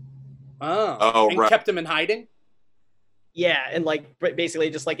survived. Oh, and kept them in hiding? Yeah, and like basically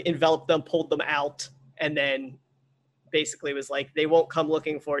just like enveloped them, pulled them out, and then basically was like, they won't come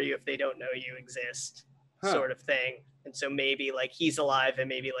looking for you if they don't know you exist, sort of thing. And so maybe like he's alive and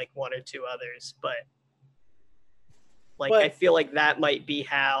maybe like one or two others, but I feel like that might be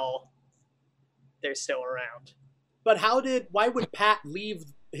how they're still around. But why would Pat leave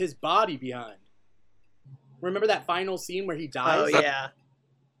his body behind? Remember that final scene where he dies? Oh, yeah.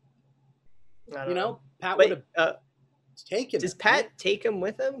 Pat would have taken him. Does Pat take him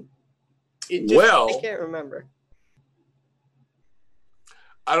with him? I can't remember.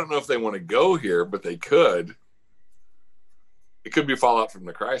 I don't know if they want to go here, but they could. It could be fallout from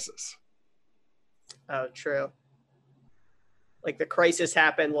the crisis. Oh, true. Like the crisis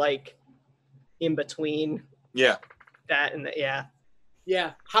happened like in between. Yeah. That and yeah.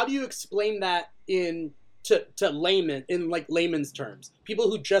 Yeah. How do you explain that to layman in like layman's terms? People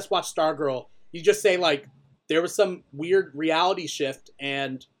who just watch Stargirl, you just say like there was some weird reality shift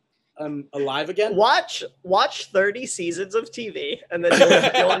and I'm alive again. Watch 30 seasons of TV and then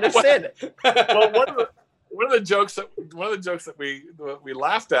you'll understand it. Well, one of the jokes that we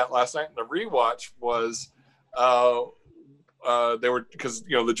laughed at last night in the rewatch was they were, because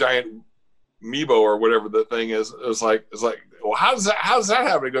the giant Meebo or whatever the thing is, it was like, well, how does that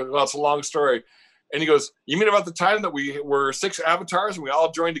happen? He goes, well, it's a long story. And he goes, you mean about the time that we were 6 avatars and we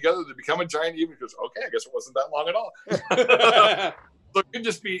all joined together to become a giant Meebo? He goes, okay, I guess it wasn't that long at all. So it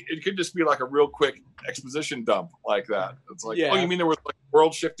could just be like a real quick exposition dump like that. It's like, oh, you mean there was like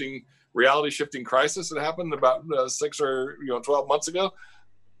reality shifting crisis that happened about 6 or 12 months ago?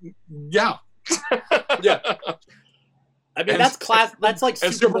 Yeah. Yeah. I mean, that's class. That's like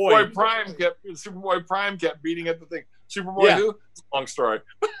Superboy Prime kept beating at the thing. Superboy who? It's a long story.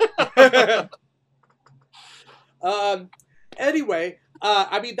 Anyway,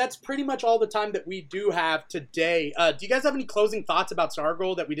 I mean, that's pretty much all the time that we do have today. Do you guys have any closing thoughts about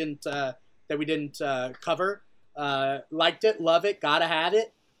Stargirl that we didn't cover? Liked it, love it, gotta have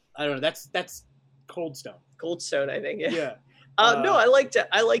it. I don't know. That's Cold Stone. Cold Stone, I think. Yeah. Yeah. No, I liked it.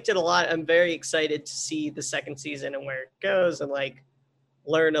 I liked it a lot. I'm very excited to see the second season and where it goes, and like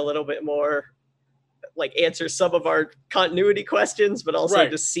learn a little bit more, like answer some of our continuity questions, but also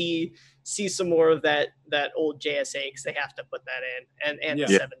to see some more of that old JSA, because they have to put that in, and the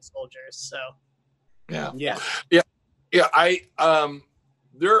Seven Soldiers. So yeah. I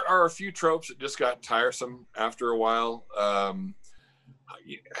there are a few tropes that just got tiresome after a while.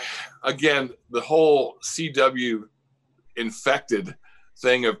 Again, the whole CW infected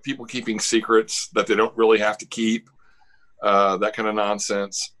thing of people keeping secrets that they don't really have to keep, that kind of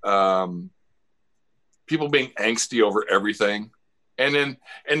nonsense. People being angsty over everything. And then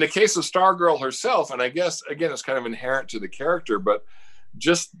in the case of Stargirl herself, and I guess, again, it's kind of inherent to the character, but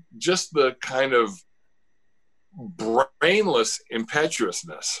just the kind of brainless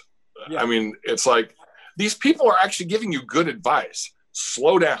impetuousness. Yeah. I mean, it's like, these people are actually giving you good advice.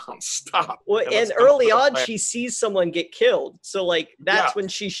 Slow down, stop. Well, and early on, she sees someone get killed. So, like, that's when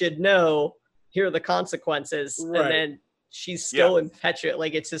she should know, here are the consequences. Right. And then she's still impetuous.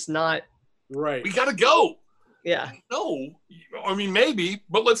 Like, it's just not... Right. We gotta go. Yeah. No. I mean, maybe,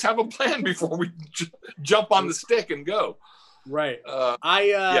 but let's have a plan before we jump on the stick and go. Right.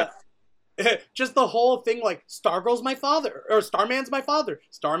 Just the whole thing, like, Stargirl's my father, or Starman's my father.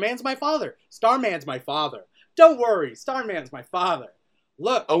 Starman's my father. Starman's my father. Don't worry, Starman's my father.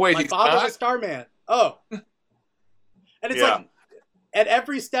 Look, my father's a Starman. Oh. And it's like, at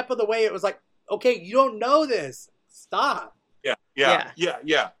every step of the way, it was like, okay, you don't know this. Stop. Yeah.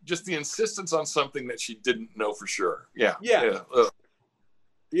 Just the insistence on something that she didn't know for sure. Yeah.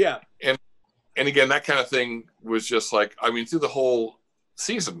 And again, that kind of thing was just like, I mean, through the whole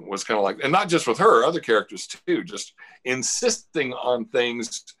season was kind of like, and not just with her, other characters too, just insisting on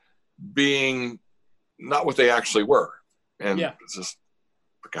things being not what they actually were. And it's just,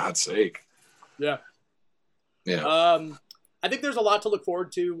 for God's sake. Yeah. I think there's a lot to look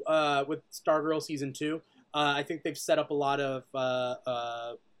forward to with Stargirl season 2. I think they've set up a lot of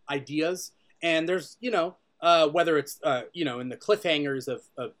ideas, and there's, whether it's, in the cliffhangers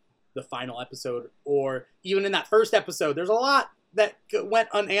of the final episode, or even in that first episode, there's a lot that went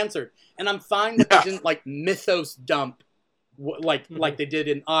unanswered. And I'm fine that they didn't like mythos dump like they did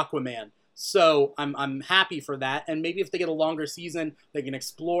in Aquaman. So I'm happy for that. And maybe if they get a longer season, they can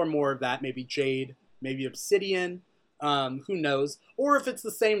explore more of that. Maybe Jade, maybe Obsidian. Who knows? Or if it's the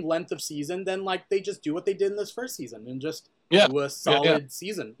same length of season, then like they just do what they did in this first season and just do a solid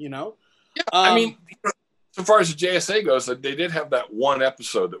season, Yeah, I mean, so far as the JSA goes, they did have that one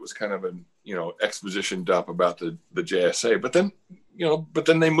episode that was kind of an exposition dump about the JSA, but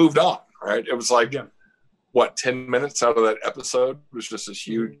then they moved on, right? It was like 10 minutes out of that episode was just this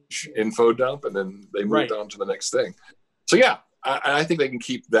huge info dump, and then they moved on to the next thing. So yeah, I think they can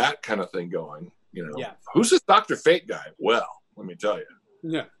keep that kind of thing going. Who's this Dr. Fate guy? Well, let me tell you,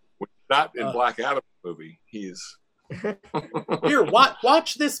 when he's not in Black Adam movie, he's here.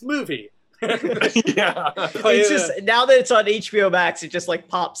 Watch this movie. Yeah, it's just now that it's on HBO Max, it just like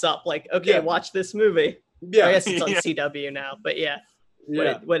pops up like, okay, watch this movie. Yeah, I guess it's on CW now, but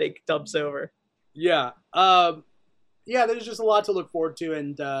when it dumps over. Yeah, there's just a lot to look forward to,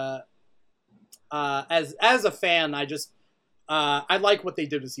 and as a fan, I like what they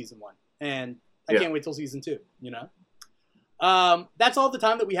did with season 1, and I can't wait till season 2. That's all the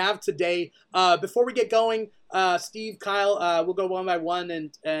time that we have today. Before we get going, Steve, Kyle, we'll go one by one,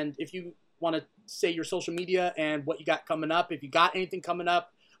 and if you want to say your social media and what you got coming up, if you got anything coming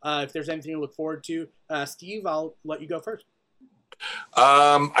up, if there's anything to look forward to, Steve, I'll let you go first.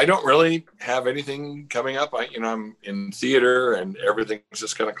 I don't really have anything coming up. I'm in theater and everything's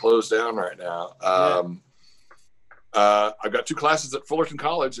just kind of closed down right now. I've got 2 classes at Fullerton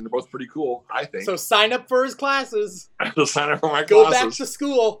College, and they're both pretty cool, I think. So sign up for his classes. I'll sign up for my Go classes. Back to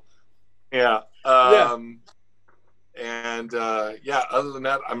school. Yeah. And other than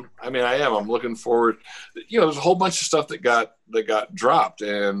that, I'm looking forward. There's a whole bunch of stuff that got dropped,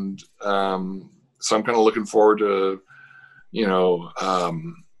 and so I'm kind of looking forward to,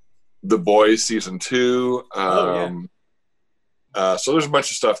 The Boys season 2. So there's a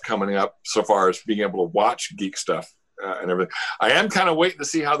bunch of stuff coming up so far as being able to watch geek stuff and everything. I am kind of waiting to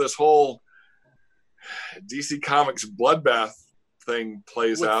see how this whole DC Comics bloodbath thing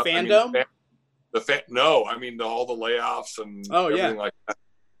plays with out. Fandom? All the layoffs and everything like that.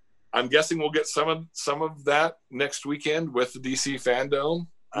 I'm guessing we'll get some of that next weekend with the DC Fandom.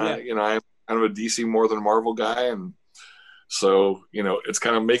 I'm kind of a DC more than a Marvel guy, and so it's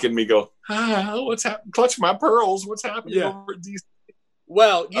kind of making me go, what's happening? Clutch my pearls. What's happening over at DC?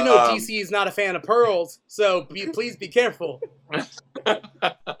 Well, DC is not a fan of pearls, so please be careful.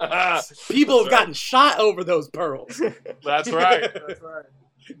 People have gotten shot over those pearls. That's right.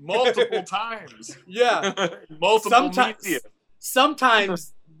 Multiple times. Yeah. Media.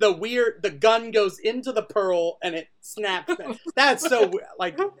 Sometimes the gun goes into the pearl and it snaps. That's so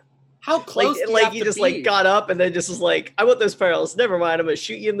how close do you have you to just be? Got up and then just was like, I want those pearls. Never mind, I'm gonna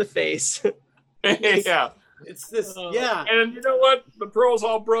shoot you in the face. Yeah. It's this, And you know what? The pearls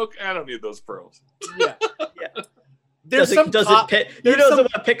all broke. I don't need those pearls. Yeah. There's some want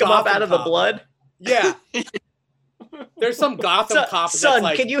to pick them up out of the blood? Yeah. There's some Gotham cop.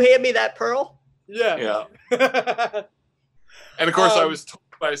 Son, can you hand me that pearl? Yeah. And of course, I was told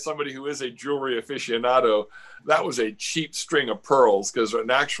by somebody who is a jewelry aficionado that was a cheap string of pearls, because an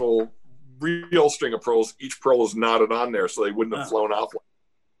actual real string of pearls, each pearl is knotted on there, so they wouldn't have flown off.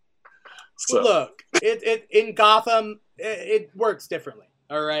 So. Look, it in Gotham, it works differently.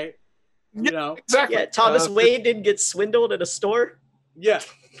 All right, exactly. Yeah, Thomas Wayne didn't get swindled at a store. Yeah.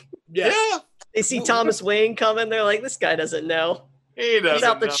 They see Thomas Wayne coming, they're like, this guy doesn't know. He doesn't. He's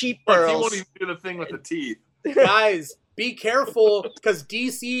out the cheap pearls. He won't even do the thing with the teeth. Guys, be careful, because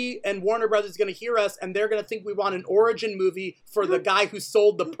DC and Warner Brothers is going to hear us, and they're going to think we want an origin movie for the guy who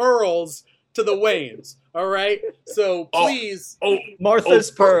sold the pearls to the Waynes. All right, so please,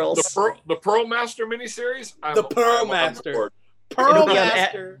 Martha's Pearls, the Pearl Master miniseries, Pearl Master, Pearl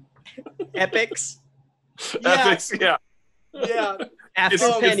Master, Epics, Epics, yeah. After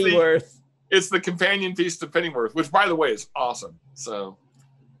Pennyworth. It's the companion piece to Pennyworth, which, by the way, is awesome. So,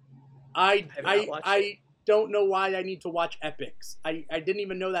 I don't know why I need to watch Epics. I didn't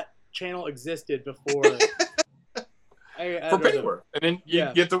even know that channel existed before. For Pennyworth, and then you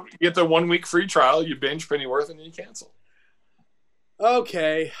get the 1 week free trial. You binge Pennyworth, and then you cancel.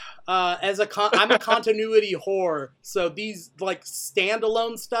 Okay, I'm a continuity whore, so these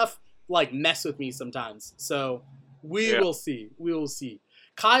standalone stuff mess with me sometimes. So we will see. We will see.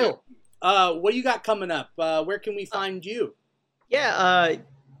 Kyle, what do you got coming up? Where can we find you? My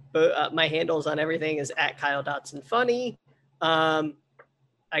handles on everything is at Kyle.funny. I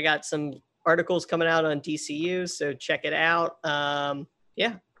got some articles coming out on DCU, so check it out.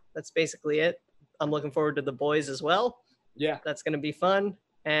 That's basically it. I'm looking forward to The Boys as well. Yeah, that's going to be fun.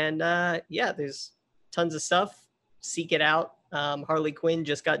 And there's tons of stuff. Seek it out. Harley Quinn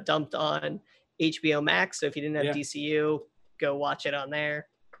just got dumped on HBO Max, so if you didn't have DCU, go watch it on there,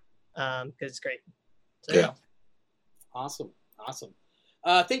 because it's great. So, Awesome.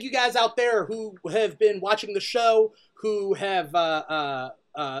 Thank you guys out there who have been watching the show, who have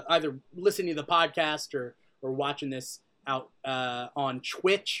either listening to the podcast or watching this out on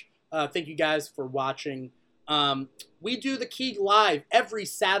Twitch. Thank you guys for watching. We do the KEEG Live every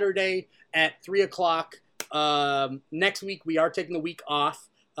Saturday at 3 o'clock. Next week, we are taking the week off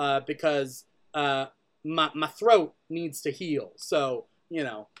because my throat needs to heal. So,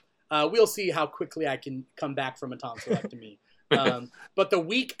 we'll see how quickly I can come back from a tonsillectomy. But the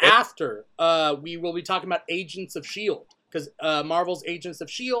week after, we will be talking about Agents of S.H.I.E.L.D. because Marvel's Agents of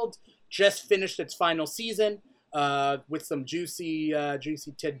S.H.I.E.L.D. just finished its final season with some juicy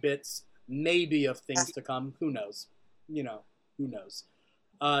tidbits, maybe of things to come. Who knows? Who knows?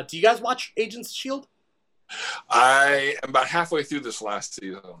 Do you guys watch Agents of S.H.I.E.L.D.? I am about halfway through this last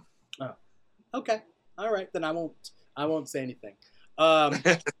season. Oh, okay. All right, then I won't say anything.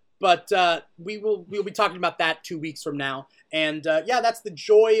 But we'll be talking about that 2 weeks from now. And that's the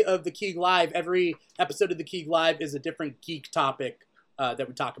joy of the KEEG Live. Every episode of the KEEG Live is a different geek topic that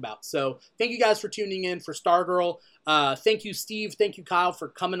we talk about. So thank you guys for tuning in for Stargirl. Thank you, Steve. Thank you, Kyle, for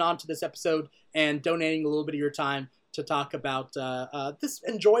coming on to this episode and donating a little bit of your time to talk about this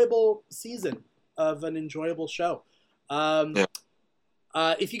enjoyable season of an enjoyable show.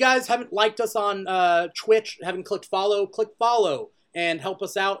 If you guys haven't liked us on Twitch, haven't click follow and help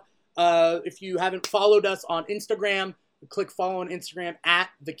us out. If you haven't followed us on Instagram, click follow on Instagram at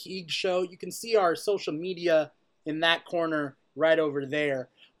The KEEG Show. You can see our social media in that corner right over there.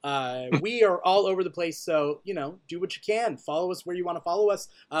 We are all over the place, so, do what you can. Follow us where you want to follow us.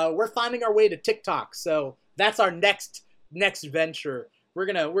 We're finding our way to TikTok, so that's our next venture. We're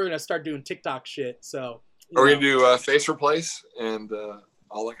gonna start doing TikTok shit, so... Are we gonna do face replace and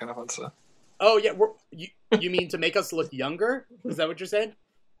all that kind of fun stuff? Oh yeah, you mean to make us look younger? Is that what you're saying?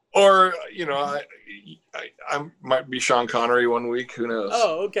 Or I might be Sean Connery one week. Who knows?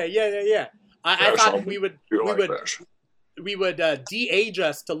 Oh, okay, yeah. I thought we would de-age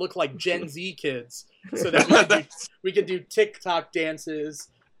us to look like Gen Z kids, so that we could do TikTok dances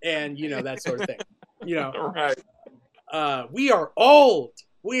and that sort of thing. Right. We are old.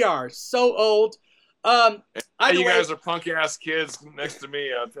 We are so old. You guys are punk ass kids next to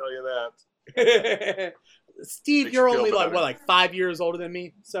me. I'll tell you that. Steve, you're only like 5 years older than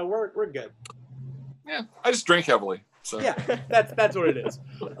me, so we're good. Yeah, I just drink heavily. So yeah, that's what it is.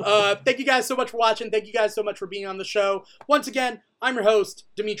 Thank you guys so much for watching. Thank you guys so much for being on the show. Once again, I'm your host,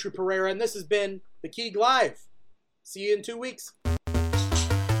 Dimitri Pereira, and this has been the KEEG Live. See you in 2 weeks.